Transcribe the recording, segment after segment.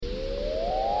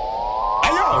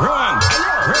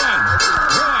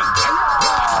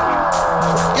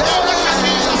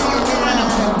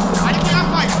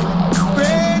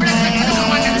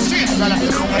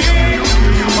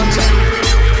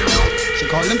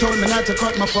told me not to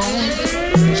cut my phone.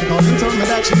 She called and told me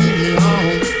that she need me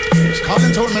home. She called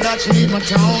and told me that she need my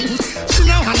tone. She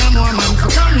know I know more man for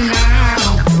coming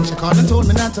now. She called and told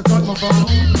me not to cut my phone.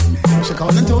 She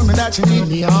called and told me that she need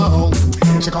me home.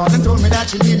 She called and told me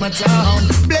that she need my tone.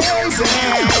 Blazing.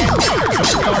 So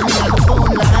she called me on the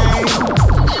phone line.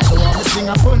 So I wanna sing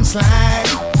a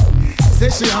punchline.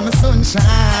 Say she on my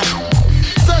sunshine.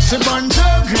 So she born to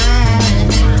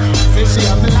grind. Say she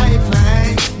on my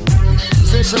lifeline.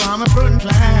 Say she on my front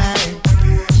line.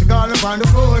 She call me on the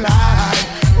phone line.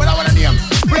 Well, I wanna name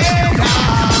Break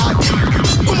Heart.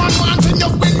 Woman wanting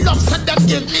you with love, so them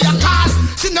give me a call.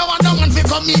 She know I don't want to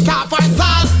come meet her for it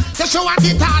all. Say she want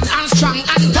it hard and strong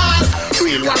and tall.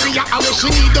 Real warrior, I wish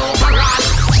she need overall.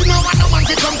 She know I don't want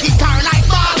to come kick her like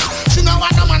ball. She know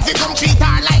I don't want to come treat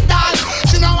her like doll.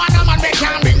 She know I don't want to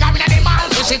can't bring her in the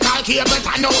ball. So she talk here but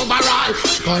I know overall.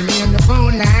 She call me on the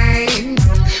phone line.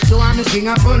 She want me sing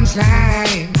a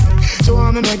punchline. She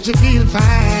want me make you feel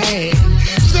fine.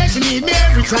 She say she need me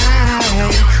every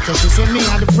time. So she send me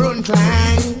on the front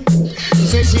line. She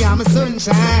say she on my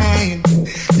sunshine.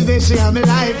 She say she on my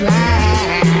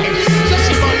lifeline. So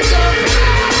she wants so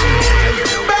bright.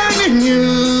 Burning you,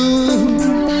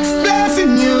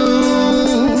 blessing you,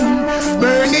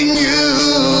 burning you.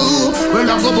 Well,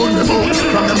 I'm going to move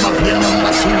from the back here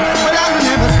number 2. But I will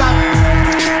never stop.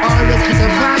 Always keep the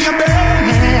fire burning.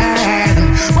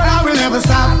 Well, I will never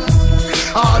stop.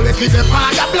 Always keep the fire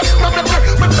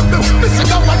listen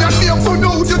to what you're here for.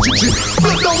 Blood out your chichi,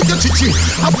 blood out your chichi.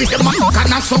 I wish the man can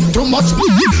have some too much.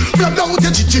 Blood out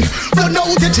your chichi, blood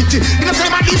out your chichi. You know say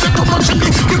I leave it too much in me.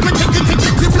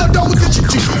 Blood out your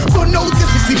chichi, blood out your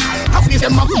chichi. I wish the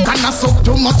man can have some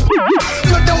too much.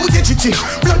 Blood out your chichi,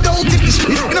 blood out your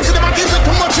chichi. You know say I leave it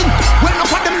too much in. When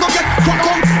up at them go get rock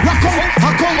out,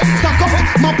 hack out, stack out,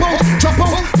 mop out, chop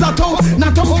out, flat out,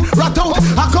 nut out, rat out,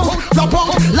 hack out, flop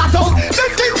out, lat out. The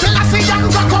king tell us say young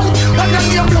rock out. When them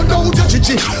name blood out your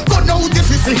chichi, blood out your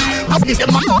sissy. I wish the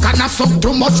man can have some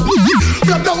too much.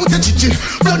 Blood out your chichi,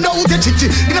 blood out your chichi.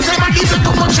 You know say I leave it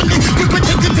too much in me.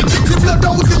 Blood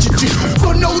out your chichi,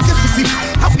 blood out your sissy.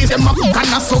 I wish the man can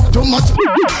have some too much.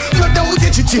 Blood out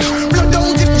your chichi, blood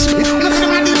out your chichi. You know say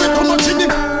I leave it too much in me.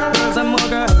 Girls and more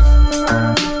girls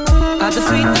at the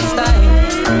sweetest time.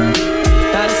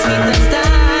 At the sweetest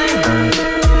time.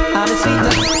 At the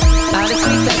sweetest. At the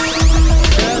sweetest.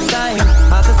 Girls time.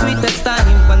 At the sweetest time.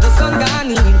 When the sun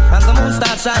gone in and the moon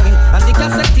starts shining and the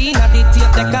cassette at the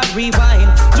tape they can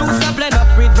rewind. Juice a blend up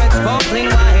with red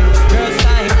sparkling wine. Girls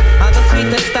time. At the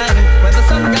sweetest time. When the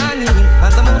sun gone in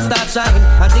and the moon starts shining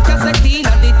and the cassette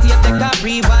at the tape they can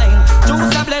rewind.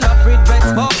 Juice a blend up with red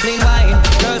sparkling wine.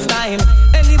 Girls time.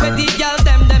 Anyway the girl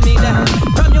them me there.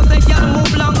 From you say girl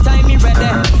move long time me ready.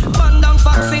 Band down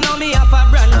foxy now me have a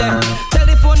brandy.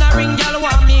 Telephone a ring girl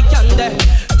want me candy.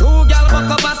 Two girl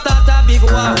walk up and start a big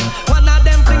war. One of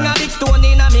them fling a big stone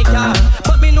in a me car.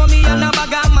 But me know me and a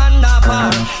bag of man na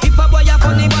par. If a boy a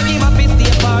funny boy him a fist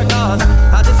stay far. Cause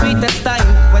at the sweetest time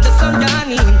when the sun gone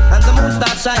in and the moon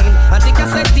start shine and the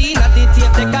cassette at the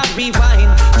tape they can rewind.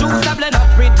 Juice a blend up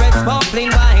with red sparkling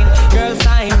wine. Girls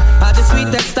time at the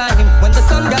sweetest time when the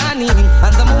sun gone in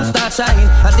and the moon start shine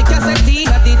and the cassette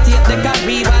at the tape they can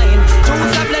rewind.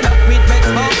 Juice a blend up with red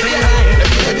sparkling wine.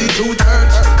 Them the truth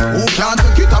hurts. Who can't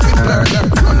take it off its murder?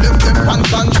 Run left them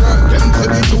pants and shirt. Them say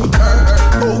the truth hurts.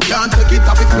 Who can't take it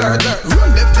off its murder? Run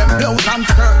left them blouse and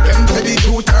skirt. Them say the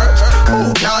truth hurts. Who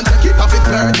can't take it off its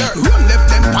murder? Run left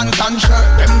them pants and shirt.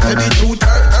 Them say the truth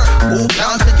hurts. Who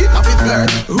can't take it off its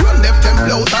murder? Run left them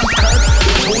blouse and skirt.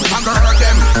 The truth can hurt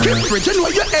them. Keep preaching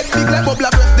where your head big like bubble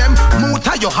breast them.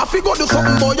 Muta you have to go do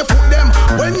something boy you put them.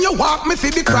 When you walk me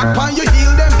see the crack pan you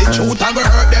heal them. The truth can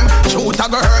hurt them. Truth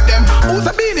can hurt them. Who's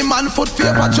a beanie man foot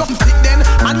paper jump stick then?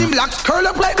 And him locks curl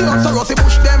up like the ox or rusty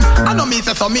push them. I know me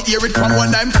say so me hear it from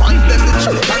one I'm fans them. The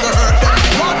truth can hurt them.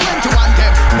 121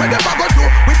 them. Whatever go do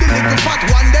with the little fat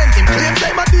one then. Him claim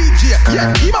say my DJ.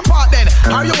 Yeah, he my part then.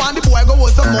 How you want the boy go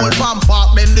with some old farm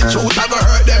park then? The truth can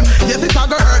hurt them. Yes it can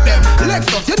hurt them.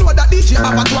 Lexus you know that DJ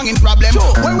have a twanging problem.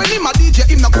 When him a DJ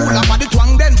him no cool up at the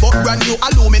twang then. But brand new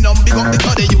aluminum big up the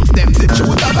how they use them. The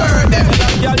truth can hurt them.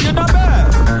 Girl you no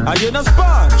bad. And you no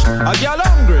sponge. A girl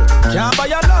hungry. Can't buy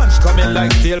your lunch. Coming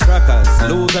like steel crackers.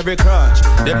 Lose every crunch.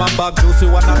 Them a bag juicy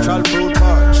one natural fruit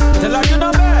punch. Tell her you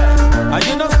no bad. And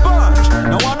you no sponge.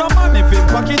 No want no money if you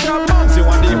pocket up months. You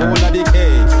want the whole of the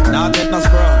cake. Now get no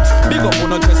scrums. Big up on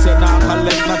no dress you now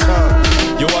collect no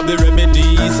church. You have the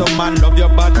remedy. Some man love your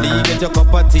badly. Get your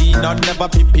cup of tea. None never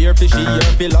prepare for she.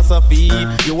 Your philosophy.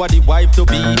 You are the wife to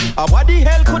be. What the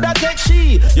hell could I take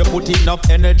she? You put enough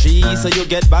energy, so you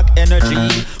get back energy.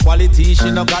 Quality, she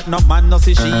no got no man, no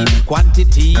see she.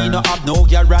 Quantity, no have no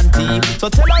guarantee. So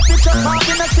tell her bitch you're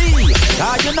talking to see.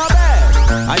 Cause you no bad,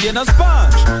 and you no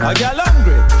sponge. I get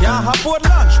hungry, can't afford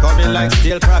lunch. Coming like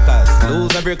stale crackers,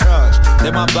 lose every crunch.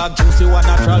 Them a bag juicy, one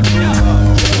natural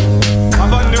fruit.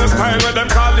 Have a new style where them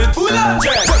call it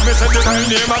Boulanger. When me say the style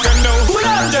name again now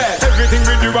Boulanger. Everything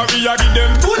we do we a give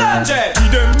them Boulanger.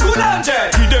 Give them Boulanger.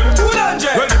 Give them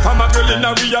Boulanger. Well if I'm a girl in a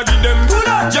we a give them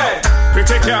Boulanger. We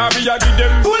take care we a give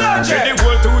them Boulanger. The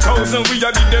whole 2000 we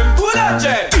a give them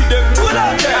Boulanger. Give them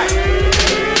Boulanger.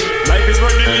 Life is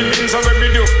worth the living, so what we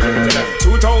do? Give it to them.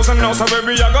 2000 now, so what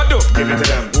we a go do? Give it to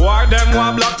them. War them,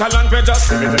 war black talent, we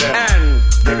just give it to them. And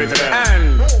give it to them.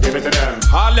 And give it to them.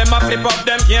 All them a flip up,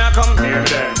 them can't come. Give it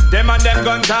to them. Them and them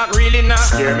gun talk really not.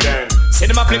 Give it to them. See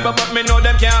them a flip up, but me know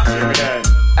them can't. Give it to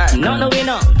them. No, we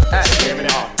know. Give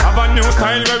it up. Have a new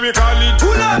style where we call it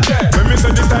Boulanger. When me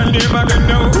say the style name again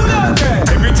now Boulanger.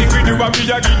 Everything we do, we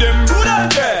a give them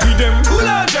Boulanger. Give them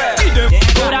Boulanger. Give them.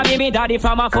 Coulda be me daddy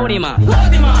from a funny man.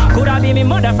 Coulda be me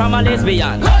mother from a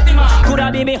lesbian.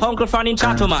 Coulda be me uncle from in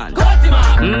Chatterman.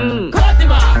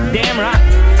 Damn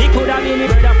right. He coulda be me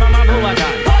brother from a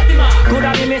Boatan.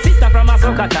 Coulda be me sister from a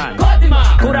Sokatan.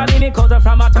 Coulda be me cousin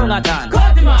from a Tongatan.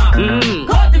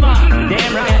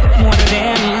 Damn right. More than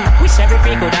them. Wish every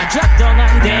freak coulda drop down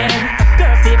and then.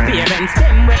 Girls see parents,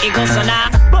 them where it goes so now.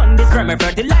 Burn this sperm and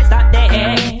fertilize that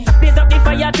day. Blaze up the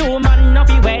fire too, man, no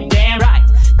be wet. Damn right.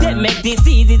 They make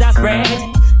diseases a spread.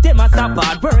 They must stop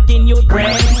hard working youth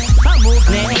brain. I move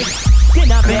next,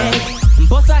 dinner bed.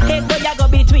 Bust a head, but you go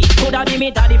between. Coulda be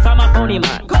me daddy from a funny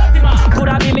man.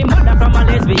 Coulda be me mother from a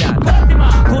lesbian.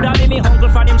 Coulda be me uncle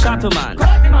from him Chatterman.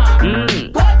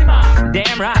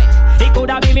 Damn right. He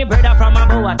coulda be me brother from a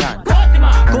Boatan.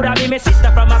 Coulda be me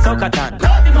sister from a Sokatan.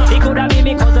 He coulda be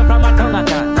me cousin from a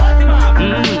Tongatan.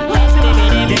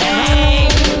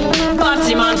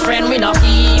 Party man friend we no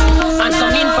keep. And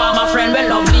some informer friend we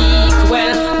love leak.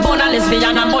 Well, born a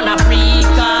lesbian and born a freak.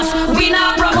 Cause we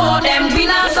not promote them, we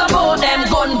not support them.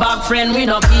 Gun back friend we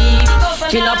no keep.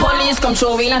 Killer police come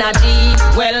show we in a jeep.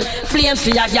 Well, flames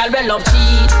for your girl we love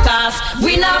cheat. Cause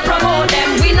we not promote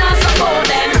them, we not support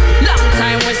them. Long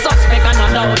time we suspect and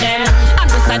not know them. And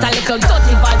we cite a little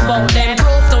dirty vibes about them.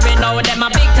 Prove to we know them a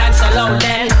big time sell out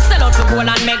them. Sell out to gold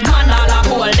and make man all a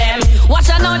hold them.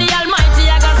 Watch out now the almighty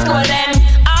I got scold them.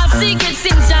 All secret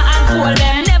sins ya unfold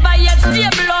them. Never yet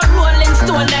stable or rolling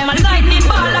stone them. And like the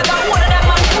ball I got hold them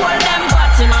and fold them.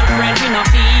 Party man friend we no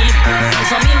keep. And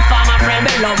some informer friend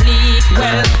we love leak.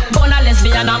 Well, born a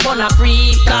lesbian and born a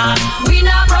freak. Cause we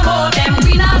not promote them,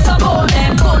 we not support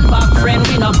them. Gun back friend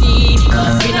we no keep.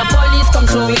 Cause we no police come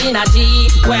through we in a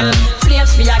jeep. Well,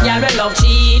 flames for your girl we love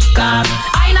cheat. Cause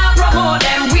I not promote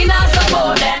them, we not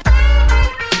support them.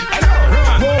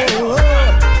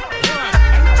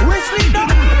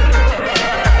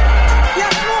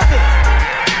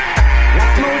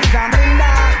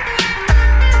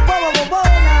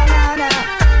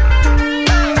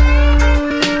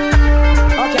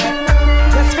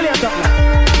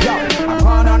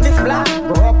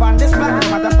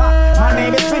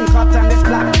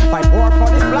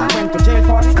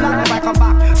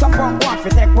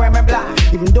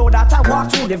 Even though that I walk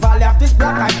through the valley of this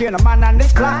block, I fear no man on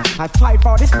this block. I fight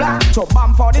for this block, so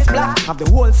bomb for this block. Have the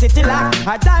whole city locked.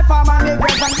 I die for my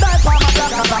niggas and die for my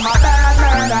block. Cause I'm a bad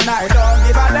man and I don't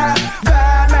give a damn.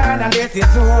 Bad man and this is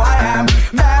who I am.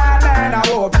 Bad man, I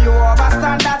hope you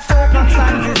understand that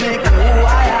circumstances make me who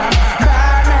I am.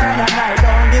 Bad man and I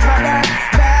don't give a damn.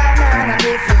 Bad man and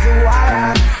this is who I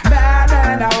am. Bad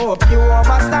man, I hope you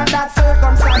understand that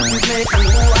circumstances make me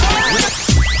who I am.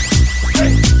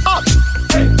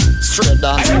 Straight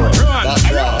dance floor,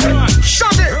 that's right.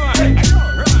 Shut it!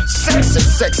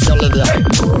 Sexy Olivia.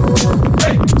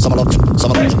 Some love them,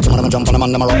 woman jump on them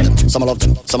and them rock them. Some love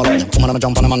them, woman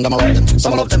jump on them and them rock them.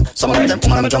 Some love them, woman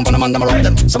jump on them and them rock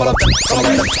them. Some love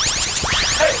them.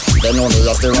 They know me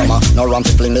as the rama, no ram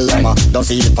to fling the yama. Don't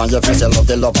see it on your face, you love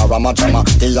the love, rama drama.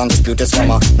 The undisputed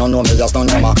scammer, no know me as no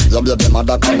yama. Love your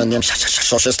mother, call me name,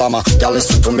 she stammer. Girl,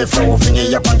 listen to me flow,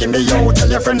 finger up and give me yo. Tell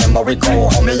your friend them how we go,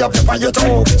 hold me up on your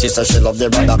toe. She says she love the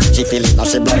brother, she feel it now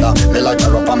she blunder. Me like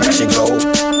her up and make she glow.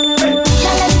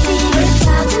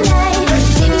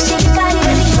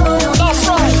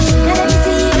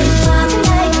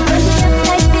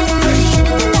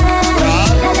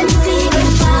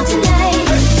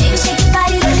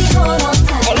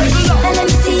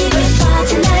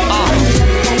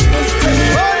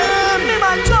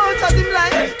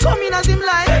 Him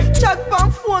like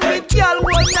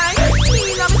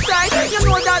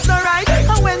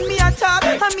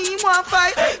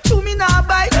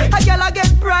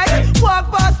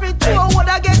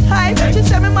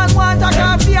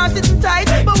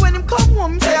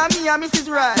me and Mrs.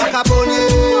 Right. Like a bunny,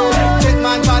 dead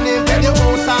man van him, get your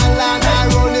house and land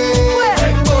and run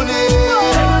it. Bunny,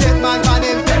 dead man van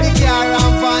him, get the car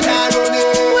and van and run it.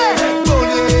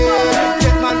 Bunny,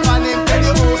 dead man van him, get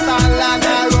your house and land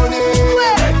and run it.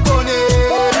 Bunny,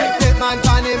 dead man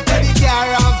van him, get the car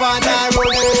and van and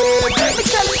run it. Me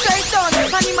tell you straight down,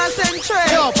 animal central.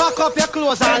 Yo, pack up your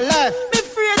clothes and left. Me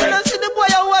afraid you don't see the boy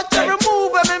I watch every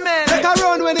move of me man. Make a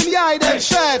run when him hide them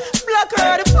shed. Black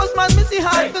her, the first man me see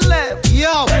hard for left.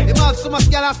 Yo, him have so much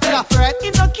girl and still a threat. He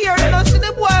no care, you don't see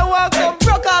the boy walk up,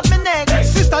 broke off my neck.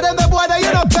 Sister, them the boy that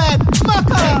you no bed.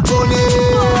 Maka. Bunny,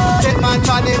 dead man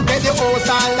van him, get the house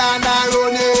and land and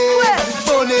run it.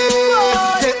 Bunny,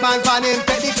 dead man van him,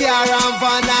 get the car and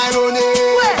van and run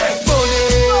it. Bunny,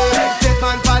 dead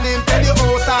man van him, get the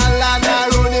house and land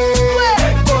and run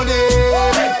it. Bunny,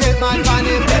 dead man van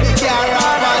him, get the car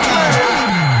and van and run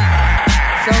it.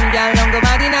 Some girl don't go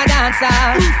bad in a dancer.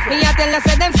 Me a tell her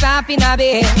say them soft in a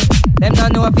bed. Them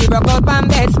don't know if you broke out on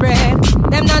bedspread.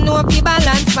 Them don't know if you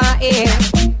balance my head.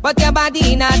 But your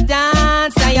body in a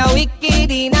dance and you're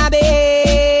wicked in a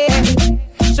bed.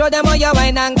 Show them how you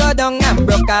wine and go down and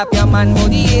broke up your man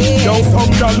body. Yo, some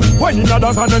girl, when in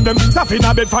others and then them stuff in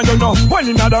a bed for you know. When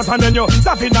in others and then you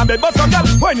stuff in a bed. But some girl,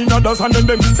 when in others and then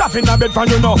them stuff in a bed for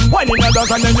you know. When in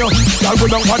others and then you girl go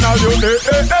down for all you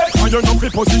and you know the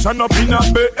position up in a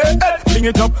bed. Bring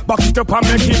it up, back it up and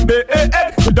make him bed.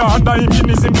 With the under him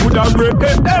penis him could have bread.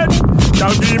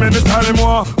 Girl, give me the style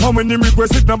more. How many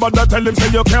request it nobody tell him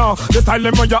say you can't. The style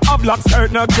him when you have black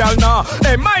skirt no girl now.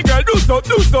 Hey my girl, do so.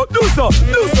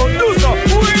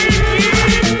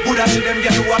 Buddha see them,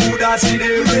 get what Buddha see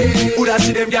them. Buddha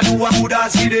see them, get what Buddha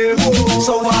see them.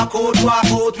 So walk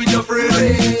out with your friend.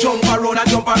 Jump around.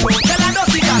 Tell her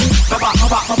nothing that.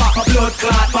 My blood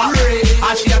clot back.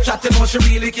 And she a chat about she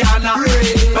really can't knock.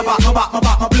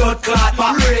 My blood clot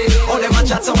back. All them a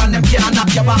chat so and them can't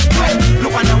knock your back.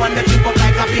 Look on the one that keep up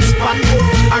like a big spot.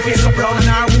 Her face so brown and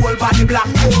her whole body black.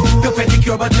 The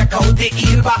pedicure but check out the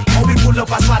heel back. How we pull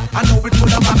up a spot and how we pull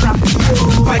up a crack.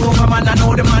 Fight over man, I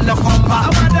know the man to come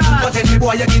back. But tell me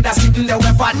boy, you get that sitting there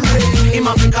with fat. Him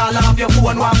have to call off your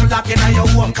phone, waffle lock in your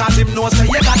home. Cause him knows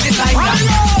that you got it like that.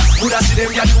 Buddha see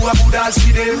them, you do a Buddha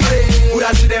see them. Buddha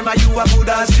see them, and you a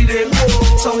Buddha see them.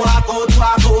 So walk out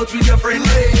with your friend.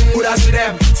 Buddha see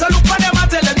them. So look for them and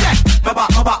tell them, yeah. My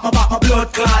blood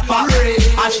clot back.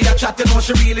 And she a chat, you know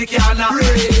she really can't knock.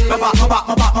 My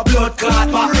blood clot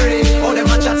back. All them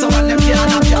a chat, so and them can't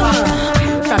knock your back.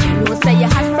 From you know say you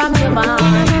hot from your band.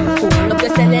 Hold up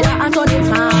your cellular and turn it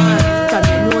on. From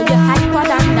you know you hyper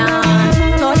than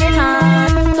that. Turn it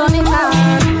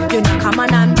on. You know come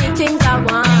on and big things I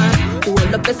want.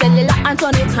 Hold up your cellular and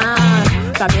turn it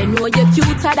on. From you know you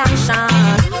cuter than Sean.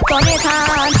 Turn it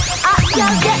on.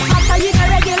 Can't get hotter, you the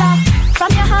regular.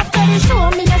 From your half to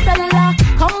show me your cellular.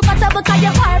 Comfortable cause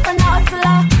you're far from the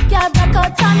hustler. Girl break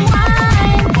out and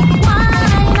wine.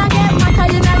 I get hotter,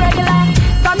 you the regular.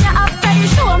 From your half to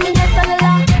show me your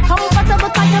cellular. Comfortable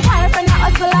cause you're far from the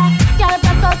hustler. Girl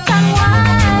break out and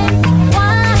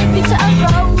wine. Picture a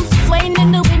rose swaying in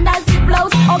the wind as it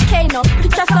blows. Okay no,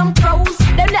 picture some pros.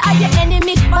 Them they are your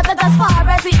enemy, but that's as far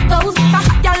as it goes.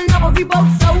 Y'all know we both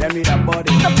so. Them need a body.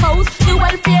 Suppose the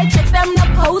welfare checks them the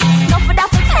post. No for that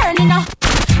for turning up.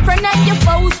 Friend and your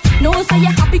foes. No so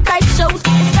your happy kite shows.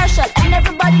 It's special and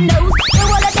everybody knows. So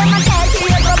all of them are dead,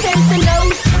 here go pins and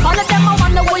nose. All of them I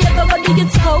wonder where you go do your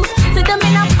toes. See them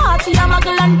in a party, I'm a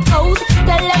girl and pose.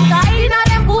 Tell them guy, you know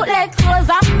them bootleg clothes.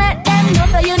 I met them, no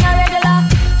so you know regular.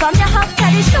 From your half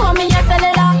caddy, show me your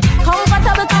cellular.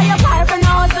 Comfortable cause you're far from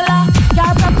the hustler.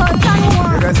 You're broke out and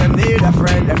warm. Because them need a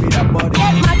friend, them need a body.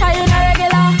 Get my cause you know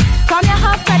regular. From your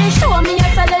half caddy, show me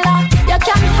your cellular. You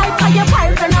can't hide cause you're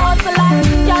far from the hustler.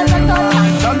 You're broke out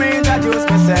and so me introduce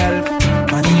myself.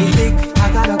 My name is Vic. I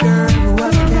got a girl who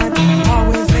was a cat,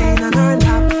 always laying on her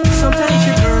lap. Sometimes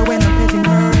she purr when I'm petting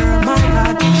her. My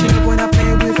God, she love when I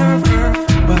play with her fur.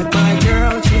 But my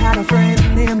girl, she had a friend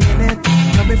named Lynette.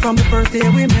 Love me from the first day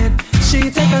we met. She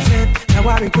take a set, now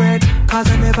I regret, cause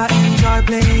I never enjoy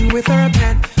playing with her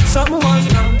pet. Something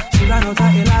was wrong, she ran out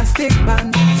her elastic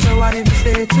band. So I didn't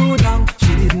stay too long,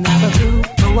 she didn't have a clue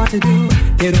but what to do.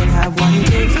 They don't have what it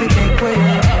takes to take away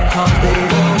her, cause they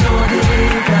don't know the way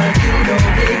that you know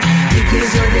it.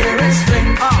 Because you're dearest friend.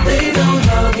 They don't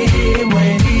hug him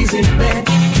when he's in bed,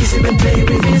 kiss him and play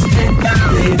with his pen.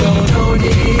 They don't know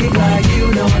Nick like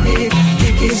you know Nick.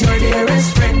 Because you're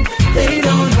dearest friend. They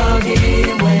don't hug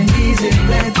him when he's in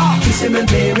bed, kiss him and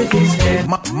play with his head.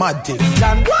 Mad thing.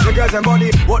 The girls and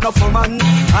body, what not for man?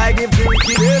 I give the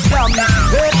bass down.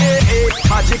 Hey,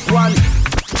 magic one.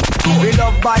 We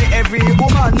loved by every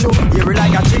woman too. Here we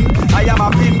like a chimp, I am a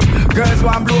pimp. Girls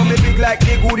want blow me big like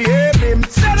the goodie him.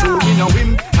 True me no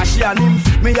him, and she a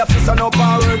nymph. Me a fist on up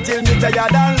and work till me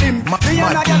tired and limp. Me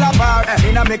and a girl apart,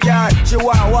 in a me car. She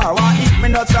want eat me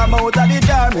nuts from out of the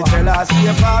jar. Me tell her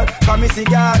stay far, come me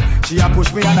cigar. She a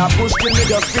push me and a push till me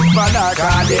just spit for her.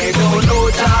 Cause they don't know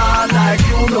John like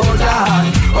you know John.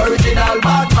 Original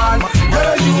Batman,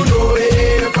 girl you know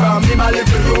him. From him a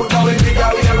little youth, now we bigger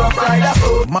we a rough rider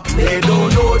so. They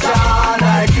don't know John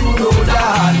like you know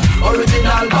John.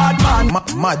 Original Batman,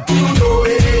 mad you know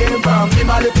him. From him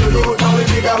a little youth, now we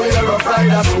bigger we a rough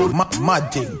rider so.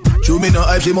 Mad thing. True me no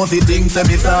hype, she must think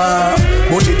semi soft.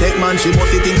 But she take man, she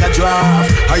must think a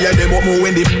draft. Higher them up more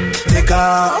when the take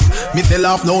off. Me say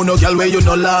laugh, no girl where you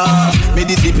no laugh. Me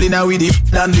discipline her with the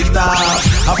and the staff.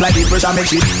 Apply the pressure, make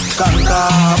she can't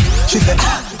cough. She said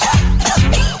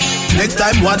next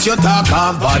time watch your talk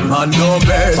of bad man no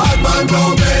bed. Bad man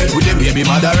no bed. With them baby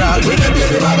mother rock. With them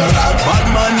baby mother rock. Bad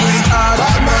man with hard.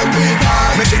 Bad man with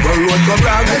hard. Make she go road go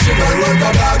brag. Make she go road go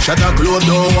brag. Shut her clothes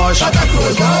don't wash. Shut her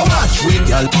clothes don't wash. With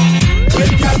y'all.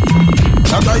 With y'all.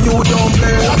 Shut her you don't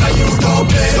play. Shut her you don't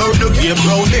play. Serve the game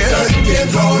round here. Serve the game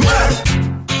round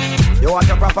here. You want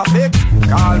your proper fix?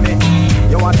 Call me.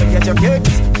 You want to get your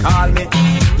kicks? Call me.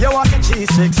 You want your cheese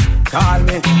sticks? Call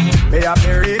me. Pay up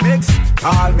the remix?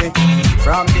 Call me.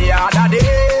 From the other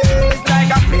days, like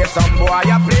I play some boy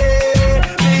I play.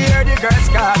 Me hear the girls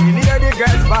calling, hear the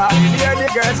girls bawling, hear the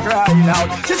girls crying out.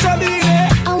 She said, "Baby,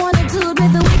 I want a dude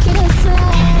with the wickedest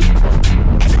side."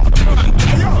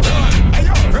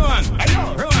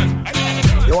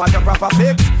 You want your proper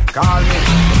fix? Call me.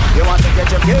 You want to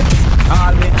get your kicks?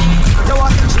 Call me. You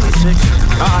want the cheese sticks?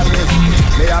 Call me.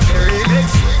 May have the remix?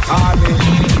 Call me.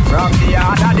 From the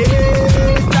other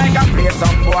days, like I play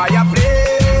some boy I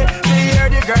play. Me hear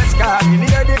the girls calling,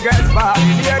 hear the girls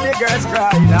bawling, hear the girls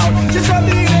crying out. She said,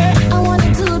 "Baby, I want a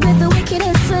dude with the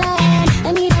wickedest side.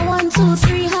 I need a 1, 2,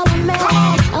 3, how I'm mad.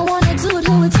 I want a dude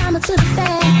who would time it to the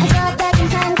fan. I thought that can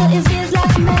handle his biz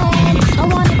like a man. I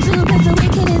want a dude with the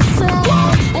wickedest side.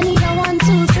 I need a 1,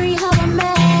 2, 3, how I'm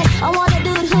mad. I want a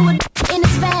dude who would in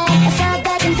his fan. I thought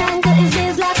that can handle his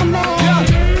biz like a man.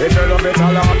 If you love it,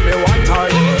 allow me one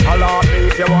time. Allow me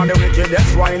if you want the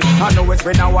wickedest wine. I know it's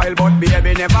been a while, but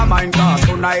baby, never mind. Cause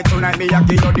tonight me I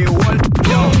give you the whole.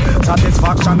 Yo,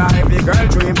 satisfaction and every girl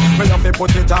dream. Me love to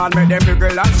put it on, make every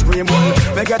girl and scream.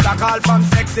 Well, me get a call from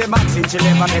sexy Maxine. She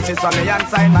leave a message from me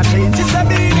inside machine. She said,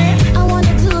 "Baby, I want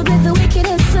a dude with the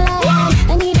wickedest side.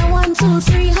 I need a 1, 2,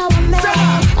 3, how I'm mad.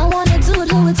 I want a dude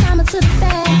who would time it to the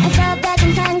fan. I thought that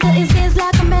can handle his biz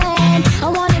like a man. I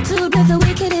want a dude with the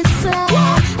wickedest side.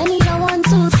 I need a 1,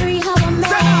 2, 3, how I'm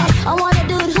mad. I want a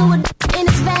dude who would in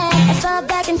his van. I thought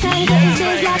that can handle his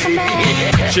biz like a man."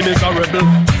 She miserable,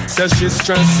 says she's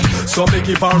stressed, so me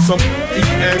give her some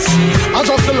EX. I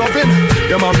just love it,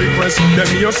 them a request. Them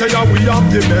here say that we have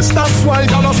the best. That's why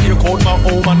y'all sneak out my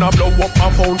home and I blow up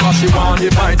my phone. Cause she want the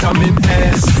vitamin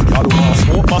S. Y'all want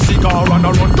smoke my cigar and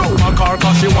I run down my car.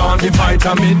 Cause she want the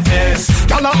vitamin S.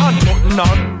 Y'all a hot button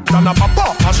on and I pop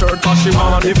off my shirt. Cause she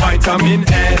want the vitamin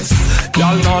S.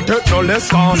 Y'all not take no less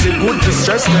cause it would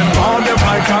distress them. Want the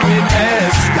vitamin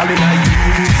S. Y'all in a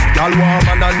heat, y'all warm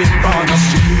and I live on the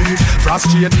street.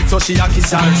 Frustrated so she a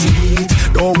kiss her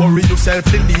teeth. Don't worry yourself,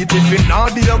 delete. If it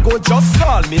not be a good, just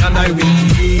call me and I will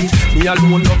eat. Me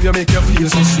alone love you, make you feel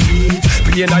so sweet.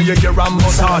 Pain in your ear and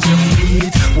massage your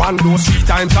feet. 1 dose 3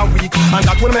 times a week, and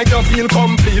that will make you feel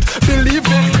complete. Believe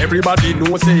me, everybody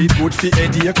knows say it good for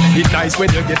headache. It's nice when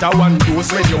you get a 1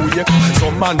 dose when you wake.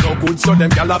 Some man no good, so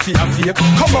them gyal a fake.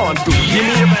 Come on, do give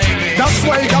me a break. That's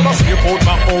why gyal a skip out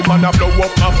my home and I blow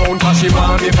up my phone. Cause she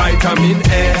want the vitamin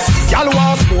S. Gyal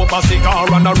want smoke a cigar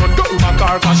and I run down my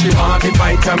car. Cause she want the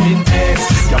vitamin S.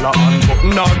 Gyal a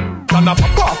unbutton on and I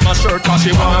pop off my shirt. Cause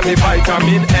she want the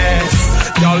vitamin S.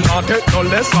 Y'all not take no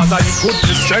less. Cause I could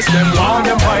distress them. Want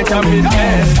the vitamin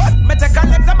S. Me take a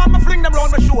leg, them and me fling them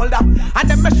round my shoulder. And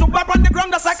then me shoot up on the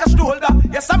ground just like a shoulder.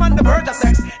 Yes, I'm on the verge of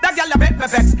sex. That girl make me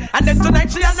vex. And then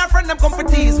tonight she and her friend them come for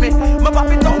tease me. Me pop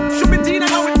it out, shoot me teen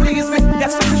and how it please me.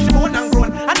 Yes, so she moan and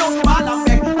groan. I know she ball and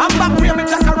beg. I'm back where me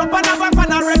jack her up and I'm up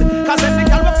and I red. Cause every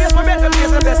girl me face me make me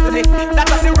face the destiny. That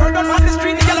was the word on the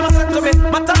street, the girl ever said to me.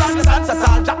 Matter on the dance at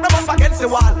all, jack them up against the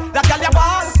wall. That girl ya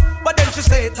ball, but then she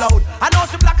say it loud. I know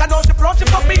she black, I know she brown, she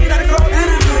put me in the crowd.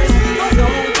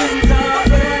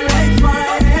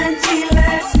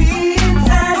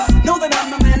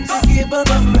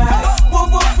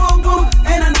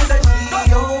 And I'm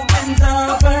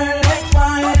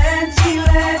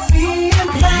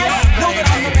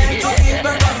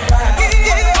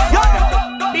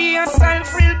Be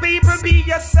yourself, real people, be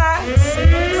yourself.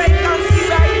 Break down ski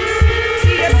right.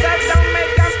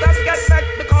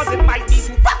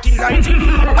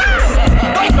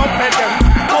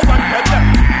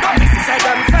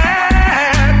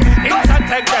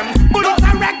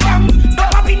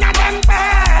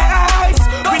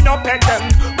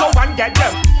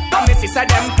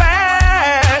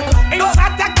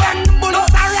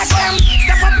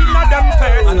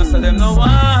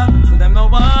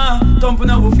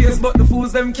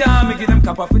 use them can. Me give them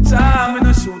cap off a charm. Me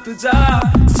no shoot to jar.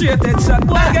 Straight head shot,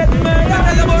 boy get murdered.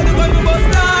 Tell you about the gun we bust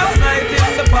last night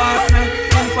in the past night.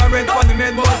 Infrared for the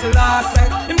maid was the last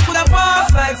night. Him coulda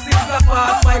passed like Sizzla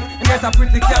fast fight. And get a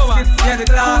pretty casket, yeah the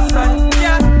glass side.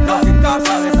 Yeah, nothing cops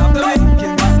always after me.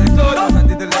 Kill me they told us I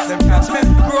didn't let them catch me.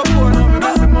 Grew up poor now me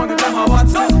make the money them a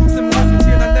watch me. Some love me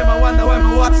chain and them a wonder why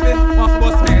me watch me. One for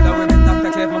bust me the women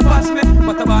Dr. Clef and watch me.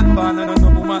 But a band and no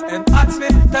woman and watch me.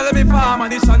 Tell me farm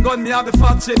and this and gun me have the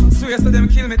factory. Swear to them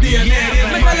kill me DNA.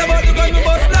 Me tell about the gun we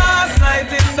bust last night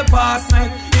in the past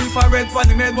night. Infrared for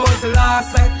the maid was the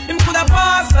last night. Him coulda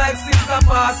passed like Sizzla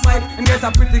fast mic. And get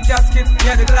a pretty casket,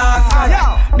 yeah the glass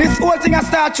side. This whole thing I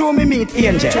start through me meet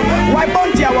Angel. Why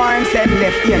Bunty a war him say me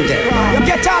left Angel? You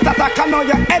get heart attack and now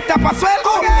your head tap as well.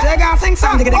 Say go sing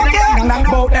something. Okay.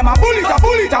 About them a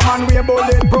bullet a man we a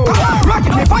bullet bro.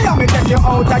 Rocket me fire me take you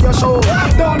out of your show.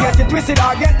 Don't get it twisted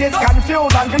or get this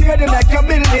confused. And grenade make your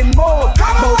building move.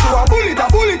 About to a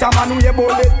bullet a man we a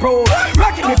bullet bro.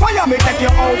 Rocket me fire me take you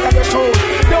out of your show.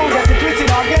 Don't get it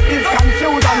twisted or get this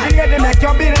confused. And grenade make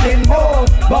your building move.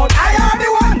 But I am the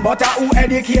one. But who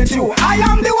educates you? I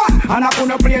am the one. And I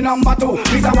couldn't play number 2.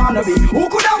 Please I wanna be. Who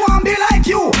could I want be like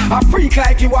you? A freak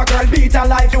like you, a girl beater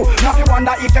like you. Now you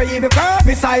wonder if you even curve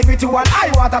beside me too. And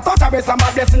I want a touch of it, some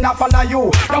of blessing I follow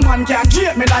you. The man can't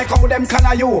treat me like how them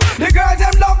color you. The girls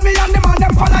them love me and the man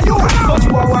them follow you. But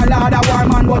you are a lord, a war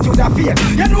man, but you the fake.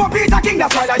 You know Peter King,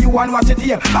 that's why you want watch it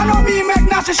here. I know me make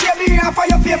nasty shape the air for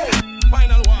your face.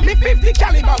 Final one. Me 50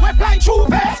 caliber, we fly true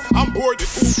vest. I'm bored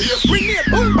with toothpaste. We need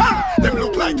bull bang. Them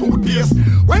look like toothpaste.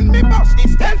 When me bust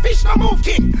this, tell fish no move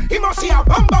king. He must see a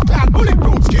bumper clad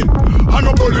bulletproof skin. And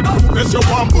a bulletproof vest, you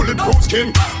want bulletproof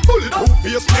skin. Bulletproof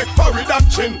face, neck, forehead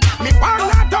and chin. Me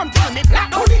partner done till me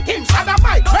black bullet inside of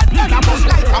my dread. Then I bust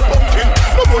like a pumpkin.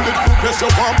 No bulletproof vest,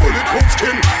 you want bulletproof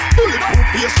skin. Bulletproof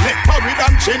face, neck, forehead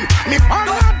and chin. Me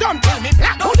partner done till me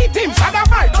black bullet inside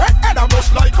of my dread. Then I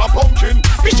bust like a pumpkin.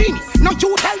 Fishini. No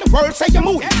you tell the world say you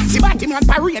moody. See Batman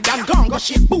parade and gun go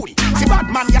shake booty. See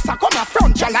Batman yes I come up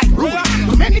front you like Rudy.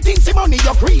 Do many things see money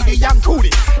you're greedy and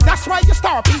coolly. That's why you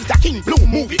star Peter King Blue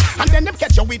movie. And then them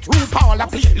catch you with RuPaul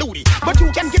and play Ludi. But you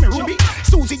can give me Ruby,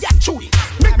 Susie and Trudy.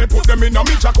 Make me put them in a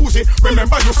me jacuzzi.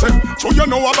 Remember you said, so you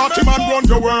know about him and run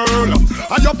the world.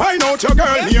 And you find out your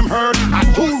girl name her. And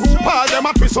who RuPaul them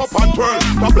a twist up and twirl.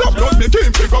 The blood does me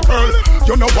game figure curl.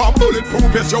 You know what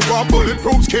bulletproof is, you want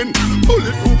bulletproof skin.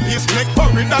 Bulletproof face neck,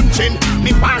 forehead and chin.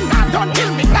 Me partner don't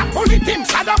kill me, black bullet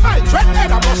inside of my dread.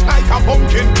 Head a bust like a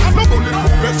pumpkin. No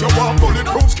bulletproof vest, you want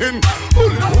bulletproof skin.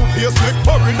 Bulletproof face neck,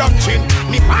 forehead and chin.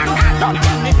 Me partner don't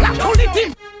kill me, black bullet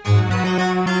in.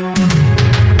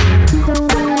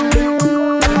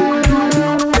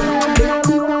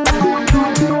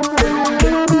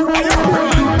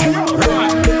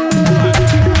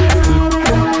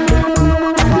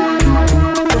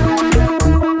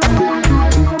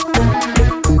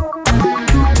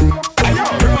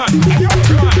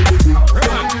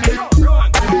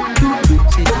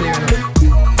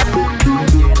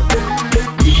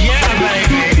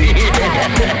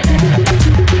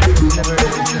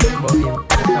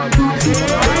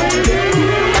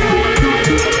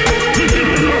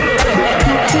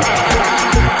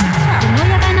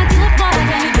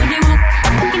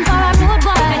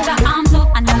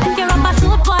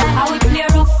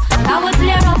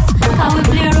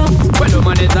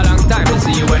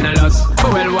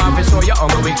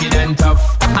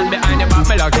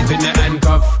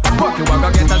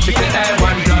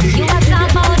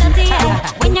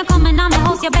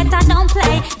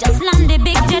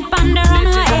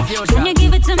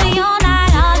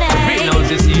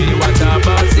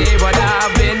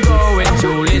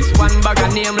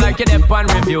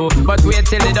 But wait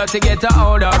till it does to get a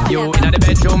hold of you. In the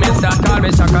bedroom, you start call me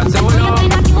Shaka Zulu. You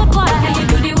been a cute boy, how you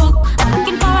do the work? I'm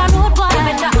looking for a road boy. You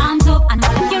better arms up and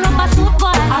if you're up a suit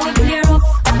boy. I will play rough,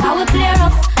 I will play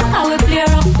rough, I will play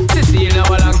rough. See you know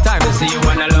a long time to see you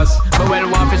wanna lost. But well,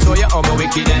 want to show you how my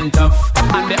wicked and tough.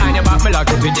 And behind your back, me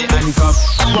lock it with the handcuff.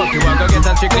 Walk you walk, go get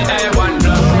a strictly A1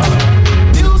 plus.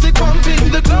 Music pumping,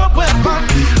 the club wet pop.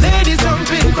 Ladies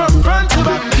jumping from front to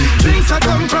back. Drinks are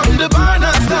come from the bar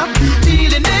non-stop.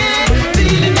 Feeling it,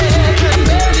 can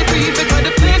barely breathe because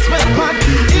the place went hot.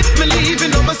 If me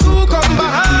leaving, no my soul come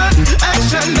behind.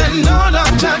 Action and no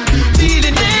long chat.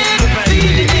 Feeling it,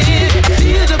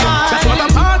 feel the vibe. That's what the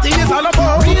party is all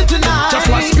about. Real tonight. Just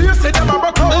watch fear, say them a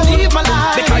broke out. Believe my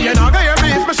life. Because you're not gonna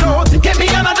breathe my show. Get me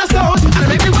another stone and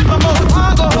make me with my mouth.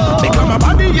 I go home. Because my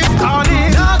body is calling.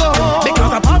 I go home.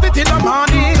 Because I pop it in the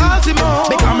morning.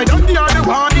 Because me done the other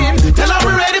warning. Tell her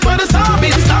we're ready for the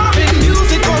storming. Music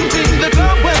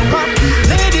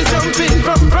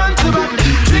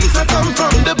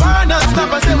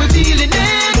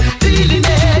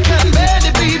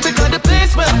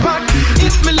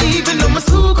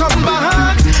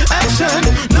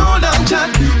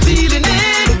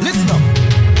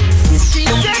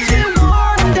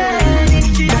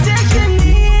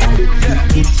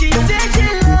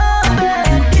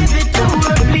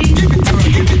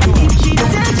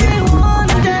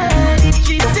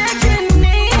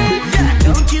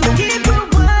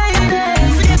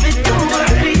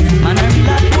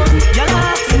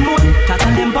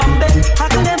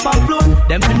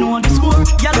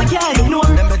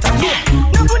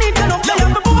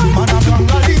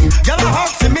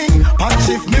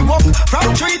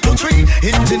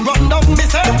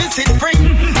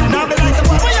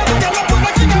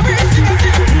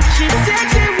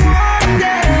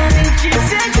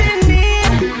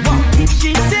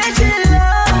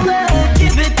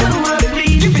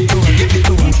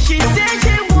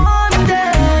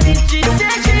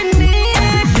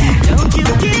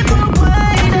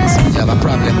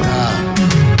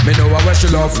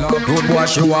enough. Road boy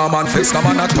she warm and face come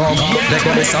on a talk. They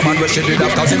go miss a man where she did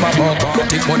after him a buck.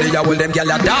 Think money ya will them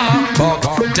gyal a dark buck.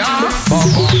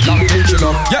 Long thing she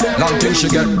love, yeah, long thing she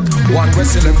get. One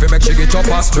whistle fi make she get up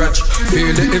and stretch.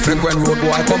 Feel the effect when road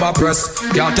boy come a press.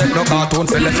 Can't take no cartoon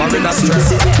fi left her in a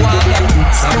stress.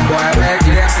 Some boy make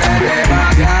lips say them a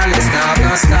girl is not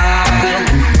no style.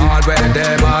 All where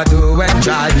them a do and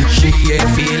try, she ain't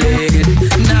feeling it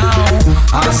now.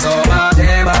 And some of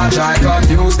them a try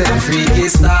confuse them freaky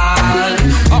style.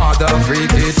 All the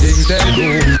freaky things they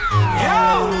do.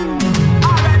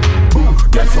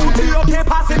 Guess who to your okay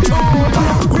passing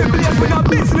through? We blaze with a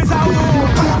business a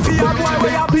woo. For your boy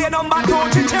where you play number 2,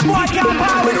 chichi boy can't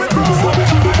power with recruits.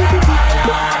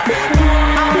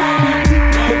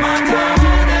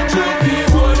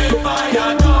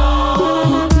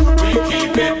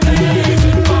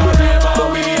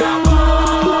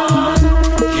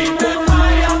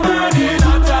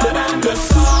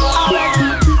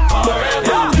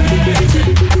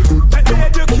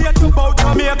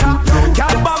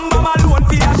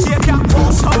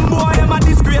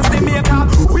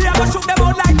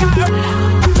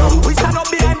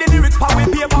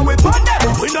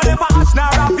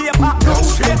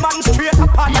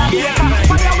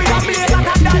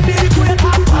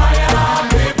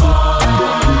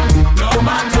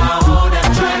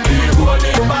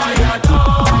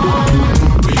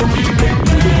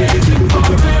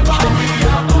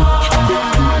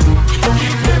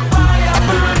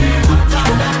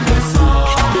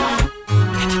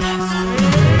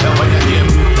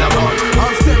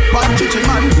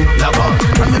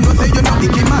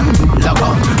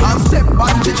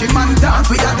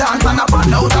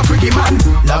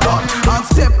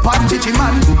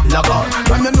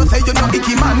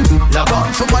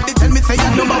 Somebody tell me say you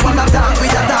number one a dance, we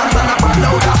a dance and a ball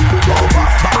out of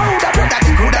but how the brother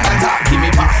the good and a talk, give me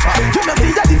pass. You know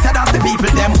see that this a dance the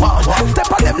people them want. Step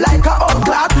on them like a old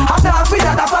clad. A dance with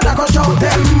a dance and I go show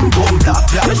them boom blast.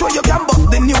 Make sure you can bust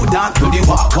the new dance to the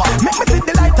walk. Make me see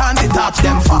the light and the touch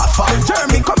them fast.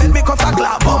 Jeremy come in because I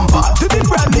glad bumper to the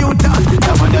brand new dance.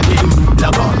 Now on the game,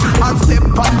 log on and step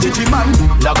on Chichi man,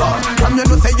 log on. From you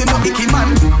know say you know Icky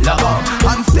man, log on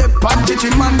and step on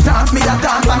Chichi man dance me a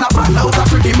dance and a ball out of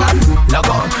pretty man, log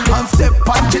on and step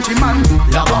on Chichi man,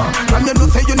 log on. From you know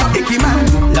say you know Icky man,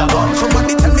 log on.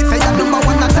 Somebody tell me say you number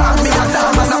one a dance me a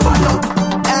dance and a ball out.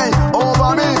 Hey,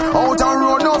 over me, out and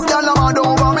run off, gyal a mad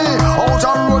over me. Out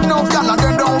and run off, gyal a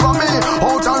bend over me.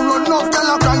 Out and run off, gyal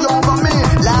a cry over me.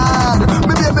 Lad,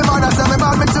 me baby mother say me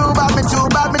bad, me too bad, me too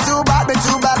bad, me too bad, me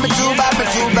too bad, me too bad, me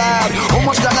too bad. How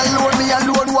much gyal alone me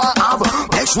alone want have?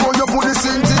 Make sure you put the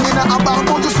same thing in a bag.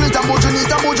 Put you sweet and put you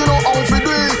neat and put you know how to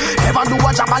do it. Never do a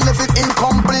job and left it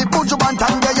incomplete. Put you band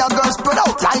and get your girl spread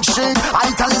out like shit.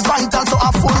 Vital is vital, so a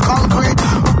full concrete.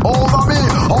 Over me,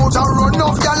 out and run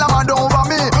off, gyal a mad over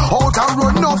me. Out and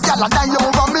run off, gyal a die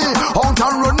over me. Out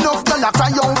and run off, gyal a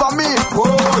cry over me. Boy,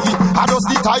 I just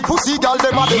the tight pussy gyal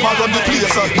them a run the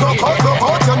place. Rock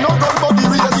out, you no gun body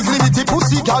real. Dignity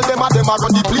pussy gyal them a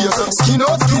run the place. Skin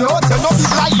out, you no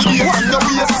big like this. In your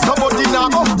waist, nobody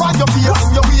now up by your face.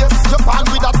 In your waist, you pan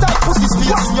with a tight pussy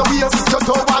space. In your waist, you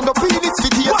don't want no penis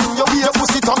fit here. In your waist,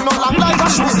 pussy tongue no long like a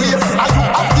shoes lace. I do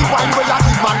have the wine where I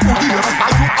give man who deal. I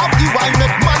do have the wine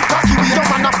make man cocky way. Your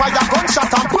man a fire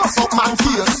gunshot and bust up man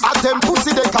face. At them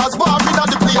pussy they cause bar in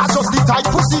the place. I just the tight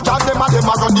pussy gyal them a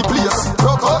run the place.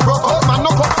 Rock out, man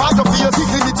no come by your face.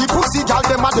 Dignity pussy gyal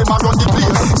them a run the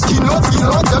place. Skin out,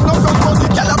 them no run for the.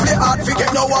 Gyal a play hard fi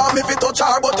get no warm if it touch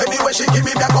her, but anyway she give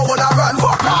me back a whole a run.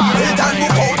 Fuck her. Hit and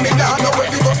book out me down, know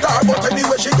if it go start, but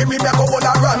anyway she give me back a whole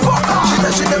a run. Fuck her. She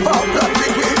said she never plan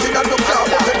big wheels in a no club,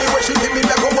 but anyway she give me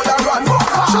back a whole a run. Fuck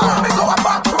her. She want me go a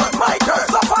back run, my girl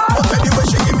suffer, but anyway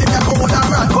she give me back a whole a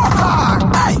run. Fuck her.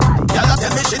 Hey, gyal a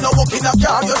tell me she no walk in a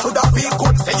car, you shoulda feel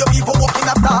good, say you even walk in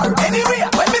a star. Anyway,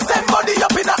 when me send body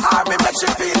up in a R, me make she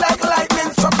feel like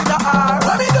lightning struck in a R.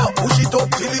 What me do? Push it up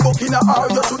till it walk in a R,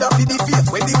 you shoulda feel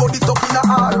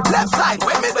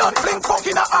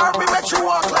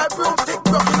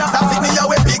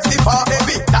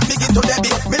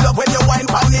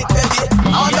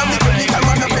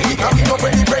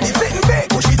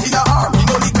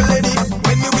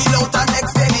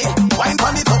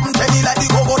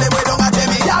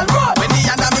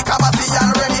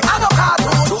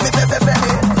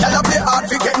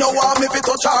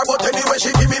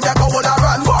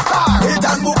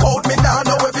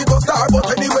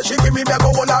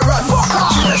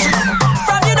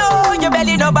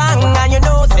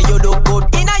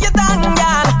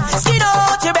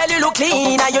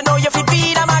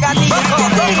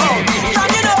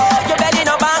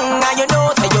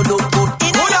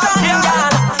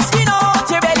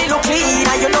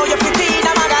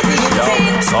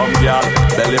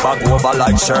belly back over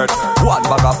like shirt. One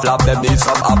bag of flap, them need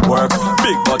some up work.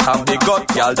 Big butt and big gut,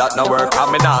 girl, that no work. I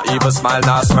mean, not even smile,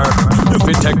 not smirk. If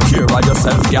you take care of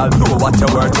yourself, girl, know what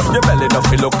you're worth. Your belly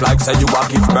nothing look like, say you a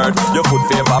give birth. Your foot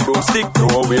favor broomstick,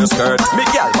 no wear skirt. Me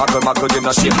girl, muggle, you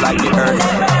no shape like the earth.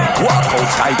 Walk out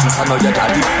sky juice, I know your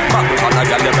daddy. Muggle, man, a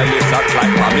girl, your belly flat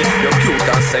like mommy. You're cute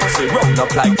and sexy, round up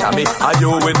like Tammy. Are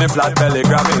you with the flat belly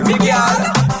Grammy? Me girl,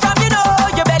 from you know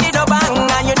your belly no bang,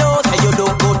 and you know say you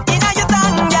look good in your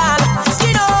tongue, girl.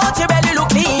 Skin out your belly look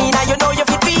clean, and you know you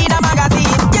fit in a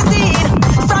magazine. You see,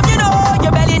 from you know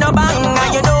your belly no bang,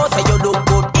 and you know say you look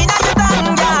good in your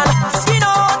tongue, girl. Skin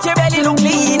out your belly look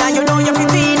clean, and you know you fit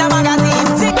in a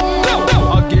magazine.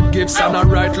 I give gifts and I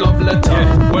write love letter.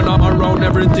 When I'm around,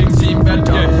 everything seems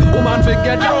better. Woman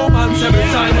forget romance every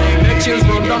time. Make chills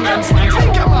run down and smile.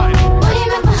 Come on. Why you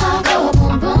make my heart go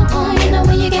boom boom boom? You know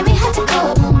when you get me hot to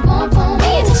go boom boom boom.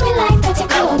 When you touch me like that, you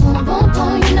go boom boom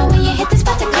boom. You know when you hit the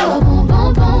spot to go boom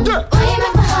boom boom. Why you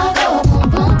make my heart go boom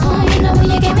boom boom? You know when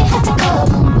you get me hot to go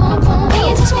boom boom boom. When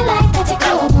you touch me like that, you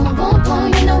go boom boom boom.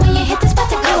 You know when you hit the spot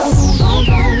to go boom boom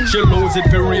boom. She lose it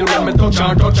for real when me touch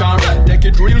her. Take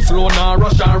it real slow now,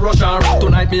 rush her.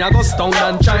 Tonight me I go stone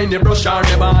and shiny brush her.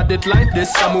 Never had it like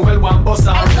this, Samuel one boss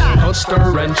her. Touched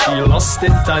her and she lost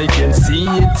it, I can see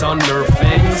it on her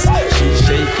face. She's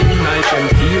shaking, I can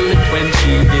feel it when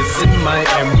she is in my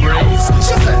embrace.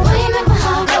 She said, why you make my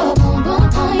heart go boom boom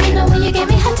boom? You know when you get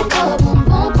me hot to go boom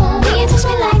boom boom. When you touch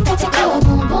me like that, you go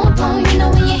boom boom boom. You know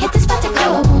when you hit the spot to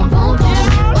go boom boom boom.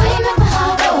 Why you make my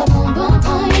heart go boom boom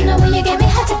boom? You know when you get me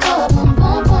hot to go boom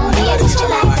boom boom. When you touch me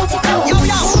like that, you go boom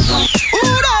boom boom.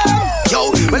 Yo,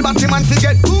 well, batty man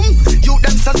forget boom. You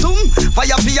them say zoom.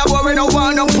 Fire for your boy, no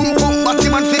one no boom boom.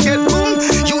 Batty man forget boom.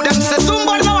 You them say zoom,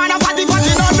 but no one a party no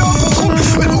no boom.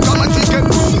 Well, who come and forget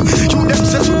boom? You them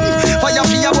say zoom. Fire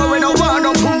for your boy, no one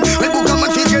no boom. Well, who come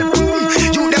and forget boom?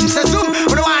 You them say zoom,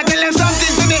 but no one tell them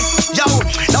something to me. Yo,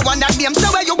 the one that name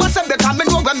say where you was say become and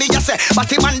go when me just say.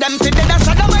 Batty man them fit the dance,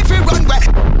 so them way fi run where.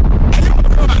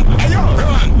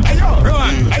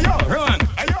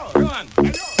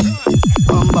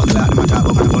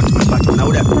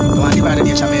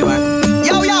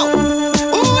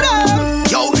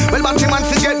 Yo, well, batty man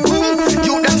forget boom.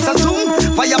 You them say zoom.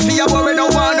 Fire for your boy, no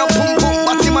one no boom boom.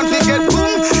 Batty man forget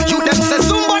boom. You them say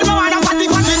zoom, but no one a party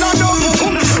no no boom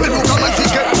boom. Well, who come and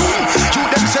forget boom? You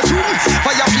them say zoom.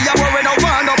 Fire for your boy, no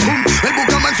one no boom. Well, who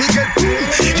come and forget boom?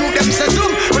 You them say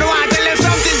zoom, but no one tell them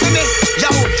something to me.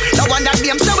 Yo, the one that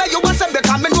name say where you was say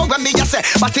become and go when me just say.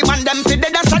 Batty man them fit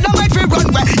the dance, and them might fi run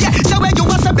where. Yeah, so where you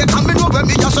was say become and go when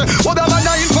me just say. Oh, the man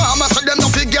a informer, so them no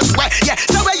forget where. Yeah,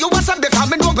 so where you was say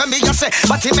become and go when me just say.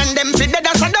 Batty man them fit the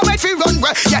dance, and them might fi run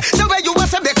where. Yeah, so where you was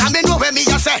say become and go when me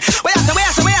just say. Where you say?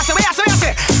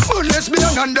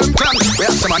 Lesbian and them clan. Where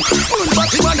you say man?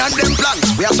 Batty man and them plan.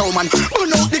 Where you say man?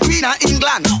 Out the Queen of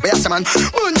England. Where you say man?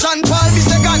 John Paul II.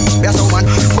 Where you say man?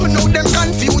 Out them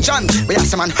confusion. Where you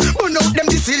say man? Out them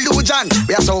disillusion.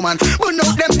 Where you say man?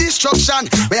 Out them destruction.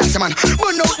 Where you say man?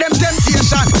 Out them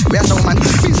temptation. Where you say man?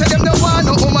 Me say them no want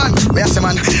no woman. Where you say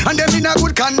man? And them in a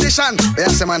good condition. Where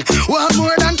you say man? Want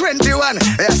more than 21.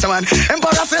 Where you say man?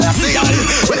 Emperor Selassie.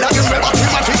 Well, I can remember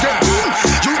him and get boom.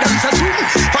 You them say boom.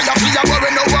 Fire for your boy,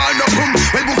 no one no boom.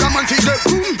 Well, book a man fi get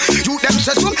boom. You them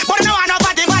say boom, but no one no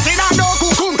party no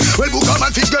boom. Well, book a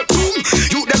man fi get boom.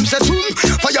 You them say boom.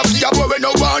 Fire for your boy,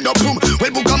 no one no boom.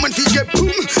 Well, book a man fi get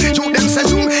boom. You them say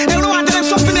boom. They don't want them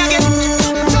something again.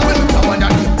 Well, I want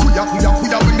that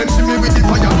kuya when them see me with the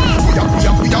fire. Kuya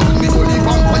when me go the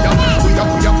vampire.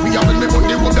 Kuya when me go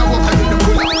the water walker in the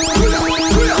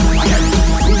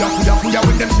kuya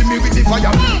when them see me with the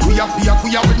fire. Kuya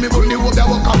when me go the water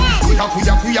walker.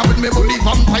 Kuya when me go the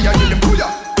vampire in the kuya.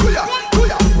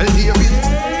 Well, dear is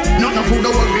nothing for the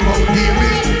worry about, dear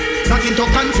is nothing to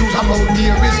confuse about,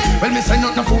 dear is. Well, me say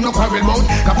nothing for no quarrel about.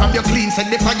 Cause from your clean said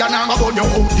the fire now about your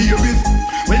own, dear is.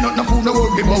 Well, nothing for no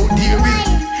worry about, dear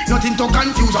is. Nothing to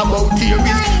confuse about, dear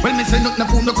is. Well, me say nothing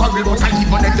for no quarrel about. And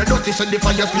even if the dirty said the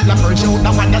fire spill a purge out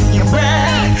of the same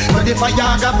bread. But the fire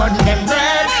got burn them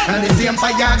bread. And the same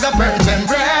fire got burn them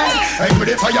bread. Hey, give me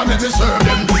the fire, let me serve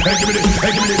them. Hey, give me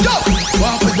the yo.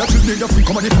 One fire to me, the free,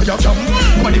 come on the fire jam.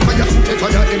 Come on the fire foot, the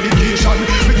fire education.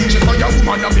 Me teach it fire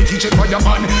woman, and me teach it fire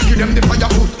man. Give them the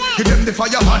fire foot, give them the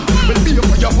fire hand. Well, be a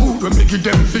fire food, when me give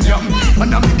them finiam.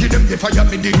 And I me give them the fire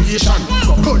medication.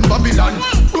 Gun Babylon,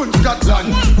 gun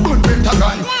Scotland, gun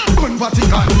Pentagon, gun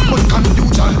Vatican, gun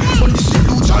confusion, gun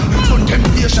disillusion, gun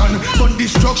temptation, gun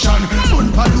destruction, gun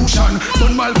pollution,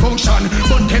 gun malfunction,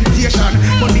 gun temptation,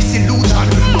 gun disillusion,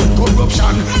 gun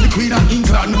corruption. The Queen of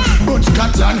England, gun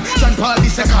Scotland, John Paul II,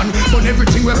 gun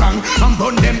everything we wrong, and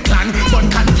burn them clan, gun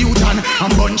confusion,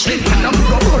 And bunching and I'm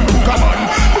gonna run Boogaman.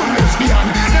 Lesbian,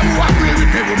 them who agree with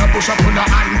me wanna push up on the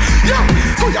hand. Yeah,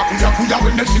 kuya, kuya, kuya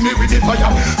when they see me with the fire.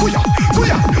 Kuya,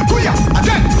 kuya, kuya,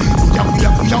 again. Kuya, kuya,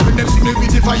 kuya when they see me with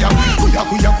the fire. Kuya,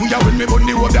 kuya, kuya when me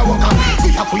bunny water walker.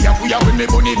 Kuya, kuya, kuya when me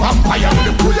bunny vampire.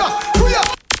 Kuya, kuya.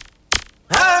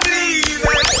 I believe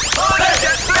it. All I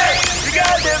just play. You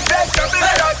got them best of it,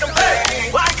 don't complain.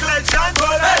 White clad John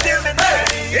Paul, I deal in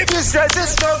pain. If you stress it,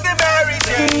 smoke the Mary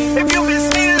Jane. If you miss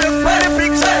me, look for the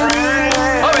picture.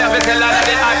 Oh, we have to tell all of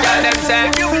the hot girl them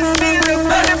say. If you miss me, look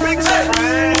for the picture.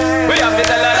 We have to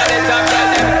tell all of the top girl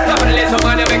them. Top of the list, some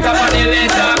money make top of the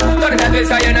list. Don't get this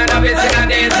guy, you know, not it's in a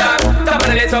dance. Top of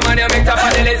the list, some money make top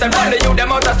of the list. And from the youth,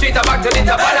 them out the street, back to the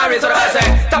top of the race. So I say,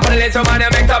 top of the list, some money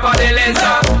make top of the list.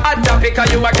 Hot topic,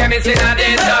 you a chemist in a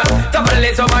dance. Top of the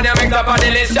list, some money make top of the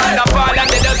list. Shine the fall and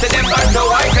the dust to them back to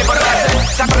white people.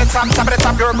 Top of the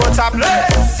top, girl, go top.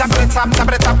 Top of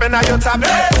the top, and now you top.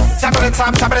 Top of the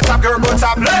top, girl, go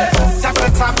top. Top of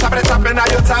the top, and now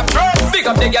you top. Big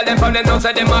up the girl, them from the nose,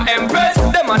 them a impress.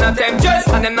 Them a not temptress,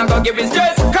 and them not gonna give it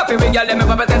stress. Coffee with girl, them a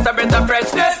represent a breath of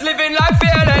freshness. Living life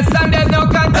fearless, and there's no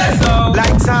contest, so.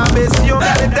 Like Thomas, you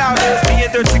got it down. Me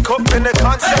and Dirty Cook in the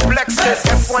concept Lexus.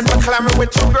 F1 McLaren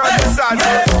with two girls inside.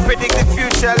 Predict the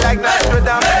future like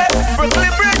Nostradamus.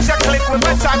 Brooklyn Bridge, I click with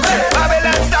my top chick.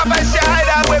 Babylon stop and shine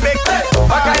out with me.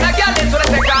 What kind of girl is what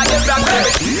I take all the black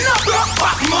baby? No rock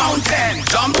back mountain.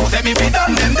 Jump to say me be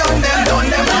done them.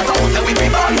 Want to say we be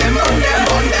on them.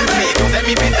 See to say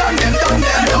me be done them.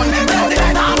 Now the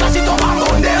night I'm gonna sit up and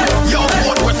on them. Yo,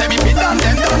 board will say me be done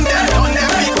them.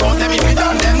 Big bro say me be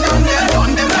done them.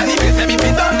 And if you say me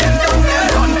be done them.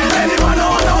 Anyone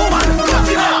know no woman cut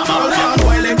him off.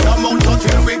 Well, if the mount to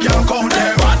till we can count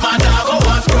them. Batman now go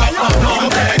and scrub up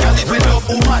mountain. Cause if we love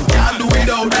woman can't do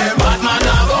without them. Batman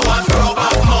now go and scrub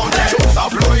up mountain. Choose a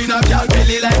flow in a girl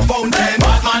belly like fountain.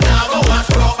 Batman now go and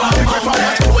scrub up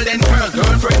mountain. Golden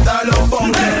girlfriends all love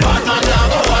fountain. Batman now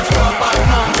go and scrub up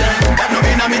mountain. That no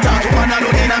inna me talk, woman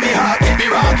alone inna me heart. Keep me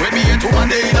rock when me and two man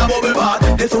they in a bubble bath.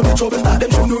 They saw the trouble start, them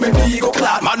should know make the ego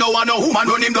clad. Man no one know woman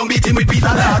run him down, beat him with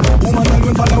Peter Lad. Woman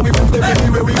alone follow we put them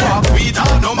anywhere we walk. We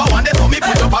talk number one, they saw me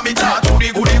put up on me chart.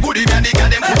 Goody, man, they get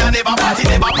them coulda never party,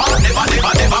 never part, never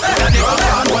coulda never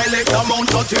part. Well, if the mount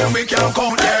to turn, we can't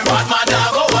count them. Batman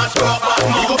now go and scrub up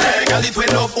mountain. Go play, girl, if we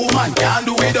love woman, can't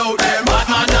do without them.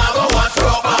 Batman now go and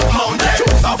scrub up mountain.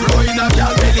 Choose a flow in a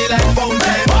girl belly like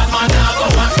fountain. Batman now go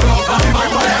and scrub up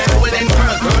mountain. Golden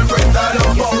girlfriends all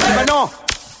love fountain.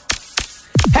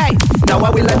 Hey, now I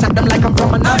will attack them like I'm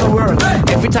from another world.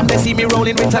 Every time they see me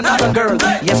rolling with another girl.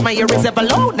 Yes, my ear is ever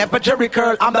low, never Jerry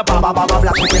curl. I'm the Baba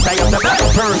Black Prince, I am the black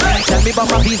pearl. Tell me about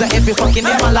my visa every fucking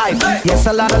day of my life. Yes,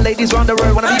 a lot of ladies round the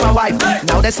world wanna be my wife.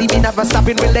 Now they see me never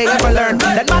stopping, will they ever learn?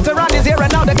 That Maserati is here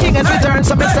and now the king has returned.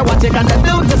 So Mr. What you gonna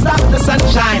do to stop the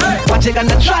sunshine? What you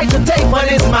gonna try to take what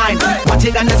is mine? What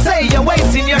you gonna say you're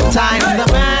wasting your time? The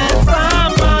man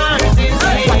from Mars is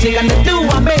here. What you gonna do?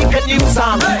 I make a new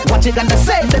song. What you gonna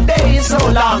say? The day is so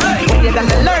long. When you're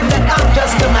gonna learn that I'm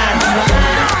just a man.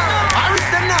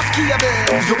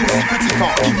 Your pussy pretty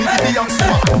far, give me the Beyonce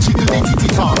one. Jiggle the titty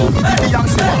tar, give me the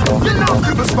Beyonce one. You love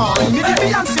cripple small, give me the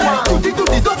Beyonce one. Do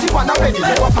the dirty one already,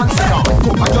 you a fancy car.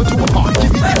 Go by your two apart,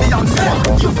 give me the Beyonce one.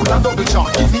 You full of double shot,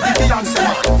 give me the Beyonce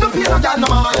one. No pain no gal no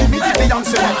man, give me the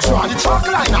Beyonce one. Try the chalk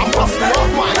line and pass the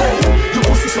walk wine. Your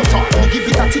pussy so tight, me give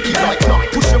it a ticky like night.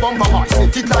 Push your bumper high,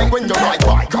 set it line when you ride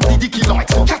by. Grab the dicky like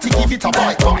so, catty give it a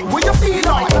bite bite. Where you feel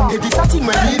like? Hey, this a thing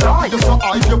when we lie. You so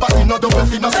high, your body no double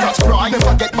thin, no scratch pride.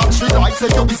 Never get battery light, say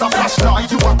you be a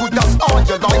flashlight. You are good, that's all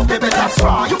your life, baby, that's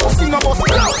right. You pussy no bust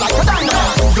loud like a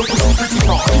dynamite. Your pussy pretty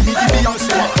far, give me the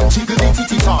Beyonce one. Jiggle the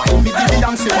titty tar, give me the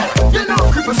Beyonce one. You know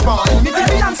cripple smile, give me the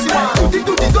Beyonce one.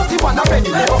 Do the dirty one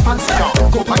already, never fancy car.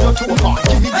 Go by your two apart,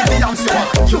 give me the Beyonce one.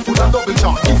 You full of double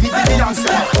shot, give me the Beyonce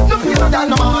one. No pain no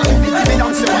dynamite, give me the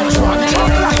Beyonce one. Try the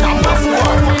chalk line and pass the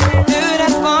word. Do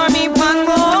that for me one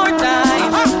more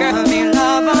time. Girl, me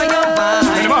love all your mind.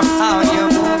 How you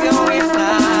move your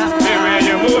waistline.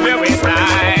 Move your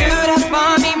waistline. Do that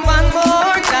for me one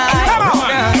more time.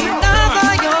 Girl, me love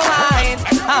all your mind.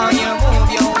 How you move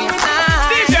your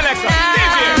waistline. DJ Alexa,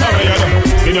 DJ.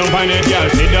 Sit down on it, girl.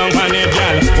 Sit down on it,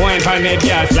 girl. Wine on it,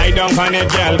 girl. Slide down on it,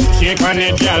 girl. Shake on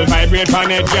it, girl. Vibrate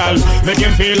on it, girl. Make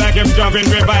him feel like him jumping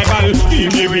revival.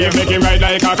 Give me wave, make him ride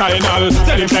like a cardinal.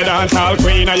 Tell him say dance all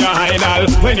queen of your idol.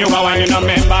 When you are whining, a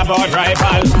member about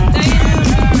rival.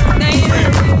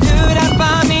 Do that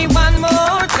for me one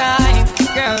more time.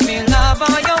 Girl, me love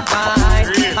all your vibe.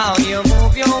 How you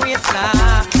move your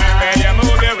waistline. Where you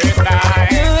move your waistline.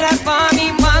 Do that for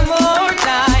me one more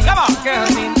time. Come on. Girl,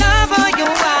 me love all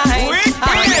your vibe.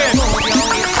 How you move your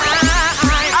waistline.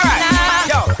 Alright.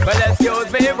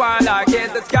 me while I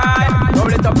kiss the sky.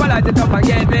 Roll it up, I light it up and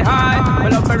get me high. My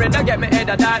love for it, get me head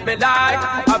and that me like.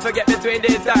 I forget between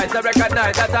these sides, I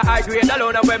recognize that I high grade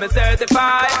alone and when me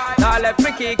certified. Now left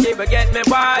me key, but get me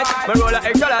wide. My roll a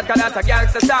extra lot, cause that's a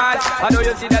gangster style. I know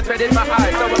you see that red in my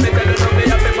eyes, so when me tell you no, me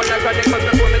have me put a chronic, cause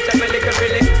before me check me little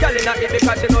Billy. Girl in a hit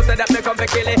because she knows that me come for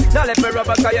kill it. Now let me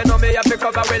rubber, cause you know me have to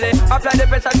cover Willie. Apply the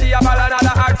pressure, see a ball and all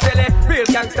the act silly. Real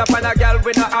gangster and a girl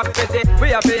with no half pity.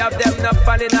 We have to have them enough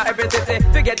fun in every city.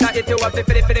 Forget that it you have to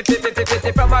fit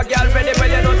from a girl ready, but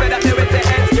you know say that they will say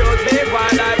excuse me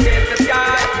while I kiss the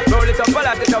sky. Roll it up, pull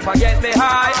out it up and get me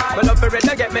high. My love for it,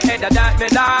 get me head and that me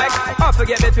like. I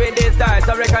forget between these styles,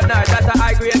 I recognize that I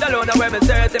high grade alone and when me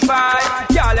certified.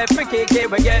 Y'all let me kick it,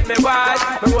 but get me wide.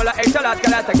 Me roll a extra lot,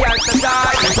 cause that's a gangster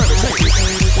style.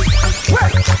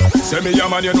 Say me a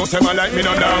man, you know say man like me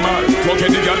no normal. Fuck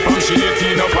any girl from she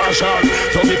 18 no partial.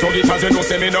 Tug it as you know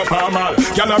say me no formal.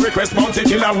 Girl a request Mountie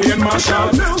Killer Wayne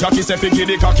Marshall. Jackie say fi give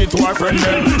the cocky to her friend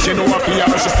them. She know a PR,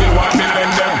 she still want me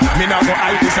lend them. Me nah go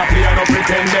hype this a play and no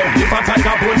pretend them. If a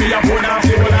tiger pull me a pull off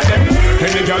the whole of them.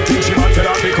 Any girl think she want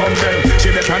tell her fi come them. She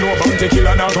better know Mountie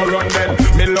Killer now go run them.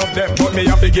 Me love them but me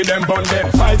have to give them bun them.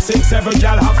 5, 6, 7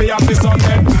 girl happy son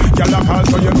them. Girl a call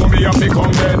so you know me have to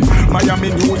come them.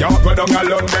 Miami, New York, go down a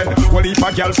London. Well, if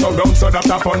a girl so down, so that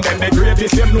a fun then. The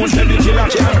greatest them knows that the killer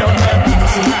can't done them.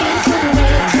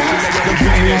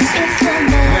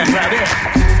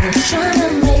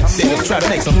 Try to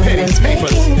make some penny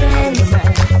papers.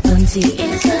 Bunty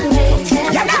is the latest.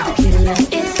 The killer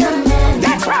is the man.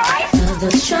 That's right.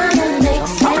 Others trying to make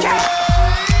sense.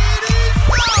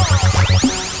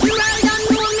 You all don't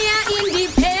know me a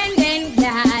independent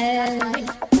gal.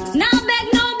 Now beg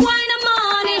no boy no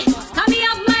money. I me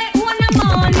have my own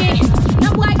money. No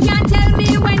boy can't tell me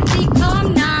when he come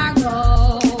now go.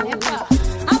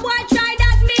 A boy try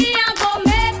that me I go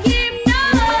make him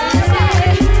know. Say,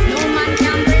 no man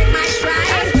can break my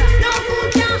stride. No fool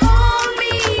can hold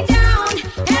me down.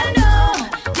 Hell no,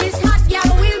 this hot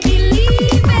girl will be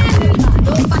leaving.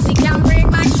 No fussy can break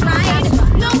my stride.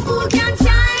 No fool can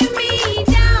tie me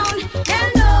down. Hell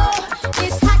no,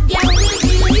 this hot girl will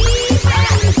be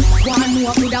leaving. One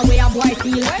more with the way a boy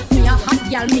feel. Me a hot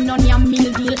girl, me no need a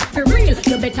meal deal. For real,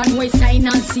 you better know it's sign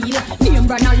and seal. Name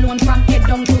run alone from head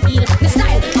down to heel. The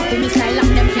style, happy me style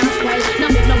and them can't spoil. Now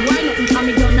make no boy nothing for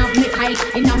me don't have me Kyle.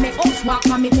 And now me house walk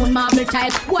on me own marble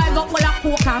tile. Boy got all a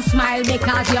coke and smile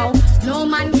because yo, no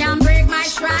man can break my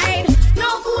stride.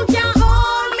 No fool can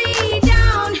hold me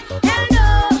down. Hell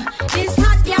no, this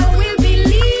hot girl will be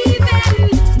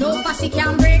leaving. No fussy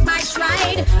can break my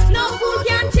stride. No fool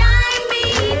can tie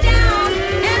me down.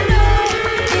 Hell no,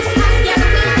 this hot girl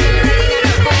will be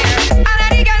leaving. All of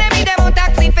the girls me them on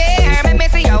taxi fare. Make me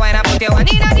see you when I put you one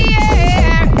in the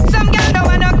air. Some girls don't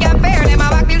want no compare. Them a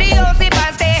walk till the whole sip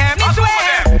and stare. Me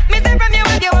swear, me say from you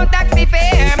when you on taxi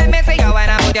fare. Make me see you when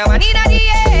I put you one in the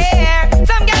air.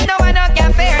 Some girls don't want no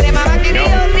compare. Them a walk till the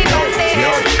whole sip and stare.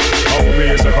 Oh, we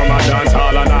used to come and dance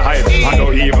all on a hype. I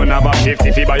don't even have a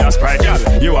 50 fee by your Sprite, girl.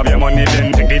 You have your money,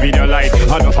 then take the video light.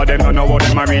 Enough of them don't know what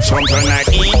them a reach home tonight.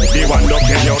 The one look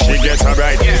at you, she gets her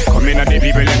right. Come in at the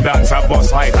people in dance a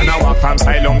bus fight. And I walk from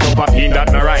Silom to Papine,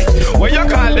 that no right. What you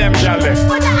call them, girl? Girl,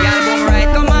 come right,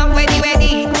 come up,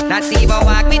 weddy. That's Eva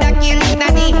walk with a kill in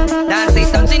the knee. Dance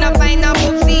it, don't she not find a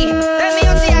poopsie. Tell me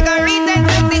you see I can read that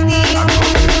city.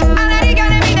 All of the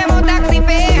girls me them on taxi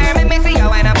fare. Make me see you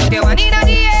when I put you one in the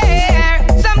air.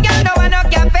 Some girls don't want no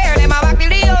compare. Them a walk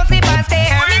till the whole sip and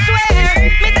stare. Me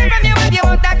swear, me say from you if you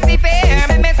on taxi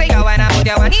fare. Make me see you when I put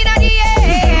you one in the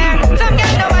air. Some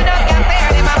girls don't want no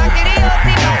compare. Them a walk till the whole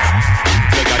sip and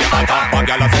One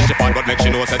girl a say she fat, but make she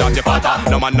know say that you fatter.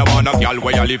 No man no want no girl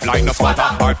where you live like no squatter.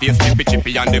 Her face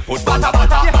chippy and the foot batter. Well,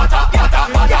 girl,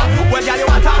 you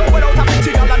want her without a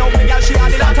pretty girl, and only girl she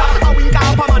had the latter. A wink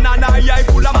up a man and her eye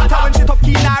full of matter. When she tuck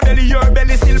in her belly, your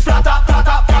belly still flatter.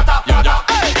 Yeah.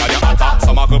 Girl, you hotter.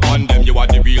 Some a go on them, you are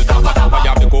the real tapper. Why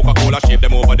you have the Coca-Cola shape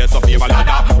them over there, so favor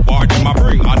ladder. Bar them a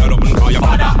bring, and a open call you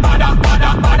bada.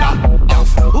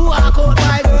 Walk out,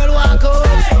 my girl, walk out.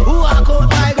 Walk out,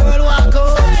 my girl, walk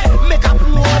out. Make a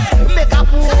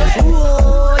pose.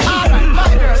 Whoa, alright, my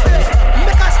girl,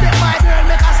 make a step, my girl,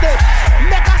 make a step.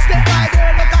 Make a step, my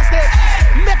girl, make a step.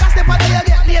 Make a step until you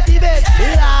get late, bed.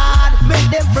 Lord, make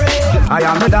them pray. I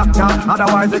am the doctor,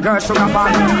 otherwise the girl sugar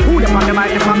pan. Who the man, the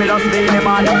mic, the family, just be the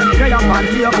man. Play up and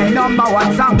see, okay, number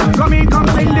one song. Come in, come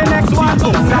sing the next one.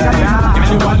 Girl,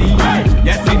 you a lead,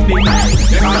 yes indeed.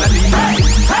 Them all a lead, hey.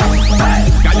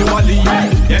 Girl, you a lead,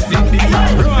 yes indeed.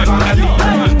 Them all a lead.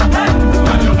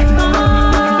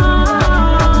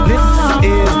 This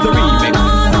is the remix.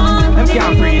 Them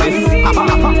can't breathe this.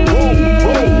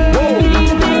 Whoa.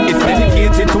 It's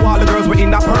dedicated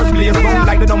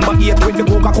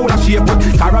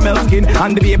skin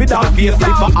and the baby doll face. If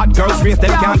a hot girl's race,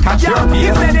 them can't catch your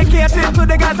face. Dedicated to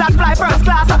the girls that fly first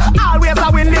class. Always I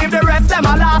will leave the rest them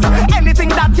a last. Anything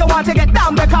that you want to get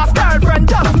down because girlfriend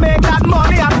just make that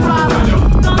money and fast.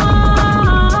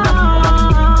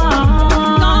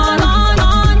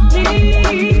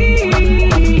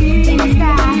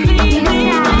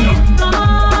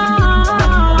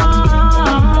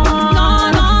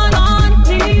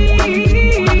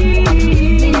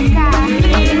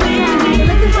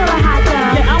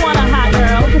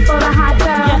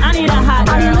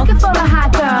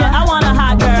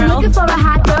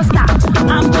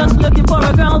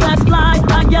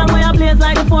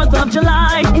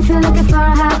 July. If you're looking for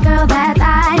a hot girl, that's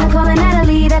I'm calling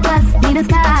Natalie, that's us, need a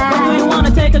sky. We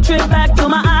wanna take a trip back to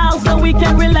my house so we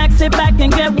can relax, sit back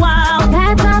and get wild.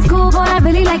 That sounds cool, boy, I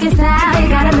really like your style. You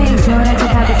gotta make sure that your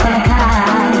pocket's full of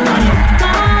cash.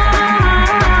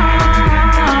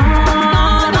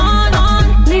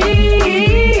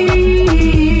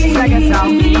 Please. Second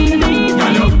sound.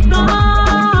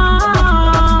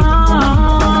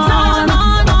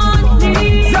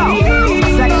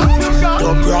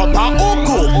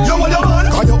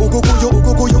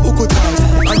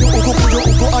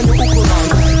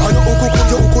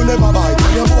 Never buy.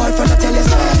 And your boyfriend tell you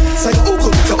say your uku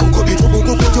bit, your uku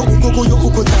bit, your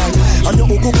uku tight. And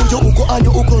your uku and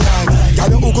your uku right.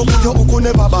 And your uku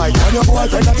never buy. And your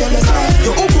boyfriend tell you say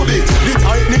your uku bit, the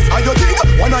tightness of your thing,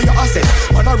 one of your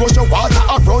assets. When I rush your water,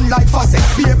 I run like faucet.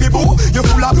 Baby boo, you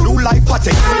full of blue like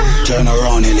patex. Turn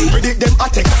around, Ellie. Predict them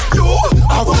attacks. Yo,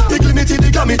 I want the glimity,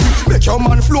 the glamity. Make your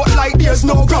man float like there's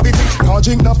no gravity. Can't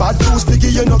drink no bad juice,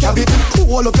 biggie, you no cavity.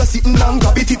 All up your sitting and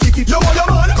grab it, yo, your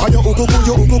man. Can your uku tight.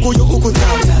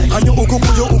 And your uku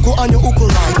and your uku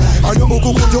right. And your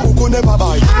uku never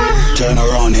buy. Turn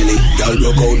around, Ellie. Girl,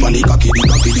 broke out on the cocky.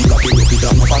 Look it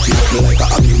up, no fatty. Look me like a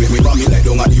happy. When me bam me like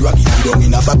down on the rocky. You down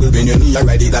in a faggle, when you knee,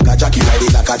 ride it like a jockey. Ride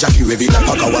it like a jockey, rev it like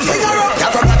a cow.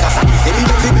 Girl from Nagasaki, say me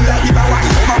don't me like the Bawaki.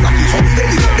 Come on, Rocky, for me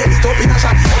belly. Then it up in a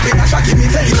shacky.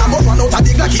 Me belly, now go run out of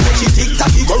the glacky. Then she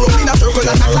tick-tacky, go round in a circle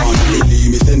and attack.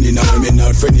 Lily, me sending her, me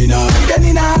not friending her.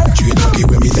 Bending her, she talkie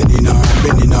when me sending her.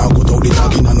 Bending her, go to the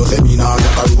talking and no seminar.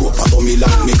 Like a rope, for me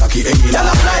long, me cocky any. Girl,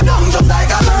 I fly down just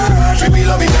like a bird. She be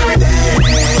loving every day.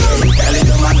 Girl,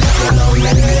 it's a man that's so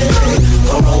lonely.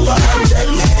 Come over and check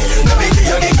me. Let me give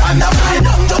you the kind of fly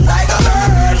down just like a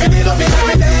bird. She be loving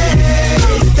every day.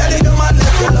 Girl, it's a man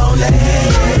that's so lonely.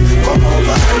 Come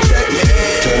over and check me.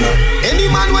 Turn up. Any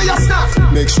man where you snap,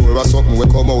 make sure a something will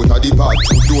come out of the pot.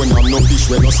 Don't have no fish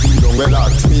when no steam down well hot.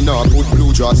 Me nah put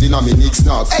blue jaws in a me Nick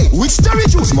snacks. Hey, which cherry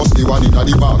juice must be one in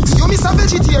the box? You miss a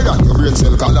vegetarian, your brain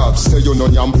cell collapse. Say you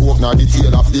none yam pork nor the tail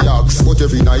of the ox. But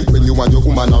every night when you and your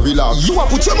woman a relax, you a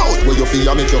put your mouth where you feel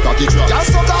and make your cocky drop. Can't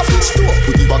suck off each toe.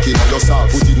 Put it back in your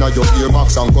sock. Put it in your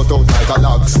earmarks and cut out like a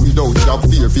lax. Without job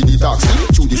fear for the tax.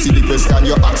 Through the silly question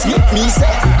you ask me say.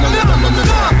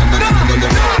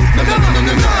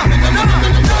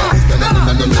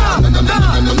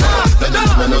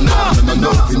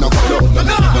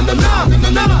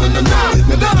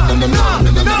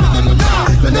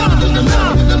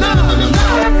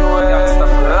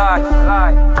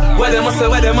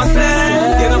 Where them a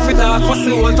say, you know fit out for the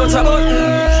whole touch a button.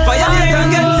 Violate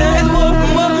and get dead,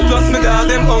 plus me got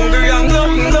them hungry and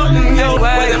glutton, yo.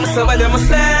 Where them a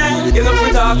say, you know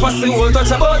fit out for the whole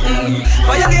touch a button.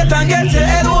 Violate and get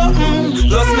dead,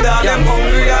 plus me got them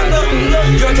hungry and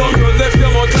glutton. You don't run left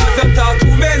your mouth cause them talk too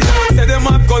many. Say them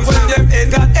have guns when them ain't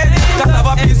got any. That have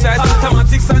a piece right,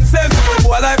 automatics and semi.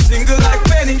 Boy life jingle like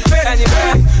penny.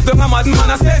 Them a mad man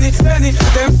a penny.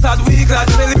 Them start weak like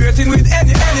celebrating with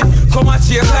any. Come and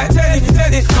chase like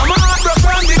Tenny. I'm a heart broke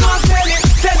from the gun Tenny.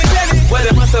 Where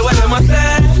them a say,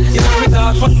 you know me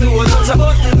talk for the whole touch a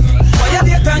button.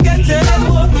 Violate and get dead,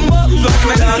 look me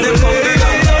down them come the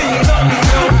young.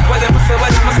 Where them a say,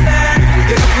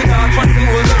 you know me talk for the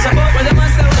whole touch a button. Where them a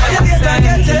say, violate and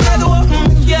get dead, look me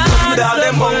down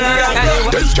them come the young.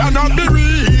 This cannot be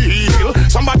real.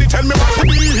 Somebody tell me what's the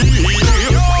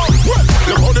deal. Well,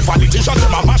 look how the politicians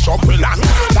them a mash up the land.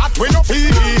 That we no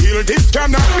feel. This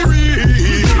cannot be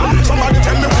real. Somebody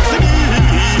tell me what's the deal.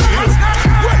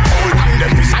 Well, hold on,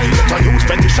 them decided to use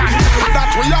petition, and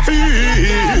that we a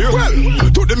feel. Well,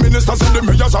 to the ministers and the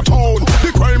mayors of town,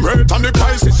 the crime rate and the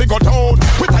prices it go down.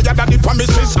 We tired of the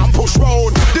promises and push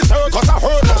round. The circus a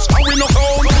hurt us, how we no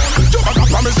down. You got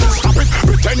promises, stop it,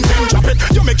 pretending, drop it.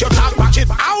 You make your talk watch it.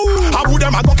 Ow! How would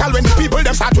them a go call when the people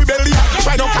them start rebellion?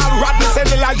 Try to call Rodney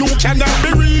Senela, you cannot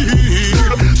be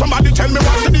real. Somebody tell me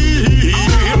what's the deal.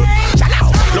 Shut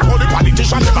up! Look how the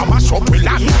politicians them a mash up with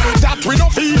land. That we no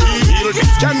feel. This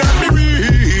cannot be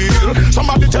real.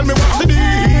 Somebody tell me what's the deal.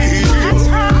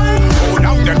 Oh,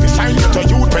 now them decide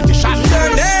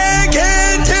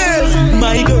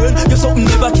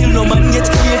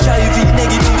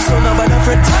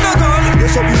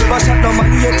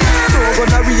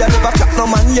I never chat no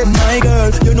man yet. My girl,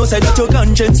 you know say that your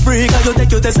conscience free. Cause you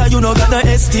take your test and you no got no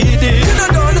STD. You no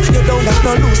done, you don't got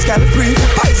no loose scalp free.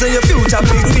 Poison your future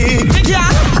with me. Yeah,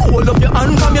 hold up your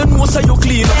hand from your nose so you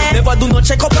clean. Never do no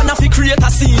check up and have to create a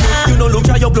scene. You no look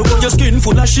at your blood on your skin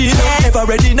full of sheen. Ever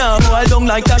ready now, I don't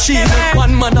like that shit.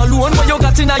 One man alone when you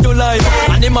got in your life.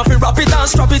 And him have to wrap it and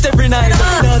strap it every night.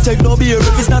 Don't take no beer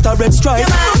if it's not a red stripe.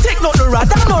 Don't take no rat,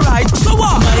 that's no right. So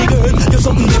what? My girl, you're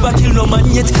something never kill no man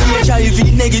yet.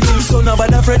 HIV negative, son of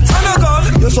a friend.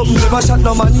 You're something never shot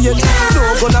no man yet.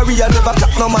 No gonorrhea, never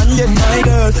cut no man yet. My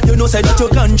girl, you know say that your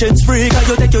conscience free. Cause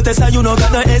you take your test and you no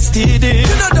got no STD.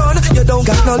 You no done, you don't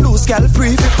got no loose scalp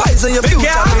free. Poison your future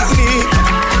with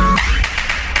me.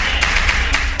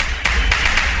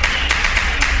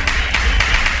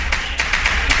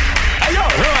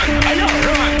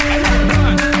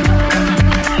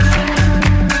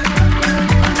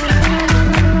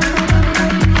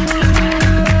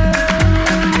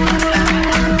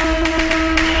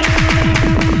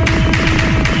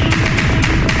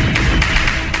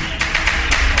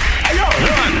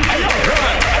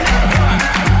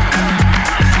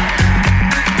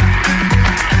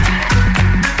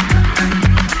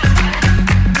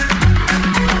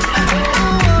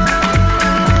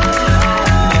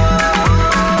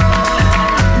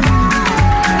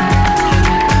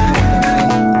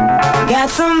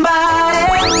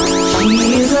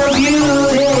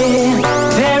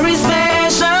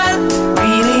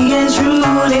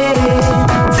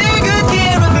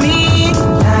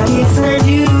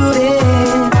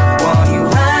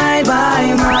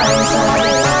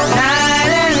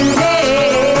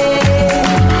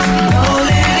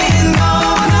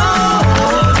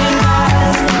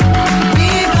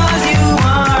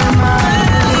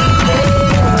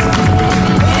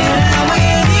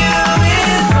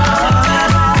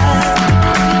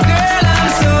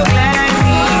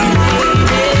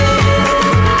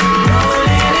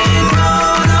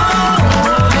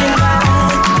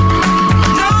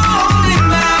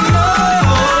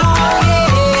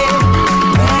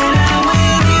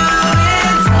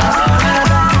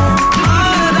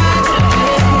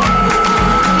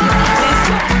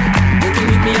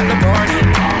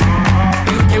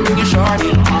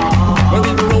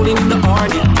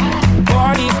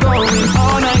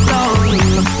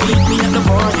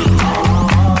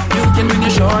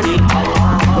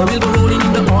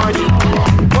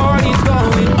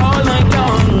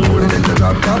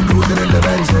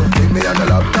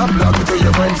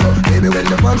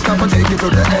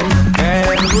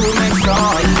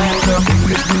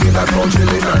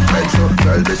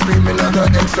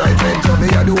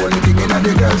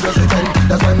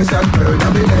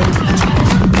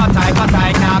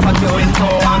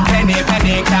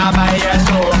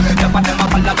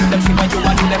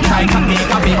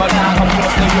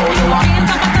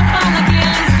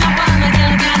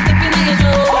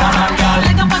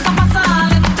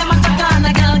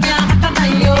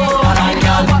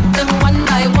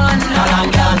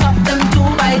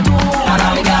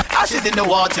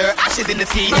 Ashes in the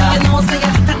sea. You know, say you're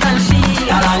hotter than she.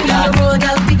 Spin the road,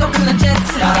 girl, pick up on the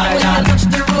chest. When you touch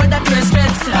the road, that you're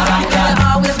stressed. You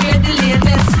always wear the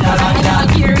latest. I don't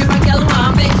care if a girl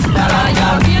want vex.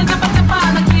 Real tapa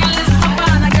on the kill list. Tapa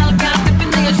on a girl can't step in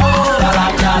your show.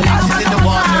 Ashes in the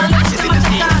water, ashes in the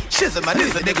sea. Shizzle my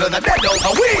nizzle, they gonna dead out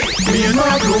away. Me and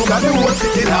my crew got the whole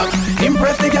city locked.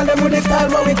 Impress the girl them with the style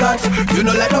what we got. You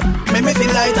know like up, make me feel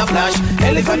like a flash.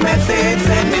 Elephant message,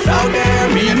 send this out there.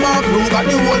 Me and my crew got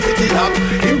the whole city locked.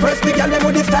 Impress the girl them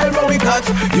with the style what we got.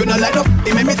 You know like up,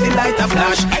 it make me feel like a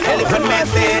flash. Elephant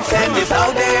message, send this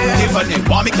out there. Tiffany,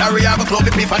 want me carry, I go club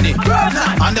Epiphany.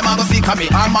 And them a go seek me,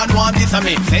 our man want this of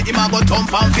me. Say him a go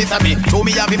thump and fist of me. To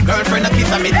me have him girlfriend a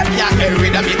kiss of me. Them can't get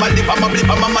rid of me. My lip and my blip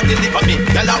and mama deliver me.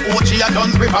 Girl a old, she a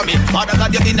done grip of me. Father God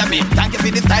you in me. Thank you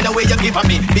for the style the way you give of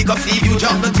me. Big up see you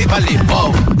jump the tip of lip.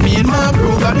 Oh, me and my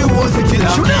crew got the whole city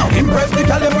locked. Impress the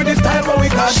girl them with the style what we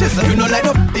got. You know light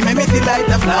up, it make me feel like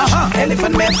the flash.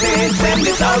 Elephant message, send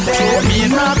this out there. Me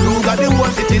and my crew got the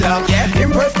whole city locked.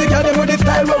 Impress the girl them with the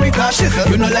style what we got.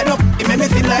 You know light up, it make me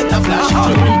feel like the flash.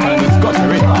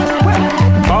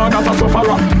 Born as a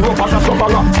sufferer, rope as a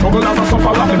sufferer, struggle as a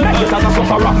sufferer, make it as a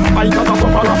sufferer, fight as a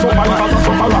sufferer, survive as a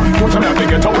sufferer. Don't tell me they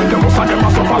get away, them most of them a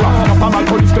sufferer. After my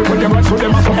police take with them right, so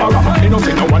them a sufferer. They don't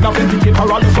say no one authenticate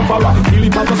or the sufferer. Feel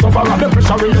it as a sufferer, the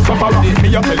pressure in the sufferer. Me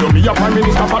a tell you, me a prime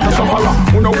minister for the sufferer.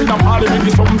 Who know in a parliament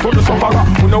is something for the sufferer.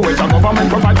 Who know it's a government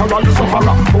provide for all the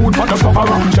sufferer. Food for the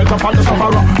sufferer, shelter for the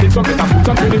sufferer. It's a better food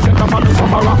and training center for the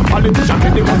sufferer. Politician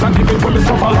take the goods and give it for the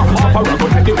sufferer. Sufferer go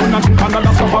take the gun and shoot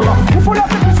another sufferer. Who full of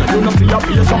the prison? You know see a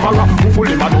be a sufferer. Who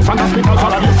fully mad us and that's because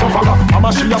all of you sufferer. Mama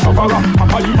she a sufferer,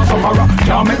 Papa you a sufferer.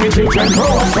 Can't make me children grow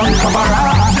up from sufferer.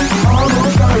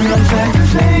 Almost sorry I'm sad to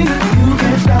say, you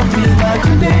can't stop me like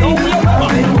today. I've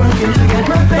been working to get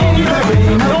my pay,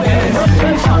 doing my best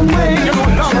in some way.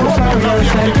 So sorry I'm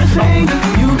sad to say,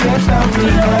 you can't stop me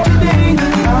like today.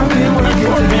 I've been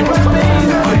working to get my pay.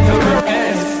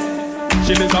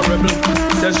 She is a rebel,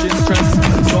 says she's stressed,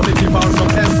 so they give her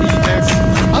some SEX.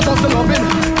 I just loving,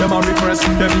 them a repress,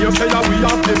 them you say that we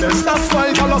have the best. That's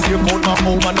why y'all see out my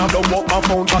home and I don't walk my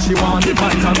phone cause she want the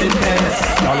vitamin S.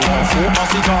 Y'all want smoke a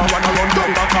cigar and I run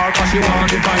down the car cause she want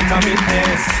the vitamin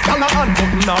S. Y'all a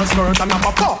unbutton her skirt and I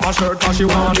pop off her shirt cause she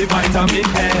want the vitamin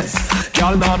S.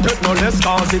 Y'all not take no less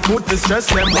cause it put the stress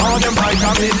them on them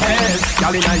vitamin S.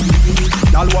 Y'all in a heat,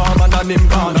 y'all warm and him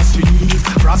gone a street.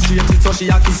 Frustrated so she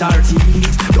a kiss her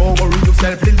teeth. Don't worry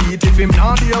yourself, delete. If him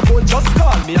not there, go just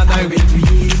call me and I will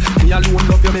tweet. Me alone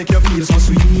love you, make you feel so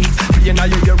sweet. Play in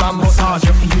your ear and massage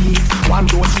your feet. One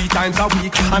dose 3 times a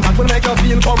week, and that will make you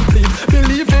feel complete.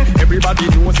 Believe me, everybody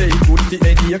knows say it good for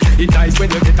headache. It nice when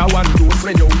you get a 1 dose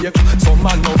when you wake. Some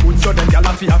man no good, so them y'all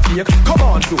a feel fake. Come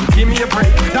on, dude, give me a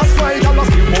break. That's why y'all a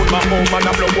skip out my home and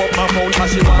I blow up my phone cause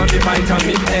she want the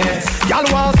vitamin S. Y'all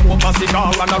want smoke a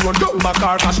cigar and I run down my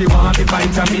car cause she want the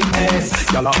vitamin S.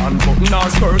 Y'all a unbutton her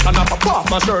skirt and I pop off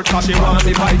my shirt cause she want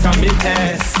the vitamin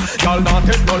S. Y'all not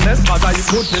take no less cause I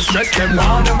put the stress them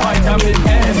on the vitamin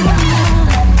S.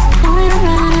 Going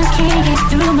around, I can't get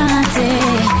through my day.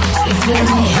 You feel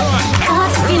me?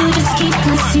 Thoughts of you just keep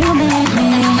consuming me.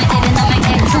 Even though I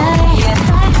can't tell I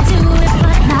can do it,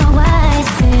 but now I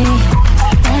see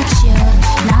that you're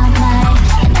not mine.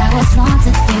 And I was wrong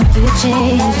to think you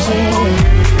changed it.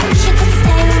 Wish you could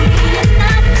stay with me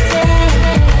another day.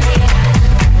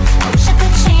 Wish I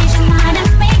could change your mind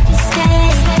and make you stay.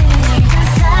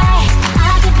 Cause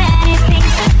I'd give anything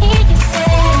to hear you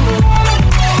say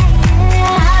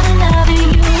I've been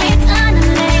loving you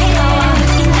eternally.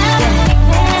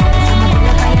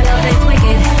 Your love is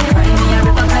wicked. Cry me a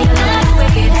river, cause your love is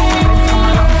wicked. Friends come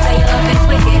around, say your love is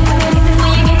wicked. This is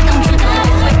when you get down, you know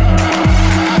it's wicked.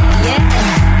 Yeah,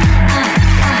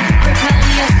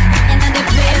 rebellious in other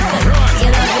places.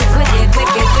 Your love is wicked,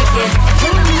 wicked, wicked.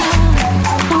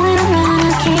 Going around,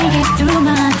 I can't get through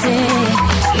my day.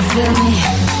 You feel me?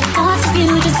 Thoughts of you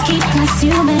just keep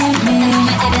consuming me.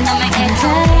 Even though I can't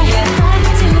tell I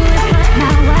can do it, but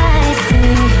now I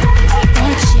see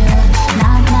that you're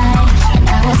not mine. And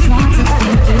I was wrong to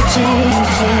think you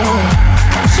changed it.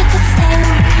 Wish you could stay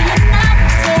with me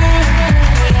another day.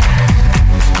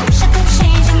 Wish I could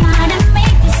change your mind and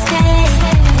make you stay.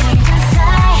 Cause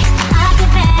I'd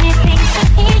give anything to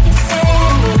hear you say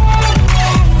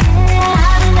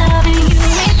I've been loving you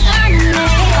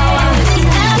eternally.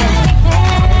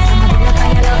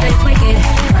 Your love is wicked.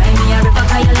 Cry me a river,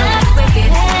 cause your love is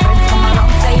wicked. Friends come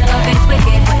around, say your love is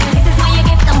wicked. This is when you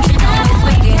get down, you know it's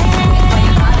wicked. Wait for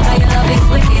your heart, cause your love is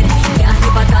wicked. Can't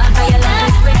sleep at all, cause your love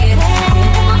is wicked.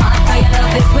 Wait for my heart, cause your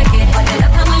love is wicked. But the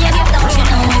love from when you get down, you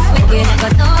know it's wicked.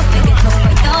 Got no, make it over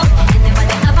right now. And never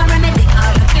they have a remedy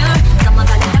or a cure. Some of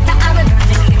the doctor are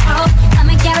emergency pro. Come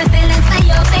and carry feelings, say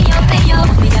yo, say yo, say yo.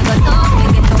 Me a got no,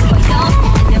 make it over right now.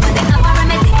 And never they have a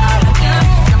remedy or a cure.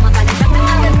 Some of the doctor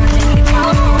are emergency pro.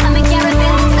 Come and carry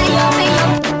feelings, say yo, say yo.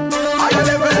 Higher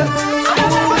level, higher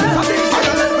level,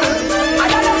 higher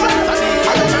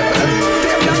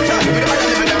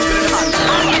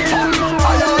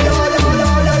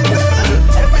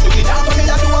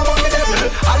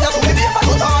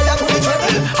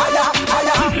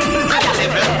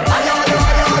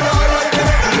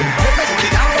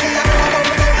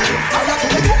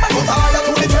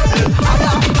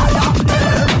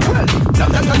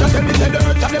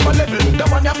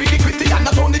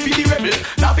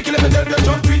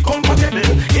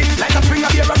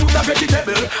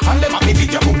vegetable. And them have me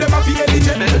teach you who them have be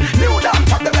eligible. New dance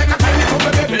from them like a tiny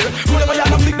cover rebel. Do them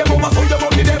a flick them over so you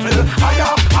run the devil.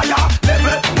 Higher, higher,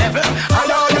 level, level.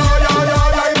 Higher, higher, higher,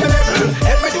 higher, level.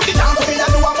 Every do the dance so me a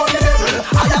do I'm on the devil.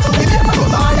 Higher to the devil,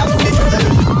 goes higher to the devil.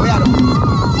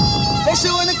 They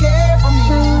sure wanna care for me.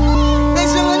 They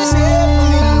sure wanna share for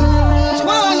me. She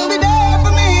wanna be there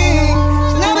for me.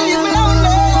 She never leave me lonely.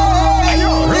 They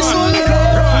sure wanna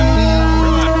care for me.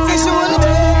 They sure wanna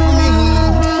there for me.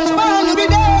 She wanna be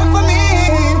there for me.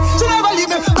 She never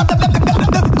leave me.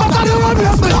 But I don't want to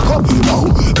be locked up. No.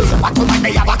 If I told me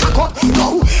they have a cock up. No.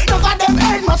 None of them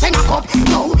ain't must in a cup.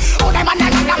 No. Oh, them and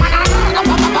them. I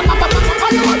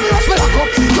don't want to be locked up.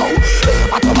 No.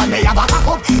 If I told me they have a cock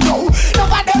up. No.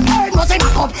 None of them ain't must in a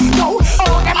cup. No.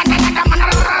 Oh, them and them.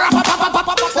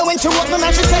 So when she walked me,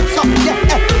 man, she said so.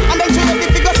 Yeah, and then she ready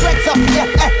to go sweat so. Yeah,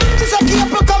 she said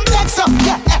keep her come.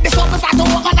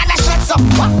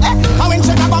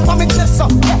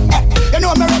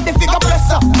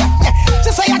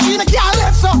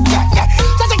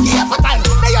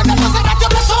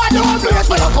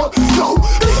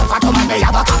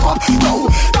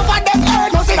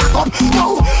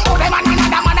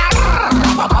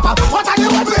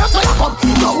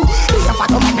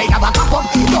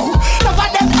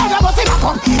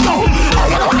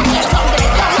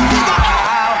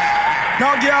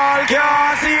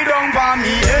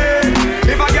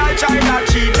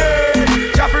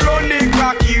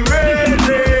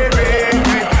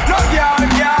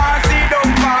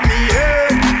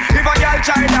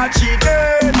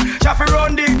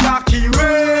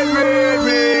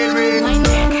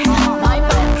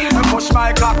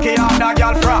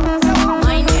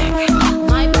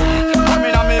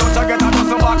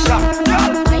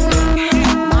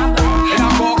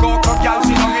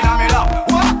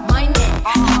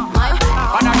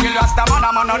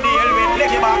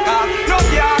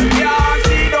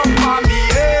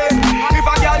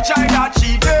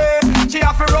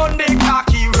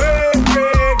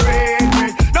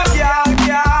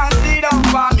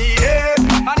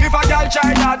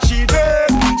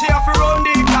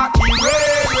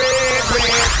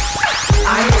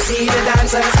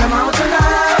 dancers come out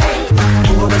tonight.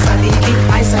 Who the Sadiki,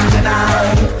 I send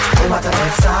tonight. What a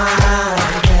good sign,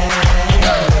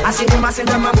 yeah. I see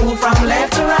them a move from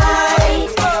left to right.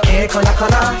 Hair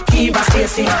color, Kiva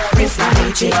Stacy, Miss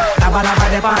Lanichi, Dabba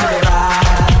de Bandera.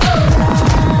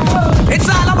 It's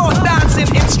all about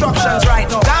dancing instructions right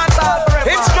now. Dance all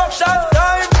forever. Instruction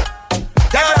time.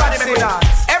 Everybody make me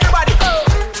dance. Everybody,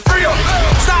 free up.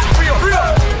 Start free up.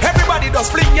 Everybody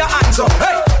just fling your hands up.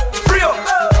 Hey, free up.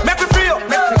 Make me free up.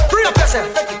 Free up yourself.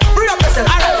 Free up yourself.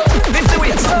 Alright, lift the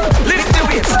weights. Lift the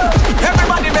weights.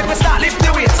 Everybody make me start lift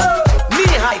the weights.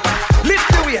 Knee height. Lift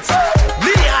the weights.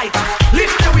 Knee height.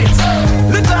 Lift the weights.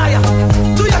 Little higher.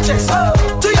 To your chest.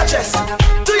 To your chest.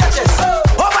 To your chest.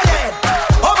 Over your head.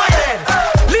 Over your head.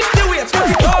 Lift the weights.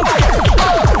 Free it up.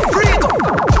 Free it up.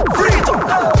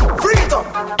 Free it up.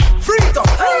 Free it up.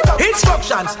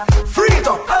 Instructions. Free it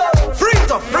up. Free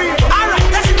it up. Free it up. Alright,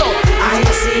 let's go. I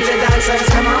see the dancers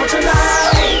come out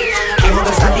tonight. You want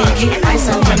to Sadiki, I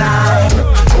send tonight.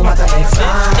 What a next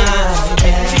time.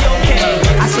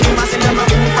 I see them a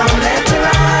move from left to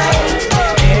right.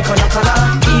 Hair color,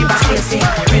 Eva Stacy,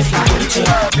 Miss Lanichi.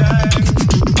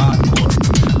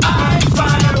 I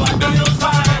spy, what do you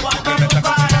spy? What do you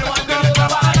spy? What do you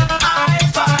spy? I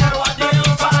spy, what do you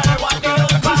spy? What do you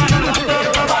spy? What do you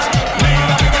spy?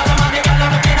 Never be got a man, you gotta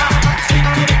look in eye. Stick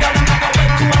to the girl and I go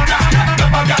wait to a time.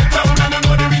 Never got down and you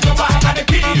know the reason why. And the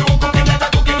key you cooking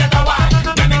letter why.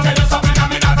 Let me tell you something,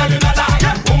 I'm not telling you a lie.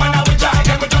 Woman, I will try,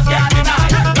 then we just can't deny.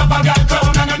 Never got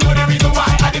down and you know the reason why.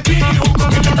 And the key you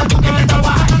cooking letter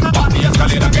why. Party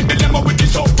escalator, get the limo with the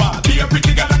chauffeur. Be a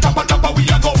pretty girl and top we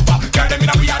a go for. Girl them in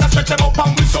a we a stretch them up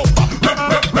and we sofa.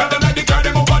 Grab them like the girl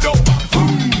them over and over.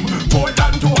 Hold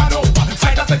on to an over.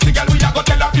 Side a sexy girl we a go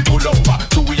tell her people over.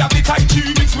 Two we have the Tai Chi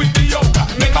mixed with the yoga.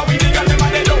 Make a we the girl them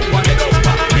and they over.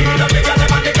 Me love the girl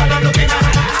them and the girl them looking at.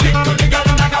 Stick to the girl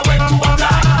like I went to a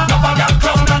fly. Never got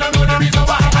clown and I know the reason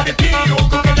why. And the P.O.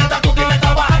 cooking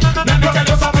letter why. Let me tell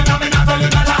you something, I'm not telling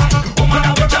you a lie. Woman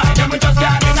I will try, them we just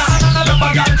can't deny.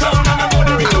 Never got clown and I know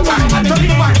the reason why. And the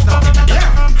P.O.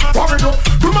 Worried up,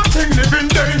 do my thing, living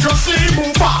dangerously.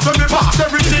 Move fast on the past,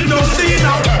 everything don't see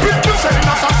now. People say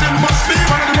assassin must be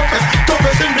one of the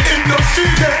toughest in the industry.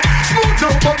 Smooth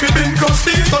down, but we been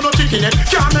custody. So no chicken yet,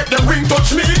 can't make them wing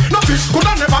touch me. No fish could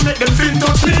I never make them fin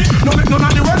touch me. No make none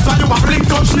of the words that you a fling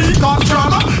touch me. Cause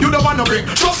drama, you don't wanna bring.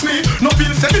 Trust me, no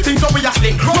feel anything so we a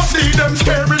sling. Must see them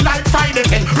scary like Friday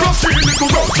 10. Plus 3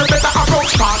 little roach, you better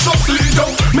approach cautiously.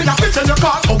 Don't me not fit in your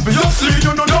car, obviously.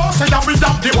 You know say that we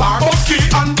have the war. Busky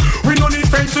and we no need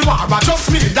friends to war. But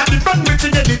just me, that defend me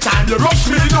till anytime you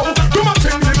rush me. No, do my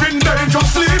thing, living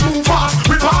dangerously. Move fast,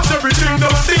 we pass everything to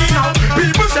see now.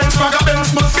 People say swagger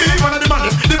Benz must be one of the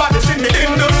baddest in the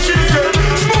industry.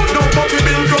 Smooth down, but we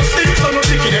been crusty. So no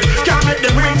chicken it, can't make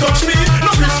them wing touch me.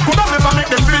 No fish could have never make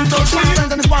them fin touch me. And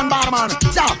this one bar man,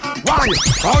 yeah, why?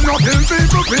 Oh no, kill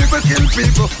people, kill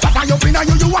people. What are you in a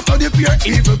you are study pure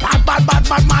evil.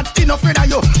 Bad, still no afraid of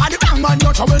you. And the wrong man,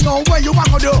 you're trouble now, where you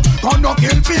want to do? Oh no,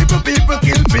 kill people,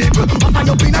 kill people. What are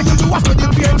you in a you are study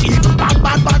pure evil. Bad,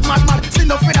 still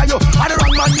no afraid of you. And the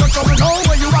wrong man, you're trouble now,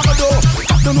 where you want to do?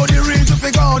 Don't know the reason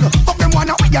for gone. Fuck them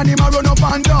wanna we and him a run up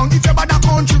and down. If you bad a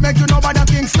country, make you know bad a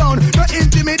Kingston. No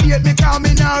intimidate me, call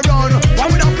me now run. Why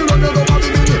would I feel no go for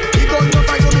me? He gon' no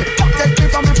fight with me. Protect me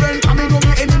from my friend, coming with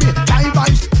me enemy. Die by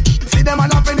see them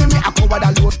and happen in me, I cover the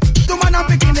load. Two man I'm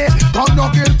picking it. Come no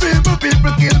kill people,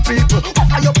 kill people. What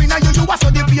are you in a you are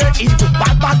so the pure evil.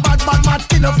 Bad,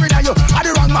 still afraid of you. Are the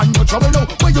wrong man, no trouble now.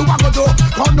 Where you want to go?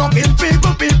 Come no kill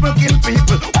people, kill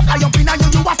people. What are you in a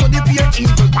you are so the pure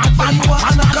evil. Bad, still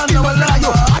afraid of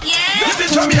you. This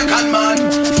is Jamaican man.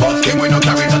 Fuck him, we no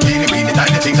carry the teeny weeny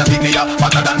tiny things that think they are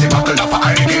fatter than the buckle of a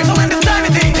hurricane. So when this tiny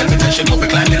thing, tell me that she move, we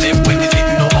climb the limb. When this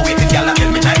hitting over with this gal, tell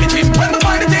me time it swim. When we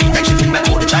find the thing, make she think that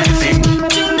all the Chinese thing.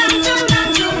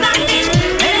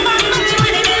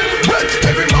 Well,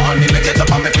 every morning me get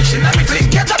up on me fishing and me fling.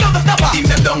 Catch another snapper. Team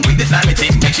them down with this slimy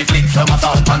thing. Make she flick some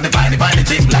assault on the viney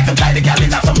thing. Like them tie the gal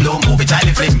in a some blue movie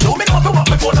Chinese fling. Do me know if you want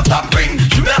me phone to stop ring.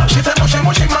 You know, she said mushy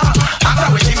ma.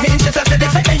 After wishing me, she said they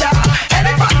say yeah.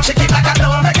 She keep like a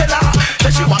no regular.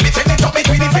 Says she want me to take it up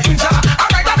between the finger.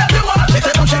 Alright, I love you all. She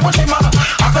said mushy ma.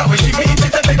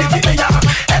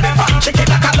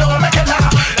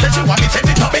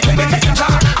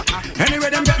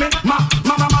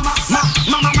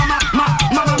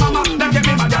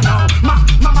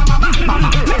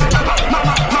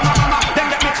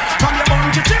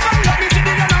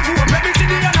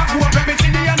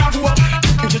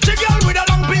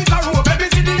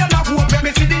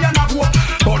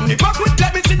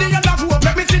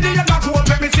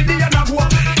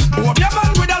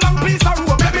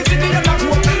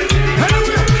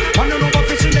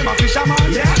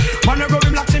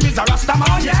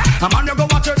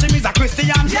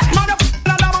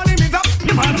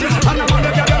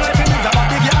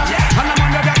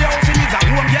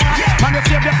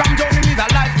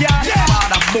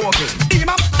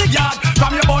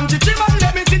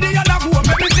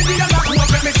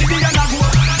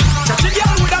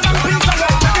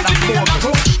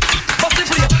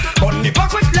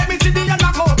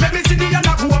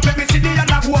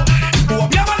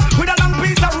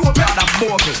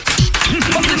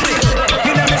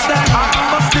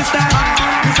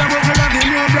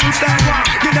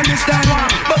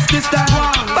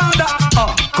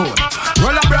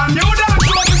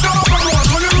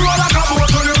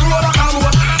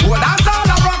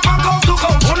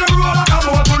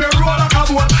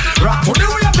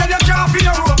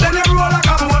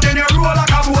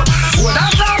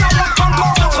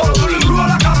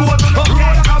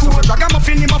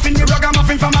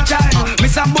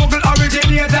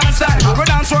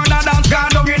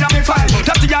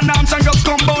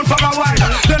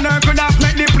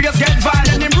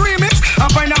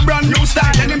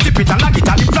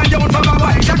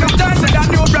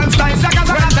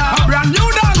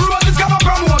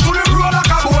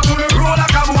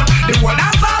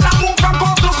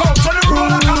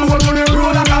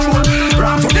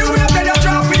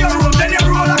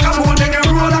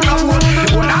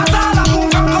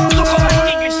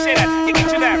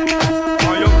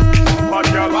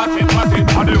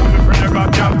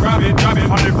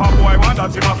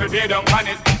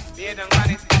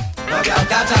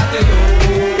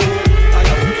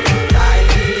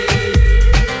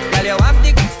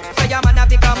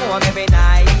 home every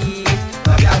night.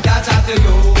 No girl can chat to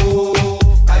you,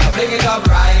 cause you bring it up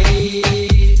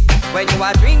right. When you a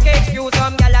drink HQ,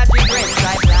 some girl a drink red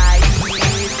stripe light.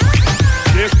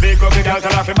 This big ugly girl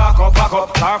tell her fi back up.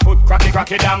 Her foot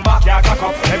cracky, damn back, yeah, cock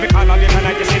up. Every corner of the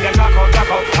night you see them jack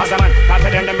up. As a man, can't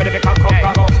tell them ready fi cock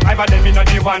up. Five of them in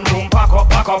the one room, pack up.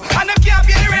 And them can't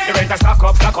pay the rent. The rent a stack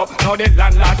up. Now the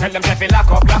landlord tell them say fi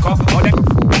lock up. Now them.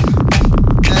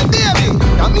 Hey baby,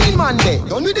 that mean man day,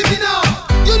 don't with me now.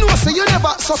 You know say you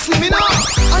never so slim me now.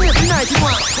 And every night you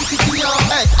want put it in your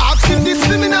head. Ask him this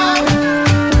slim me now.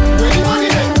 Where the money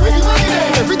there? Where the money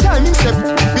there? Every time he say,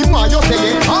 me want you say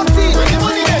it. Ask him. Where the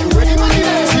money there? Where the money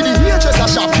there? See the haters a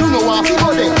shop, you know what he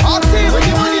go there. Ask him. Where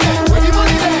the money there? Where the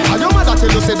money there? And your mother tell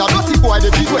you say that dirty boy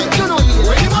the big way. You know he.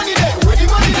 Where the money there? Where the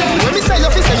money there? When me say you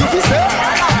fi say, you fi say.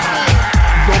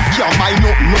 Love your mind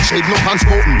nothing, no shade, no pants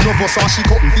button. Love us all she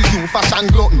cutting, for you fashion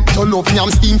glutton. You love yam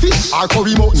steam fish, or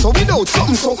curry mutton. So without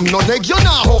something, no leg you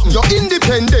not hutton. You're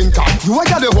independent, you a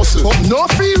got the hustle. But no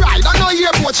free ride, and no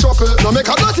airport shuckle. No make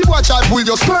a dirty boy child pull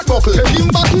your skirt buckle. Tell him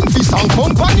back in fist and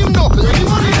pump on him knuckle. Where the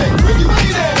money there? Where the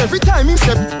money there? Every time he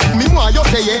say, me want you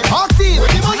say yeah. Ask him.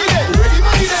 Where the money there? Where the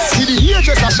money there? See the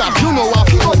hairdresser shop, you know what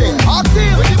he go there. Ask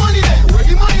him. Where the money there? Where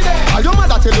the money there? And your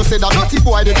mother tell you say that dirty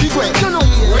boy the big way. You know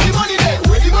where the money there?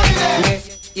 Where the money there?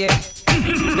 Yeah.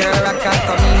 Girl, rock and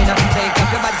come in. Take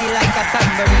up your body like a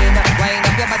tambourine. Wind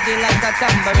up your body like a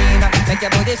tambourine. Make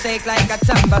your body shake like a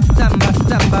tamba. Girl,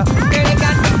 you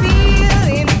got the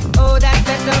feeling. Oh, that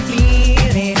special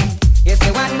feeling. Yes,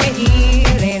 the one we're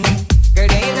healing. Girl,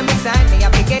 you ain't beside me.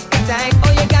 I forget the time.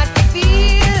 Oh, you got the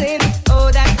feeling.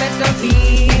 Oh, that special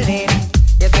feeling.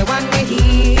 Yes, the one we're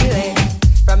healing.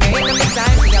 From me in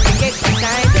beside me. I forget the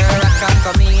time. Girl, rock and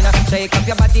come in. Shake up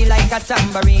your body like a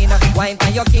tambourine. Wine for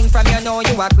your king from you know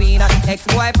you a queen.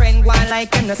 Ex-boyfriend go on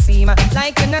like you no see man.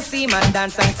 Like you no see man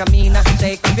dance and come in.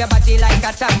 Shake up your body like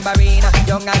a tambourine.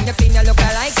 Young and you clean, you look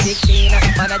like 16.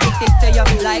 Man addicted to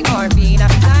you like morphine.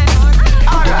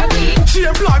 Alright, she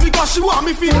employ me cause she want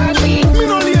me feel. Me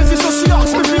no lazy so she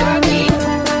ask me feel.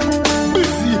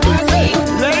 Busy.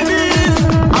 Ladies,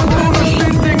 I'm gonna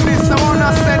sing this, I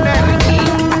wanna say that.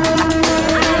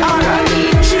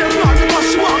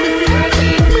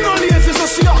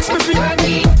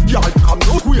 Y'all come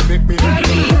no way make me.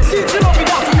 See she love me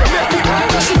that way make me.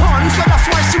 She horny so that's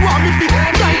why she want me feel.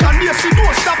 Night and day she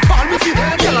don't stop call me feel.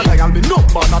 Girl and I'll be no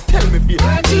man not tell me feel.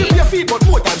 She be a feet but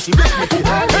more time she make me feel.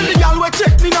 And the girl will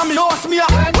check me now me house me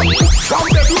up. From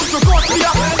bedroom to court me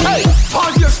up. Hey,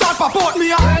 all you start pop out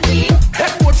me up.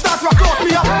 Headboard start rock out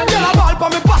me up. Girl a ball for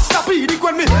me pasta pedic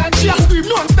when me. She a scream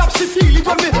non-stop she feel it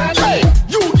when me. Hey,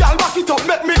 you girl back it up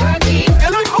make me.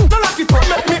 And I out and lock it up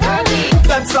make me.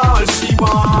 That's all she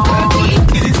wants.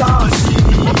 It is all she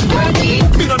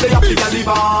needs. Me know they have to live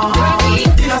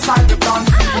inside the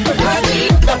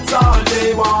fancy. That's all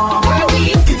they want.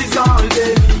 It is all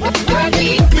they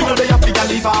need. Me know they have to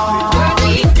live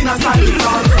inside the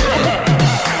fancy.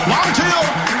 One to you,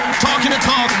 talking the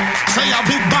talk. Say a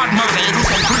big bad man, you do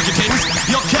some freaky things.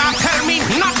 You can't tell me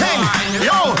nothing.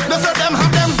 Yo, let's let them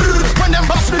have them. When them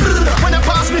boss me, when they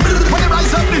pass me, when they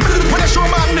rise up me, when they show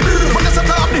man me, when they set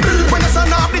up me, when they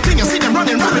sun up the thing, you see them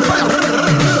running rapid fire.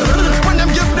 When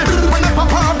them give me, when they pop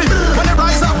up me, when they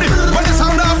rise up me, when they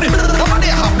sound up me, over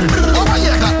there have me, over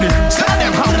here got me. Say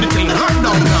them have the thing, run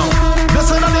down now. They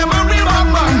say that them a real bad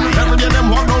man. Every day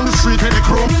them walk down the street with the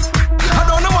chrome. I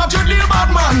don't know what you deal bad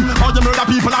man. Or you murder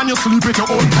people and you sleep with your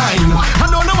own kind. I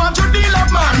don't know what you deal up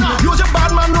man. Use your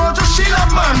bad man, don't just shield up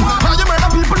man. Or you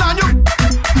murder people and you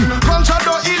punch out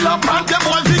don't heal up man. Them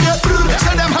boys figure.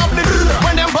 Say them have me.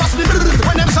 When them bust me.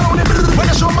 When them sound me. When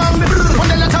they show man me. When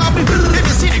they let out me. If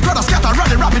you see the crowd scatter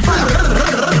running rapid fire.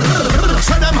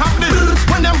 Say them have me.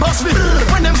 When them bust me.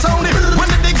 When them sound me.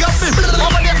 When they dig up me.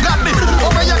 Over there got me.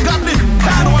 Over here got me.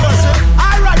 That's what I say.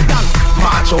 Alright then.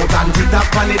 March out and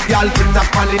tick-tock on it, y'all,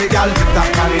 tick-tock on it, y'all,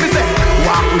 tick-tock on it.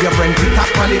 Walk with your friend,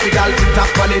 tick-tock on it, y'all,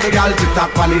 tick-tock on it, y'all,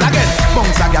 tick-tock on it. Again,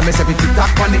 bounce again, me say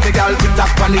tick-tock on it, y'all,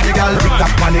 tick-tock on it, y'all,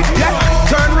 tick-tock on it. Yeah,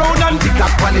 turn round and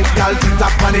tick-tock on it, y'all,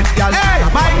 tick-tock on it, y'all. Hey,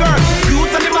 my girl, you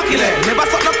tell the backy there, never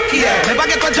suck no key here, never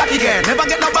get no jockey here, never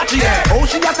get no battery here. Oh,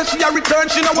 she just said she a return,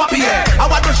 she no wappy here. I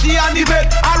want to she on the bed,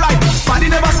 alright. Body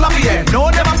never sloppy here,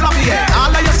 no never floppy here. All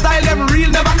of your style, them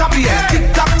real, never copy here.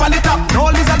 Tick-tock on the top,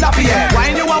 no lizard dappy here.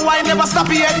 Wine you and wine never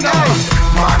stop yet now.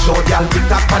 March out, y'all,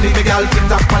 tick-tock on it, y'all,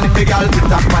 tick-tock on it, y'all,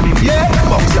 tick-tock on it. Yeah,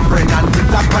 bounce your friend and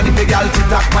tick-tock on it, y'all,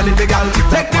 tick-tock on it, y'all, tick-tock on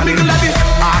it. Take the middle of it,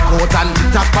 mark out and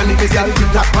tick-tock on it, y'all,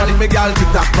 tick-tock on it, y'all,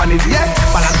 tick-tock on it. Yeah,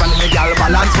 balance on it, y'all,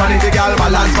 balance on it, y'all,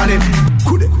 balance on it.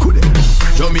 Could it?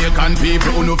 Jamaican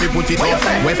people who know fi put it up.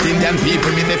 West Indian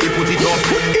people me say fi put it up.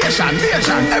 Asian,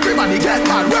 everybody get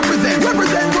mad. Represent on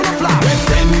the flag.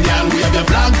 West Indian wave your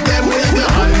flag, them wave your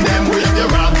hand, them wave your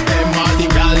rock, them all the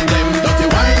gal, them dirty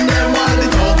wine, them all the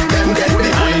talk, them get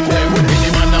behind them. With any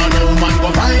man or no man go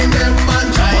find them and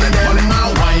shine them, now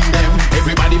wind them.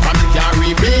 Everybody from the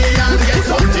Caribbean get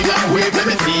something and wave let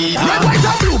me see. Red, white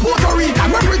and blue, Puerto Rican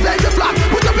represent the flag.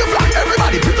 Put up your flag,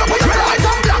 everybody put up your flag. White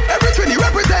and black, every Trini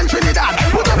represent Trinidad.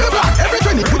 Put up your flag, every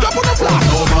Trini put up on the flag.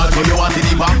 So mad, so you want to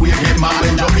the back, we get mad.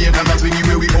 In Jamaica, that's when you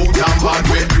where we out and bad.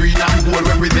 Red, green and gold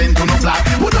represent on the flag.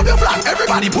 Put up your flag,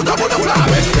 everybody put up on the flag.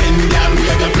 West Indian,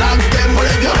 wave the flag, them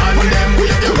wave your hand, them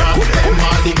wave your rock, them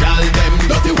all the gal, them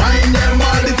dirty wine, them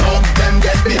all the talk, them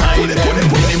get behind them.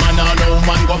 Any man or no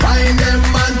man go find them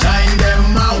and shine them,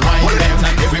 now wine them.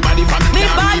 And everybody from the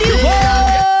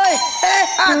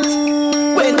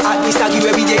when I start you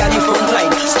every day at the front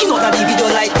line, skin out of the video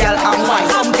like girl and wine.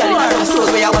 Some girl in her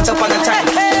clothes where I once upon a time.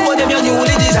 For them your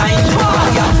newly designed.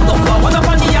 Number one up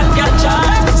on the yacht girl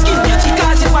chart. Skin beauty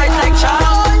cause it's white like chart.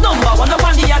 Number one up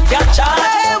on the yacht girl chart.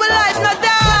 Hey, well life not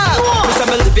down. Miss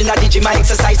I'm living at the gym, I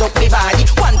exercise up my body.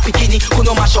 One bikini, who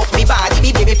no mash up my body.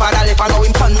 Me baby father left and now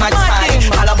him fun mad side.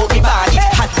 All about my body,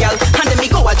 hot girl. And then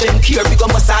me go a gym here, we go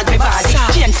massage my body.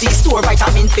 GNC store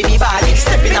vitamin for me body.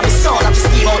 Stepping on my soul, I'm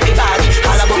steam out my body.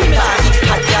 All about my body,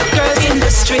 hot girl. Girls in the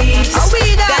streets,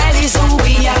 that is who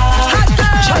we are.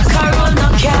 Truck car on the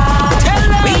car,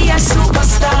 we are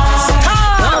superstars.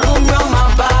 No boom round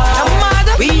my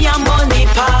bar, we are money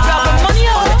power.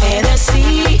 On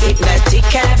Hennessy, hypnotic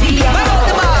caviar.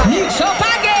 Mix up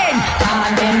again. All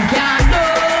them can't do,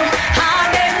 all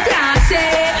them can't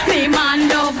say. Me man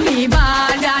love me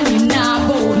bad and him not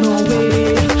go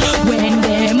nowhere. When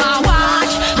them a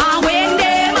watch and when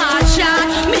them a chat,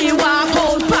 me walk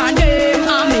out from them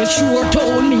and make sure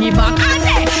turn me back. I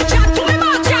say, chat to me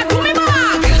back, chat to me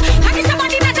back. And if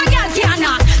somebody better girl can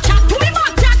knock, chat to me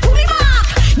back, chat to me back.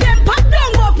 Them pop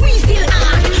down but we still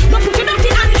hard. No put you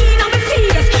nothing and in on me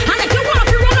face. And if you want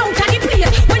to run out of the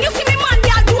place, when you see me man,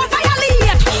 girl, don't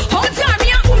violate. Hold on, me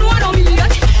and who want to meet.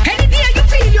 Any day you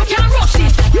feel you can rush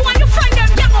this. You and your friend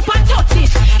them gang up and touch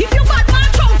this. If you bad man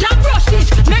out and brush this,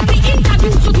 make the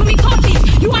interview so to me cut this.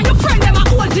 You and your friend them are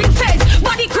holding face.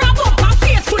 Body grab up and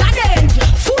face full of them.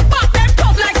 Foot back them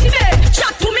tough like cement.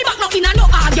 Chat to me back, no in a no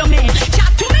argument.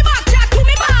 Chat to me back, chat to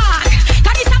me back.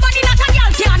 Cause this a body not a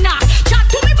girl can knock. Chat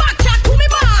to me back, chat to me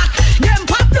back. Them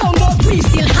pop down but we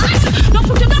still hot. No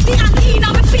put your dirty hand in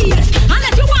on my face.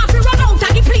 Unless you want to run out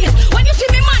of the place. When you see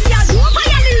me man, girl, don't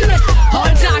violate.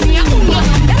 Hold on, me a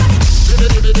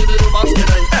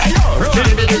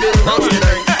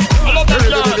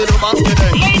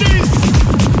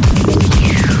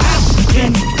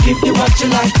Give you what you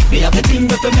like. We have the team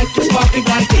that will make you spark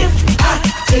ignite. If I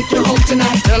take you home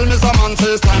tonight, tell me some man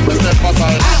says time to step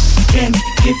aside. I can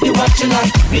give you what you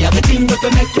like. We have the team that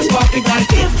will make you spark ignite.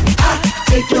 If I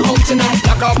take you home tonight,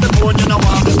 lock off the phone, you know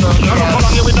I'm disturb. You don't come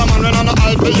on you with a man when I'm not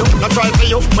eye for you. Not try for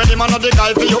you, when the man not the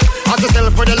guy for you. Ask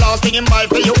yourself for the last thing him buy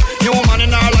for you. New man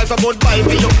in our life a goodbye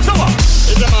for you. So what?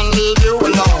 If the man leave you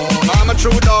alone, I'm a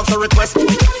true dog, so request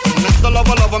me. Mr.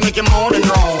 Lover, make him moan and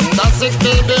drown. That's it,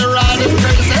 baby, riding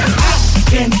crazy. I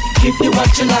can give you what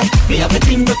you like. We have a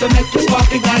team that will make you spark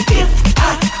ignite. If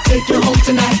I take you home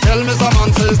tonight, tell me some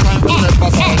man says time to step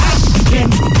aside. I can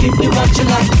give you what you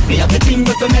like. We have a team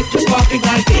that will make you spark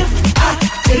ignite. If I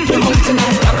take you home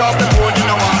tonight, lock off the phone, you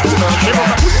know I'm disturb.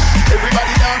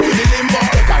 Everybody down to the limbo.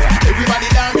 Everybody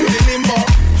down to the limbo.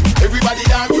 Everybody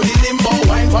down to the limbo.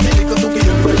 Wine for me, little Suki,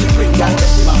 the fresh drink.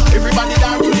 Everybody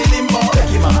down to the limbo.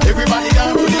 Everybody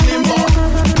down to the limbo.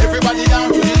 Everybody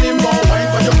down to the limbo. Wine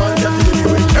for your man, just to the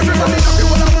limbo. Everybody down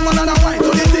to the woman and a wine to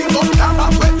the tingo. Now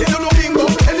I'm wet, you know bingo.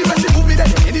 Anywhere she move me there,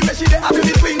 anywhere she there, I feel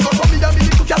the twingo. Come me and me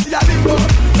to catch the limbo.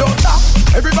 Don't stop.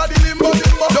 Everybody limbo,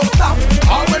 limbo. Don't stop.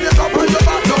 All when you stop on your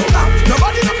back, don't stop.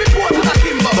 Nobody not be poor than a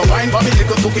kimbo. So wine for me,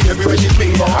 little Suki, everywhere she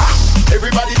bingo.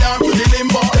 Everybody down to the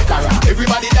limbo.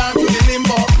 Everybody down to the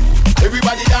limbo.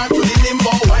 Everybody down to the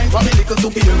limbo. Wine for me, little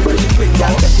Suki, everywhere she bingo.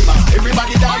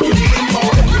 Everybody down to the limbo.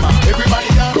 Everybody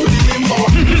down to the limbo.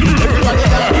 Everybody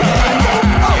down to the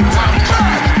limbo.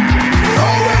 So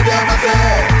when them a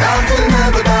say, dance will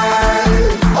never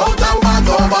die. Out and back,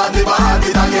 so body, I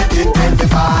get it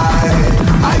 25.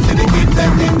 I see the kids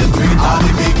them in the street. All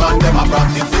the big man, them a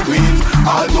practice the tweets.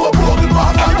 All do a broken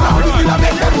pass and now they feel a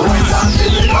make them go and dance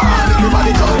in the bar.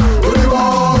 Everybody jump to the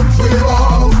bounce, to the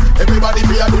bounce. Everybody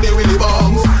feel to the willy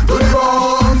bounce, to the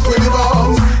bounce, to the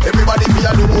bounce. Everybody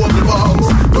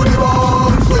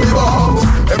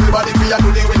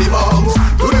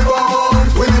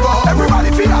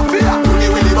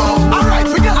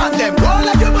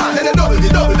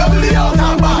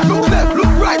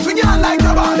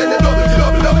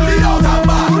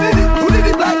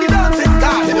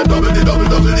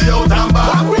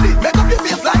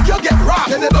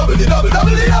say double the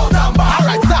out and back.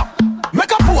 Alright, stop. Make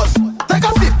a pose. Take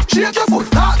a sip. Shake your foot.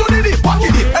 Start to the dip. Walk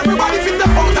it. Everybody fit the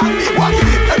out and dip. Walk it.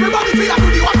 Everybody feel do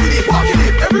the walk it. Walk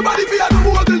it. Everybody feel do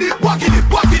the dip. Walk it.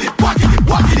 Walk it. Walk it.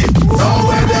 Walk it. So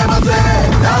when them a say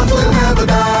dance will never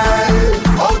die.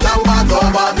 Out and back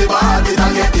over the body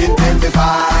and get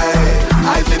intensified.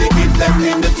 I see the kids them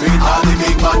in the street. All the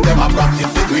big man them a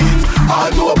practice the tweets. All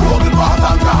do a broken path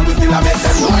and ground. We still a make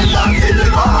them know and dance in the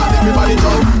band. Everybody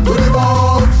jump to the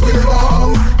bounce, to the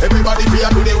bounce. Everybody feel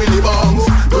to the willy bounce,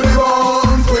 to the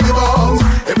bounce, to the bounce.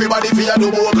 Everybody feel to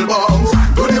vocal bounce,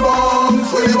 to the bounce,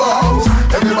 to the bounce.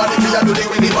 Everybody feel to the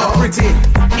willy bounce. Pretty,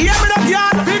 hear me the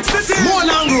girl, fix the thing. More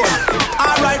long road.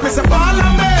 Alright, we say ball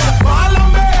and bed, ball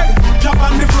and bed. Jump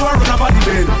on the floor, run over the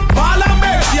bed. Ball and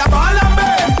bed, yeah, ball and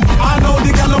bed. I know the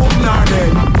girl open her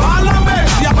head. Ball and bed,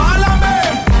 yeah, ball and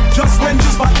bed. Just when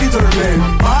she's back determined.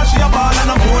 Ball, she a ball and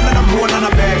I'm moan and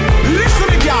a beg. Listen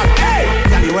to the girl, hey.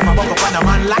 Girl, you ever buck up on a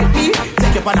man like me?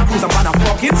 Take you on a cruise and on a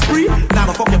fucking spree.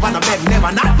 Never fuck you on a bed,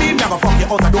 never not me. Never fuck you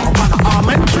out a door up on a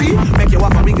almond tree. Make you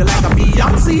walk a wiggle like a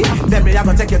Beyonce. Then me I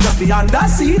gonna take you just beyond the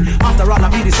sea. After all I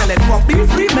be the selling fuck be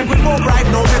free. Make we fuck right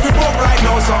now, make we fuck right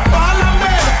now. So ball and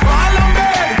bed, ball and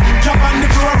bed. Jump on the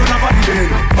floor and over the bed.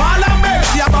 Ball and bed,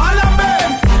 yeah, ball and bed.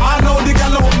 I know the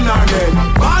girl open her head.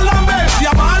 Ball and bed,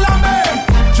 yeah, ball and bed.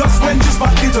 Just when she's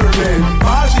back determined.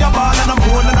 Ball, she a ball and I'm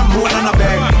moan and a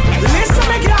beg. Listen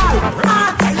me girl.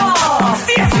 Ask for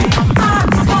Stacy.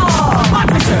 Ask for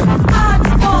Madison. Ask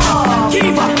for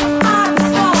Kiva. Ask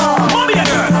for Mommy and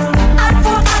girls. Ask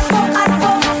for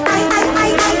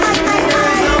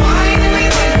So wine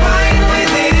with it, wine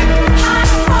with it.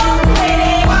 Ask for with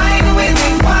it. Wine with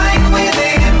it, wine with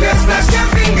it. Girls smash your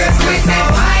fingers with it.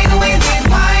 Wine with it,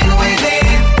 wine with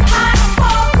it. Ask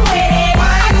for with it.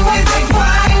 Wine with it,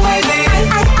 wine with it.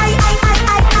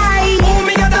 Oh,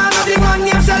 me a dance of the one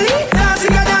named Shelly.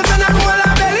 Dancing a dance and a roll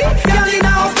her belly. Girl in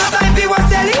a house, no time for watch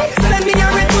telly. Send me a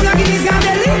red food, no guineas and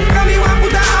deli. Come me one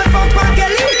put a hand fuck for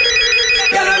Kelly.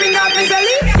 Girl a ring off me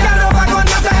belly. Girl over gun,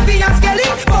 no time for your skelly.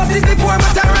 Boss this before,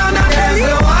 but around and belly.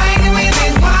 So wine with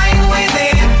it, wine with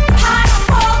it. Hot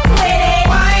fuck with it.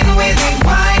 Wine with it,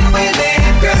 wine with it.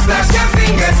 Girl smash your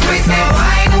fingers with it.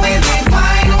 Wine with it,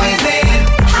 wine with it.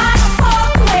 Hot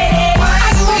fuck with it.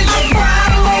 Wine with it,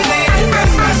 wine with it. Girl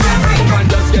smash your fingers. Man,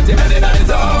 just get your head in on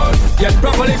his own. Get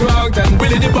properly cranked and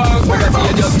willy the bounce. When I see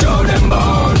you just throw them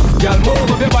bones. Girl, move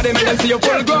up your body, make them see you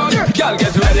full grown. Girl,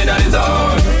 get ready on his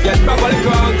own. Get properly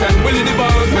cranked and willy the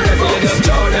bounce. When I see you just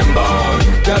throw them bones.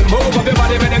 Girl, move up your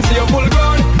body, make them see you full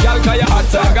grown. Girl, cause you hot,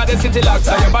 so got the city locked,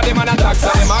 so your body man attack,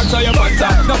 so them marks on your back, so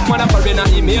enough man a foreign a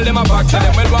email them a box, so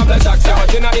them well want the shock, so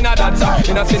but you not in a that, so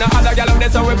you not see no other girl up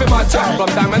there, so we fi match you. From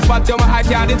time and spot you, my eye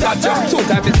can't detach you. Soon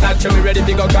time it's snatch you, me ready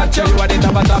to go catch you. You are the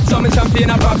top of top, so me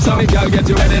champagne a pop, so me girl get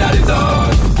you ready that is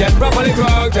on. Get properly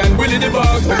cranked and willy the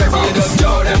box, because you just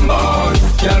throw them bones.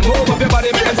 Girl, move up your body,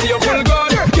 make them see you full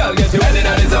gun. Girl, get you ready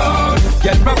that is on.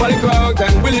 Get properly cranked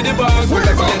and willy the box,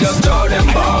 because you just throw them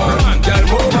bones. Girl,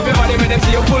 move up your body, make them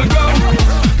see you full gun.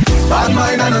 Bad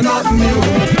mind and nothing new.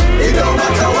 It don't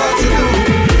matter what you do.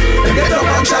 They get up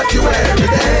and chat you every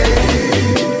day.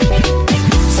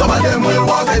 Some of them will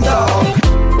walk and talk,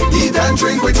 eat and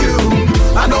drink with you.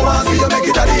 I know I'll see you make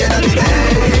it at the end of the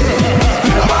day.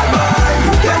 No bad mind,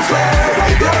 you can swear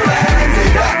with your hands in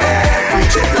the air.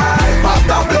 Reach it live, pop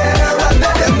down there and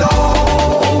let them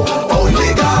know.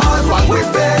 Only God, one we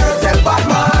fear. Tell bad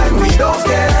mind, we don't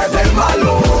scare. Them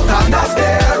alone and not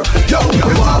stare. Yo,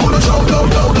 we want to show, don't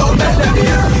let them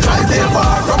hear. Try to stay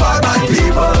far from all my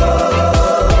people.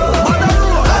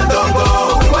 And don't go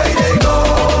the way they go.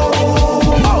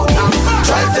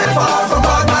 Try to stay far from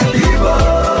all my people.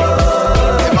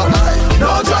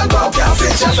 No drug, no can't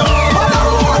fix your soul.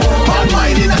 Bad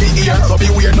mind in the ear, so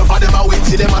be weird. Enough of them a wait,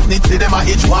 see them a snitch, see them a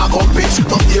itch, walk up bitch.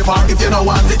 Don't stay far if you don't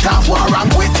want it, can't war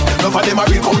and quit. Enough of them a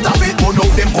real counterfeit, but now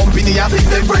them company and think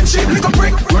them friendship. Lick a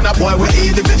brick, run a boy with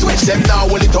easy to switch them now.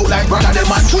 Hold it out like brother,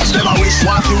 them and twitch them a wish.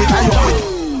 Want to retire with.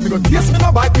 Me no taste, me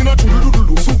no bite, me no do.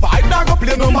 Super hype, dog go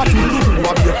play no matter do. I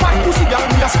be a fine pussy girl,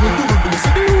 me a screw do. See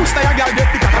the roots, they a girl get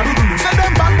the cat do. Say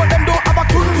them bang, but them don't have a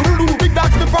do. Big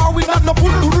dogs me power, we not no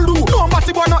pull do. No matty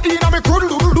boy no in a me crew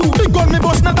do. Big gun me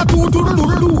bust not a do.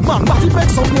 Man, matty beg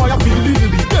some boy a feel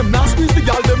little. Them now squeeze the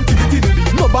girl, them tiddly.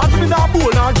 No bad me nah bowl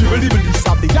nah dribble.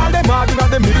 Stab the girl, them hard inna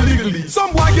them middle.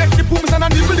 Some boy get the booms and a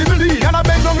nibble. And I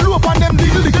bend down low upon them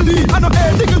diggle. And no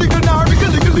air diggle nah wriggle.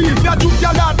 Ya juke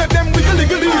ya lad, make them wiggle.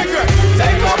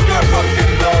 Take off your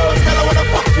fucking clothes, girl, I wanna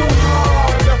fuck you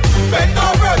hard. Bend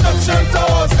over, touch your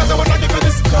toes, cause I wanna give you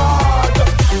this card.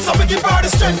 So we give her the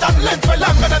strength and length for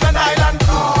longer than an island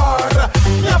card.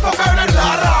 Yeah, fuck her and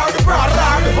Lara, the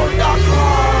brother, the Honda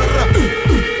car.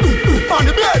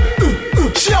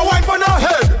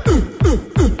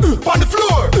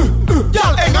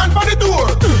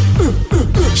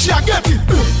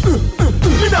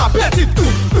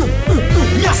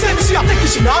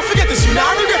 she not forget it, she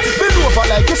not regret it. Bend over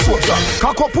like a soldier.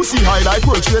 Cock up pussy high like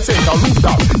World Trade Center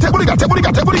rooftop. Take what you got till we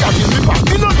pack.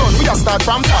 We not done, we a start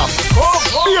from top.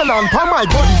 Airland pa my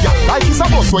body, yeah, like it's a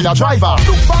bus where you driver.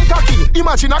 Look fan cocky,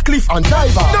 imagine a cliff and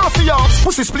diver. Now for yards,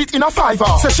 pussy split in a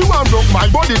fiver. Say she want broke my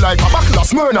body like a buckle of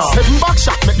Smyrna. Heaven back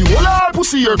shot, make the whole all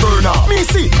pussy here burn up. Me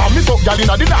see, and me fuck gal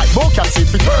inna the night, both can see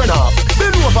fi turn up.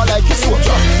 Bend over like a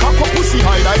soldier. Cock up pussy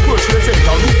high like World Trade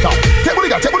Center rooftop. Take what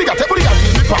you got till we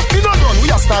pack. We not done, we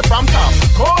a start from top.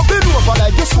 Bend over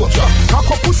like a soldier.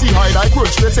 Cock up pussy high like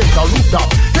World Trade Center rooftop.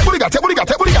 Take what you got till we pack.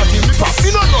 We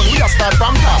not done, we a start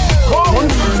from top.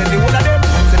 Send the one of them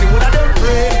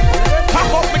free.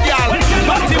 Pack up me girl,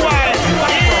 party wild.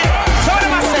 So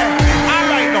them I say,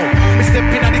 alright now. Me step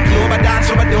in at the club and dance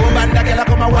over the home and the girl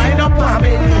come and wind up on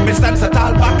me. Me stand so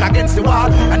tall back against the wall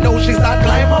and now she start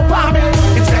climb up on me.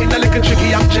 It's kinda little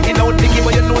tricky, I'm checking out Nicky,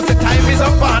 but you know the time is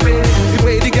up on me. The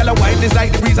way the girl wind is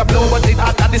like the breeze a blow, but it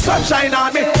hot and the sunshine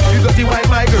on me. You dirty wine,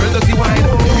 my girl, dirty wine.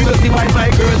 You dirty wine, my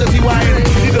girl, dirty wine.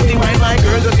 You dirty wine, my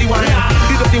girl, dirty wine.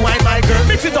 You dirty wine, my girl,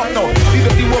 mix it up now. You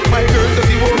dirty walk, my girl,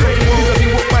 dirty walk. You dirty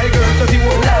walk, my girl, dirty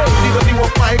walk. You dirty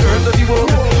walk, my girl, dirty walk.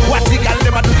 Watch the girl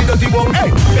never do the dirty walk.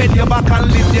 Hey, bend your back and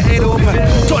lift your head up.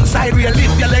 Turn side real,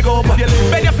 lift your leg up.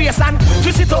 Bend your face and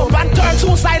twist it up and turn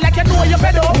two side like you know you're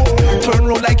fed up. Turn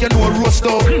round like you know a roast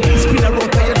dog. Spin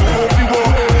around like you know how to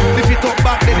walk. Lift it up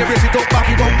back, then you brace it up, back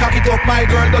it up, cock it up. My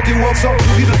girl, dirty walk, so do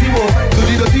the dirty walk, do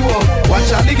the dirty walk.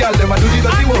 Watch out the girl, them a do the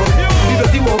dirty walk, the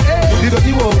dirty walk, the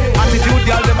dirty walk. Attitude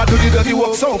girl, them a do the dirty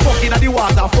walk. So fucking at the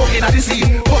water, fucking at the sea,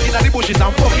 fucking at the bushes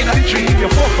and fucking at the tree. If you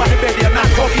fuck on the bed, you're not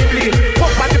fucking clean.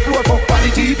 Fuck on the floor, fuck on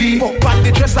the TV, fuck on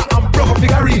the dresser and broke a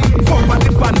figurine. Fuck on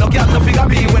the fan, no girl, no figure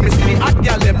me. When they see me hot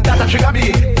girl, them that a trigger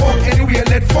me. Fuck anywhere,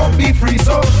 let fuck be free.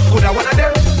 So could I one of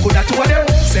them, could I two of them,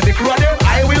 send the crew of them,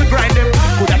 I will grind them.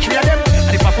 Could I three of them,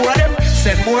 and if I four of them,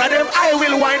 send more of them, I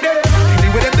will wind them.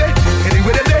 Anyway them there,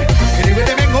 anyway them there, anyway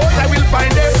them in out, I will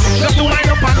find them. Just to wind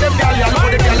up on them, girl, you know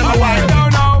the girl in my wine.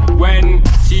 When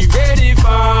she ready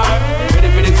for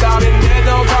the starving, they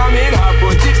don't come in, I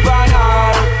put it on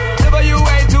her. Never you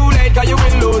wait too late, cause you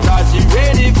will lose her. She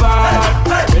ready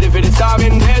for the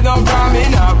starving, they don't come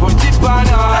in, I put it on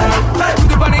her.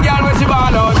 Put it on the girl when she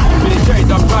ball out.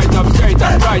 Straight up, right up, straight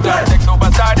up, right up. Take no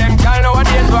beside them, girl, know what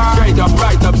it was. Straight up,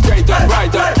 right up, straight up,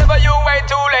 right up. Never you wait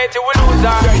too late, you will lose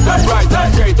her. Straight up, right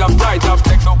up, straight up, right up.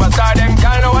 Take no beside them,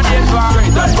 girl, know what it was.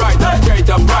 Straight up, right up, straight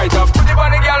up, right up. Put it on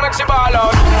the girl when she ball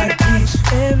out.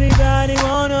 Everybody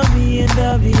wanna be in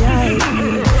the VIP.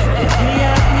 The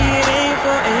VIP ain't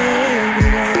for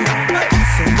everyone.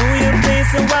 So know your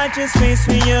place and watch your space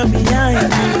when you're behind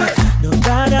me. No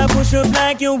gotta push up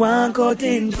like you want cut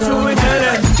in front. So we tell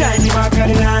them, try me back at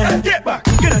the line. Get back,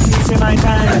 gonna see my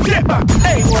time. Get back,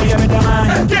 hey boy you better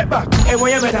man. Get back, hey boy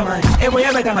you better man. Hey boy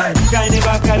you better man. Try me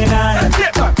back at the line.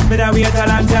 Get back, better wait a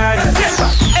long time. Get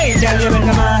back, hey girl you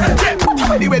better man. Get back.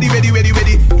 Ready.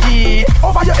 Yeah.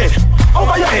 Over your head,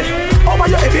 over your head, over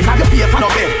your head because your face on no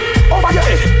bed. Over your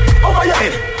head, over your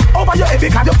head, over your head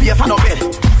because your face on no bed.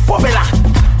 Popela,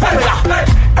 popela.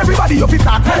 Everybody you fit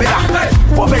start popela.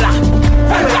 Popela,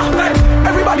 popela.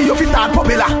 Everybody you fit start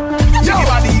popela. Jiggy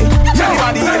body, jiggy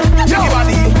body, jiggy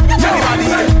body,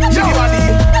 jiggy body,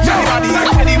 jiggy body,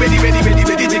 jiggy body.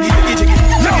 Ready, jiggy.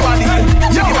 Jiggy body,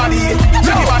 jiggy body,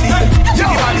 jiggy body,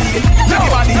 jiggy body, jiggy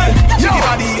body, jiggy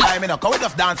body. I'm in a go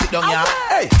just dance it down here.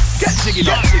 Hey, get jiggy,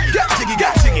 get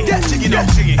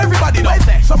jiggy. Everybody know.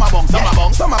 Summer bong.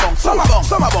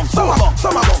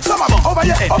 Over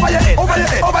your head, over your head, over your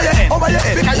head, over your head, over your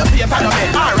head. Because you see a fan of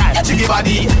it. All right, jiggy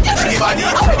body.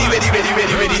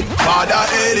 Ready. Father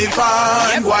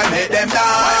elephant, go and make them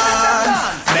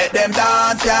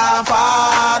dance, yeah.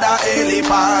 Father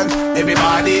elephant,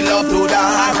 everybody love to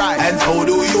dance, and so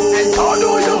do you.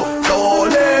 So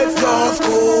let's just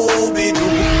Scooby-Doo.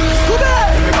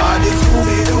 Everybody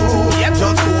Scooby-Doo. Yep,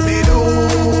 just Scooby-Doo.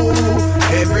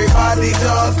 Everybody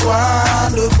just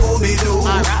want to Scooby-Doo.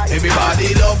 Everybody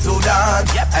love to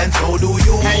dance, and so do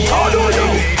you.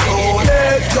 So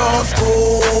let's just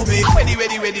Scooby-Doo.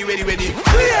 Ready.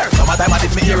 Clear. Summertime and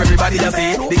it's me here, everybody just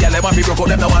say. The girl them want to broke up,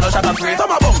 them no want no shot and spray.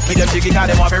 Summer bum, keep them jiggy, cause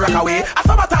them want to rock away. At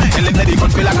summertime, tell them that they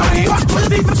gun feel like away. What do you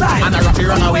think to sign? And a rocky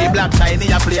run away, black shiny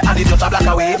a play, and it just a black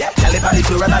away. Tell them on the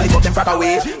floor and I lift up them frack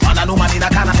away. Man a no man in a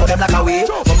can and so them black away.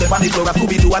 Some them on the floor a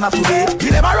Scooby-Doo and a Scooby.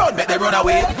 Give them a run, make them run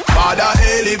away. Father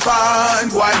elephant,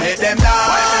 go and make them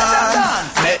dance.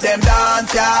 Make them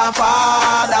dance, yeah.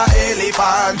 Father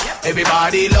elephant,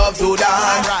 everybody love to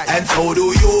dance, and so do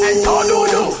you.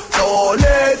 So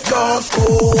let's just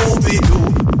Scooby-Doo.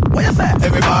 What you say?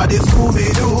 Everybody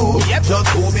Scooby-Doo. Yep. Just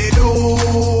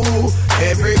Scooby-Doo.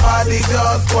 Everybody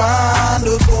just want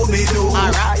to Scooby-Doo.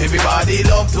 Everybody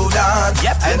love to dance,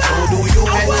 and so do you.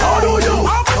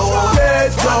 So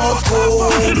let's just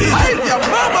Scooby-Doo. Your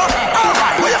mama,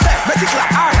 alright, what you say? Make it clap,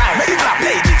 alright, make it clap.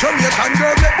 Lady, Jamaican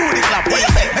girl, make booty clap. What you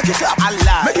say? Make it clap,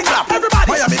 Allah, make it clap. Everybody,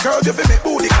 Miami girl, you feel make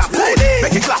booty clap. Lady,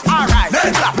 make it clap, alright, make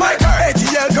it clap. My girl,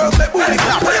 ATL girls, make booty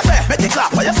clap. What you say? Make it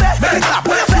clap, what you say? Make it clap,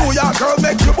 what you say? New York girl,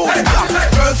 make your booty clap.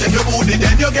 Girls, take your booty,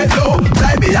 then you get low.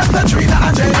 Like me and Katrina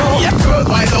and J-Lo. Girls,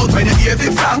 wild out when you hear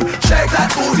this song. Shake that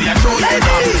booty and show your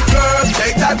body. Girls,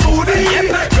 shake that booty.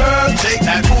 Girls, shake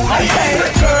that booty.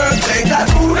 Girls, shake that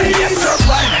booty. Just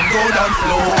wine and go down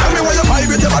slow. Tell me why you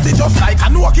vibrate your body just like a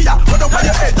Nokia. Put up on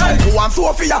your head, Junko and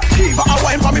Sophia. Kiva a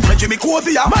wine for me friend Jimmy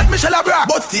Cosia. Mad Michelle Abra,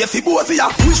 but Stacey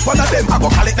Bosia. Which one of them I go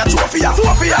call it a trophy?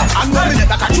 Sophia, and nominate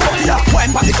that a trophy.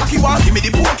 Wine for the cocky one, give me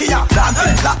the pokia.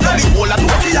 Dancing flat, tell the whole of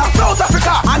Nokia. South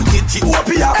Africa and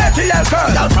Ethiopia. ATL girl,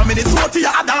 y'all from Minnesota.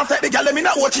 I dance like the girl, let me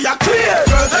know what you are clear.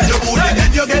 Girls, take your booty,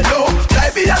 then you get low.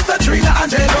 Like me and Katrina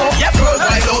and J-Lo. Girls,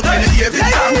 wild out when you hear this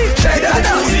song. Shake that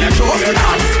booty and show your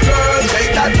dance. Girls,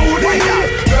 shake that booty.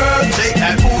 Girls, shake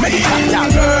that booty.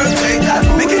 Girls, shake that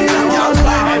booty. Make it clap, y'all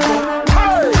wine and go.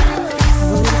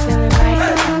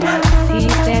 See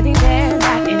you standing there,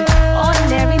 rocking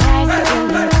ordinary nights,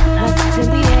 feeling in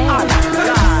the air.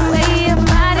 The way your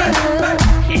body looks,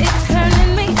 it's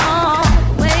turning me on.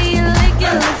 The way you lick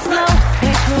it looks slow,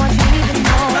 makes me want you even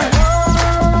more.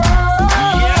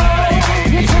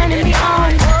 You're turning me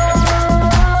on.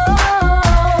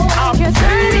 You're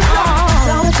turning me on.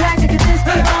 So attracted, could this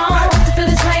be wrong? To feel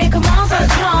this way, come on, so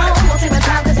strong. Won't take my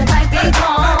time, cause it might be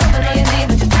gone. But now you need,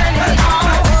 but you're turning me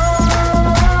on.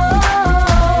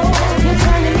 You're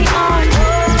turning me on.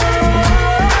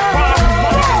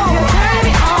 You're turning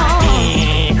me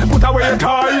on. Put away your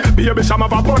tie, baby, some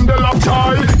of a bundle of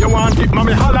joy. You want it,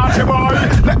 mommy, holla at your boy.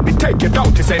 Let me take you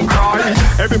down to and cry.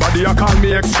 Everybody a call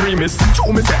me extremist.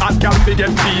 Show me say I can't forget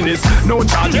penis. No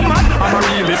charging man, I'm a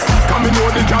realist. Come in know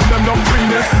the girl them no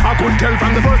freeness. I could tell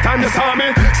from the first time you saw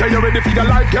me. Say you ready for your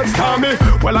life get stormy.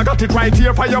 Well I got it right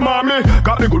here for your mommy.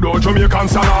 Got the good old Jamaican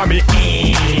salami.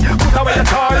 Put away your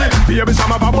tie, baby,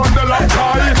 some of a bundle of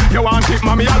joy. You want it,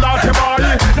 mommy, holla at your boy.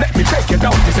 Let me take you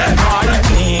down to and cry.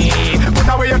 Put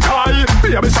away your tie,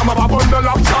 baby, some of a bundle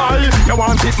of joy. You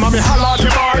want it, mommy, holla at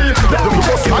your boy. Let me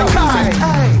bust my tie.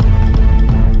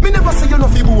 Me never say you no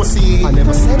fi bossy. I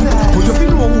never said that. But you fi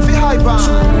know who fi hype on.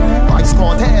 Vice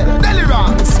Cartel,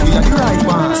 Delirance, we are the right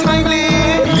one. Timely,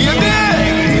 lady,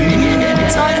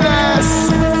 timeless.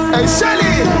 Hey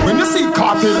Shelly, when you see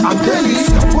Cartel and Deli,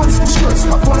 stop one push,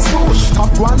 stop one push, stop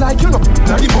one like you know,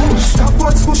 not the bush. Stop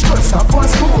one push, stop one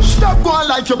push, stop one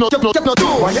like you know, keep no do.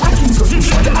 Why you acting so push?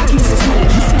 Why you acting so slow?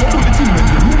 You see what do the team when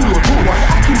you roll your toe. Why you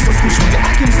acting so push? Why you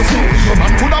acting so slow? Your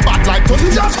man coulda bad like Tony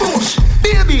just push.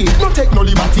 Baby, no take no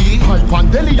liberty. Hype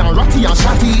and Deli and Ratty and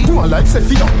Shatty. Who a like say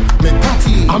fear, make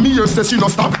patty. And me here say she no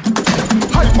stop.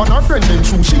 Hype on her friend then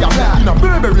true she a bad. In a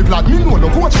Burberry black, me know no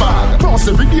coach bag. Cross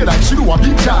every day like she do a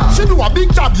big job. She do a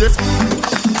big job, yes.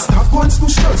 Stop one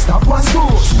push, stop one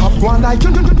push. Stop one like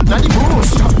you, not the bush.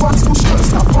 Stop one push,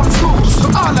 stop one push. So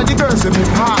all of the girls in me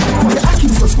hard. Why you acting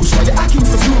so push? Why you acting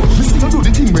so slow? Me see you do the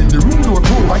thing when the room door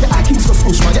go. Why you acting so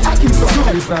push? Why you acting so slow?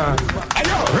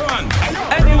 Run.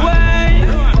 Anyway,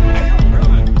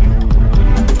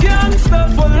 gangsta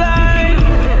for life.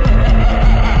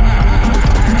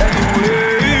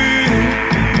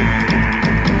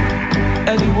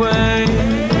 Anyway,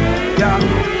 yeah.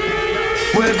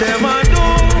 Where them I do,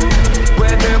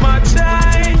 where them I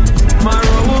try, my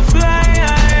road will fly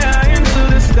high into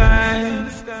the sky.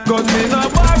 Got me no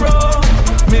borrow,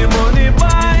 me money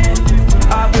buy,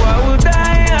 I will die.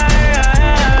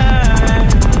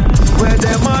 Where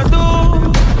them I do,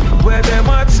 where them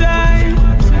I try,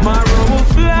 my road will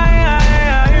fly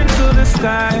high into the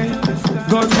sky.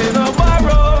 Got me no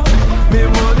borrow, me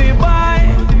money buy,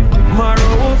 my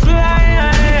road will fly.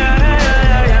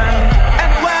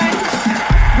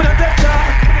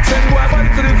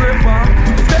 To the grave farm.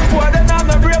 Them boy, them have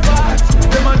no brave heart.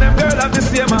 Them and them girl have the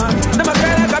same man. Them a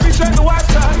cry like a bitch when the war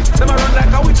start. Them a run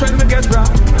like a witch when we get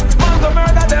robbed. Man go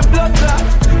murder them blood clot.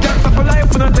 Can't stop for life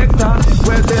for no take that.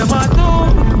 Where them a do,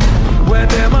 where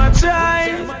them a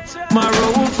try. My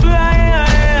road will fly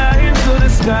high into the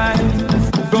sky.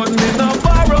 Got me no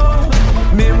borrow,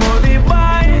 me money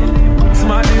buy.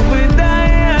 Smarty will die.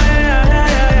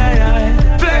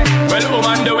 Well,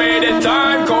 woman, the way the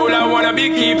time cold, I wanna be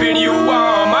keeping you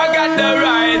warm. I got the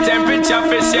right temperature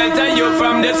for shelter you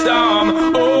from the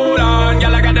storm. Hold on,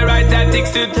 girl, I got the right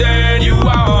tactics to turn you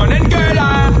on. And girl,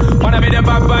 I wanna be the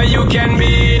papa, you can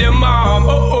be the mom.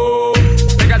 Oh, oh.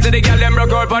 Because the girl, them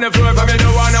broke out on the floor. From you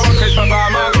don't wanna work with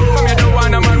performer. From you don't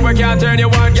you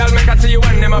want, girl, make I see you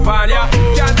when them upon ya.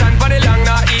 Can't stand for the long,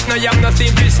 nah, eat no yam, no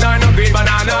steamed fish, nah, no green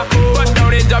banana. But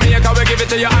down in Jamaica, we give it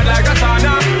to you hot like a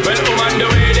sauna. Well, woman, the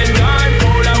waiting time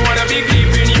cold, I wanna be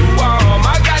keeping you warm.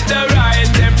 I got the right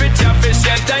temperature for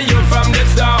shelter you from the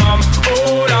storm.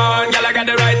 Hold on, girl, I got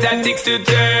the right tactics to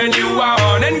turn you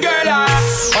on. And girl, I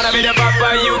wanna be the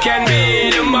papa, you can be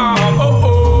the mom. Oh,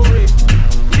 oh.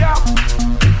 Yeah.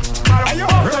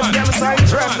 Them side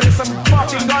dress, some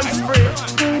fucking guns free.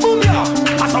 Boom, yeah.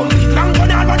 I saw the long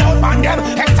gun and run out on them.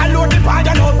 Extra load the pad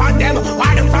and out on them.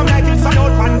 Why them from like it's out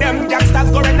on them? Gangsters,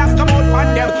 gorillas come out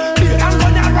on them. The long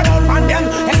gun and run out on them.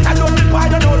 Extra load the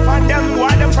pad and out on them.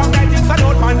 Why them from like it's out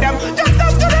on them?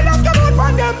 Gangsters, gorillas come out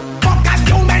on them. Fuckers,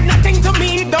 you meant nothing to me.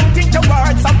 Don't think your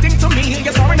words something to me.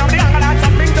 You're sorry now the angle had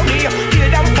something to me. Kill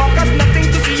them fuckers, nothing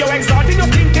to see. You're exalting your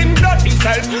thinking bloody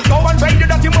self. Go and raid your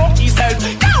dirty monkey self.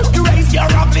 Now you raise your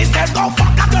ugly self. Go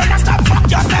fuck a girl and stop fuck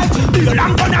yourself. You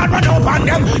long gonna run out on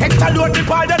them. Extra load the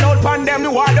ball and out on them.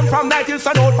 You want them from night till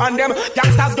sun out on them.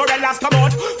 Youngsters, gorillas come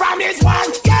out from this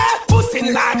one. Yeah,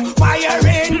 pussing like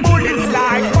firing bullets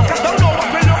like. Fuckers don't know what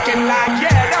we're looking like.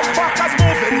 Yeah, them fuckers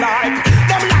moving like.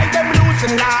 Them like them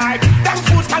losing like. Them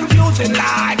fools confusing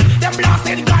like. Them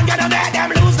blasting gun gonna make them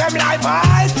lose them life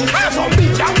eyes. And some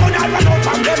big down gonna run out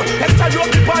on them. Extra load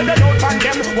the ball and out on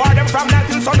them. Want them from night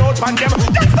till sun out on them.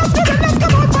 Youngsters, gorillas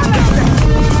come out on them.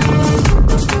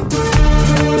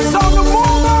 So the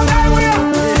move on that way.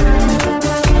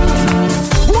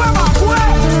 Whoever,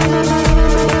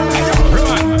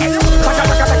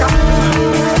 Taka.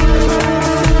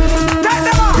 Take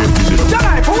them out.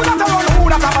 Tonight, who not around, who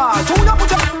not about? Who not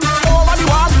put up over the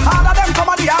wall? All of them come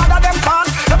on the other them fan.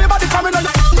 Everybody coming on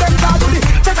them start to the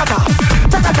Taka.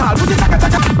 Put the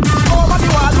Taka over the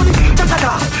wall. To the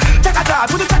Taka.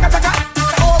 Put the Taka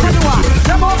over the wall.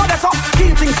 Them over there, so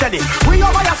keep things steady. We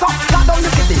over here, so lock down the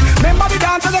city. Remember the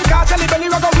dance and them catch a belly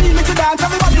rock a remix to dance.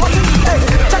 Everybody want to hey,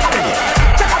 check a belly.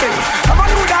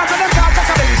 Everybody who dance and them catch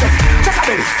a belly. Check a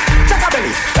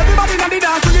belly. Everybody in the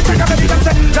dance with the check a belly. Them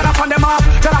say, tell a fan them up,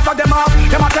 tell a fuck them up.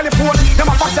 Them a telephone, them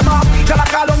a fax them up. Tell a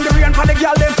call on the rain for the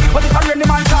girl them. But if I rain the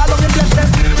man call on the bless them.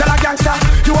 Tell a gangster,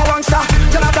 you a wangster.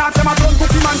 Tell a dance them a don't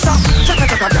cookie monster. Check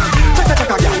a girl.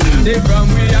 They from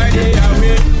we are they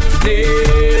away.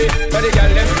 They, but the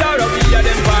girl them star up here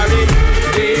them party.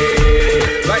 They,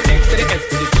 right next to the S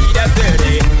to the T that's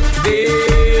dirty. They,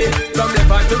 from left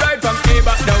hand to right, from A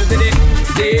back down to the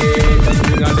D.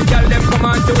 Bring all the girl them come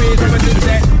on to it, never to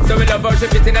say. So we love how she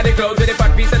fit in at the clothes with the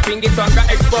fat piece of twinkie song got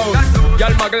exposed.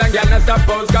 Girl muggle and girl not stop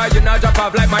pose, cause you not drop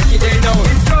off like Mikey they know.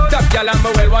 Top girl and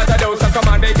my well water dose, so come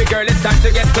on baby girl it's time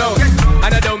to get close.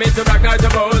 And I don't mean to rock nor to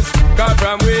pose, cause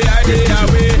from we are they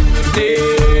away.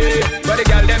 They, but the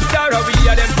girl them star up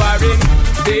here them foreign.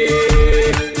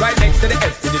 They, right next to the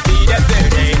S to the T that's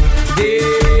dirty.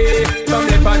 They, from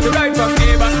left hand to right, from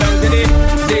A back down to the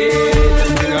D.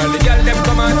 Bring all the girl them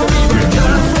come on to me.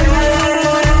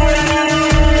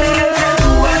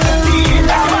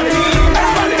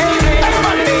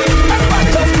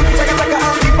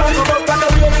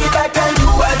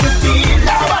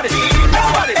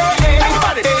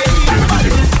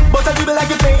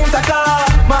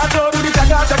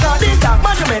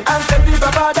 And set the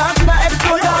proper dance in a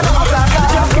explosion.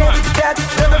 Just get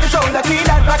never be shown that need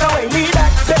that back away, need that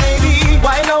baby.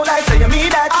 Why no like say you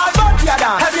need that? I'll bump your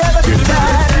dance. Have you ever seen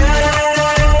that?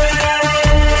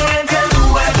 Tell you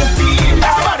what you feel.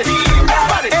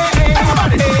 Everybody.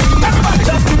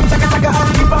 Just check and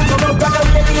keep on going back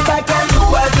away, need that. Tell you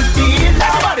what you feel.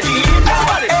 Everybody.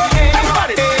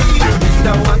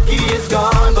 Mr. Wacky is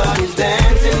gone, but his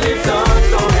dancing lives on.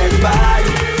 So everybody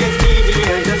get TV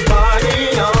and just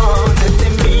party on.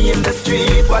 Setting me in the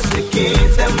street, watch the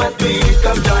kids and my tweet.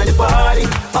 Come join the party,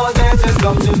 all dancers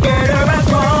come together as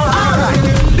one. Alright,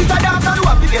 this a dance and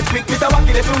wacky get quick. Mr.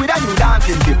 Wacky left me with a new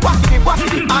dancing tip. Wacky,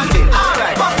 and it.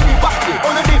 Alright, wacky,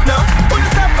 on the beat now. On the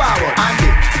step forward, and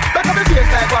it. Back up the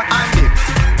face like what, and it.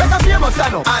 Back up famous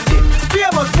stand up, and it.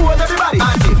 Famous pose everybody,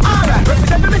 and it. Alright,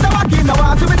 represent Mr. Wacky in the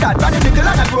one to be that. Run the nickel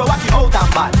and I grow Wacky out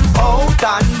and bad.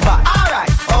 Alright,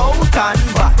 out and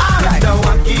bad. Alright, Mr.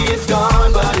 Wacky is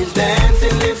gone, but his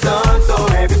dancing lives on. So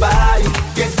everybody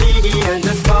get jiggy and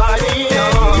just party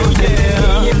on. You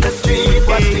see in the street,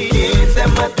 watch the kids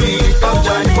and my tweet. Come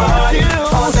join the party,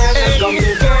 all dancers come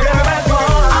together as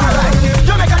one. Alright,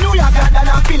 Jamaica, New York, London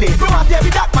and Philly. From out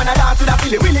every dark man a dance with a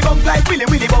Philly. Willy bumps like Willy,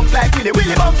 Willy bumps like Willy.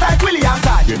 Willy bumps like Willy and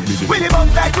Todd. Willy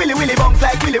bumps like Willy, Willy bumps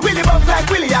like Willy. Willy bumps like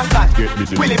Willy and Todd.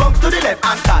 Willy bumps to the left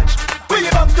and touch. Willy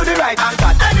bumps to the right and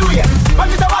cut. Anyway, when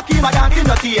Mr. Wacky my dancing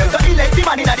no team, so he let the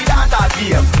man in the dancer's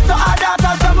game. So our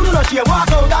dancers some who no shame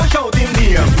walk out and shout him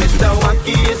name. Mr.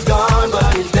 Wacky is gone,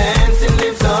 but his dancing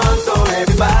lives on. So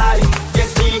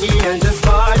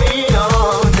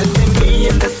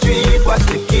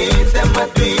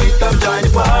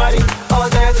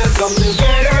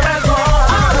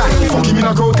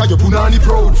punani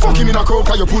proud. Fuck him in a crowd,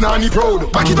 cause your punani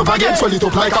proud. Back it up again, swell it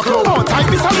up like a cloud. Oh,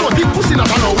 type is alone, big pussy not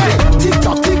alone. Hey, tick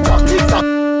tock, tick tock, tick tock.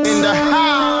 In the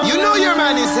house, you know your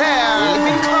man is here.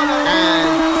 Living color, and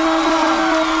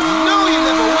you know you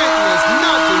never witnessed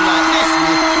nothing like this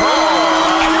before.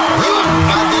 You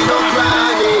body no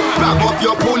granny, grab up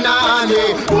your punani.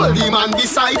 Hold him and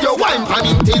decide your wine pan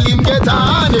him till him get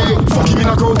honey. Fuck him in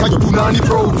a crowd, cause your punani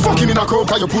proud. Fuck him in a crowd,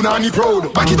 cause your punani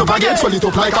proud. Back it up again, swell it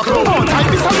up like a cloud. Oh,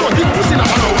 type is alone, big pussy not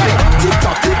alone. Hey, tick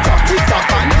tock, tick tock, tick tock,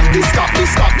 man. This stop,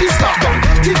 down.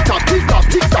 Tick tock, tick tock,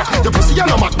 tick tock. The pussy you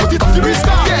no mat, but it off the wrist.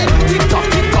 Yeah, tick tock,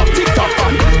 man.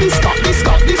 This stop,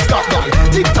 down.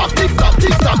 Tick tock,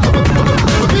 tick tock.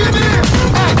 Baby,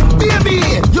 hey, baby,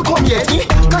 you come here,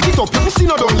 cock it up, your pussy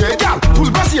not done yet. Girl,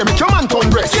 pull brass here, make your man turn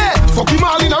breast. Yeah, fuck him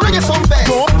all in a reggae song fest.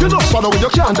 No, you don't swallow when you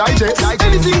can't digest.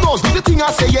 Anything goes, do the thing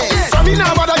I say yes. I mean,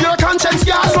 now bother your conscience,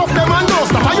 girl. Fuck them and don't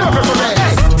stop, I your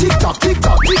preference. Tick tock,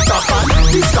 man.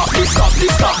 This stop,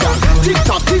 down. Tick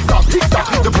tock,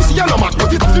 the pussy you no mat,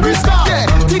 but it off the wrist. Yeah,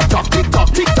 tick tock,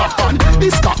 man.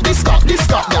 This stop,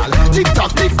 girl. Tick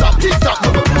tock.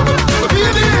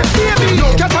 Baby, no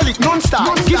Catholic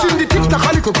non-style. Give him the tick tock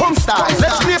a little pump style.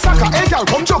 Let's play soccer, hey girl,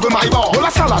 come juggle my ball. Hold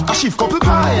a salad, a shift couple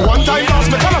pie. One time dance,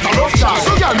 make a lot of rough child.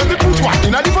 So girl, make me put one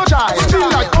in a different child. Spin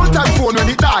like old time phone when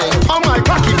it die. On my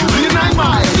pocket, you be 9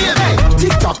 miles. Yeah, hey,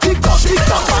 tick tock, man.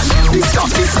 This stop,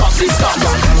 girl.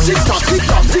 Tick tock.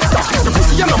 The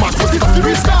pussy you no mat, but it off the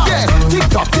wrist. Yeah, tick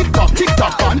tock,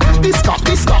 man. This stop,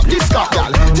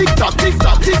 girl. Tick tock. Baby,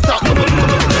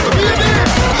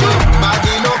 you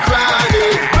body no cranny.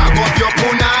 Grab up your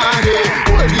punani.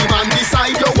 Hold him and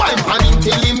decide your wine pan him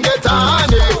till him get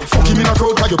honey. Fuck him in a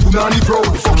crowd, cause your punani proud.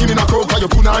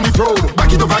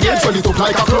 Back it up again, swell it up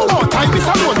like a cloud. Oh, time is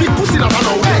alone, big pussy not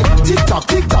alone. Hey, tick tock,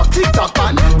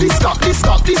 man. This stop,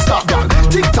 girl.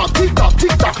 Tick tock.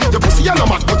 The pussy you no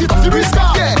mat, but it off the wrist.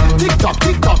 Yeah, tick tock,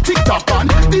 man.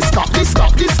 This stop,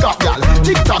 girl.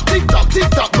 Tick tock.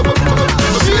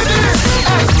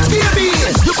 Baby,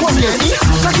 you come here,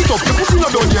 cock it up, your pussy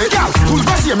not done yet. Girl, pull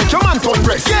brass here, make your man turn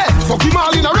breast. Yeah, fuck him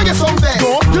all in a reggae song fest.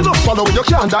 No, you don't swallow when you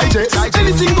can't digest.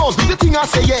 Anything goes, do the thing I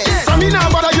say yes. I mean, now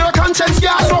bother your conscience,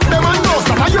 girl. Fuck them and those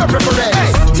that are your preference.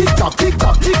 Hey, tick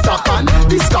tock, man.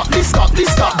 This stop,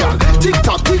 girl. Tick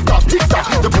tock.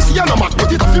 The pussy you no mat,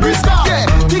 but it off the wrist. Yeah,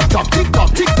 tick tock,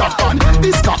 man.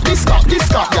 This stop,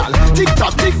 girl. Tick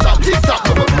tock.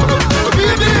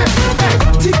 Baby, hey,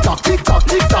 tick tock,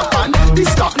 man.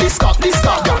 This stop,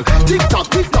 girl. Tick tock.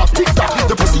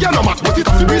 The pussy you no mat, but it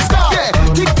off the wrist. Yeah,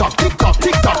 tick tock,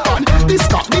 man. This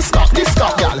stop,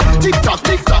 girl. Tick tock.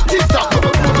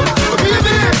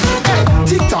 Baby, hey,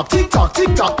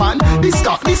 tick tock, man. This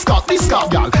stop,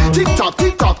 girl. Tick tock.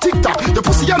 The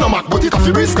pussy you no mat, but it off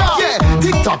the wrist. Yeah,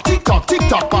 tick tock,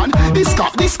 man. This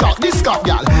stop,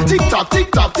 girl. Tick tock.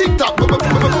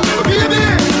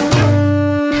 Baby.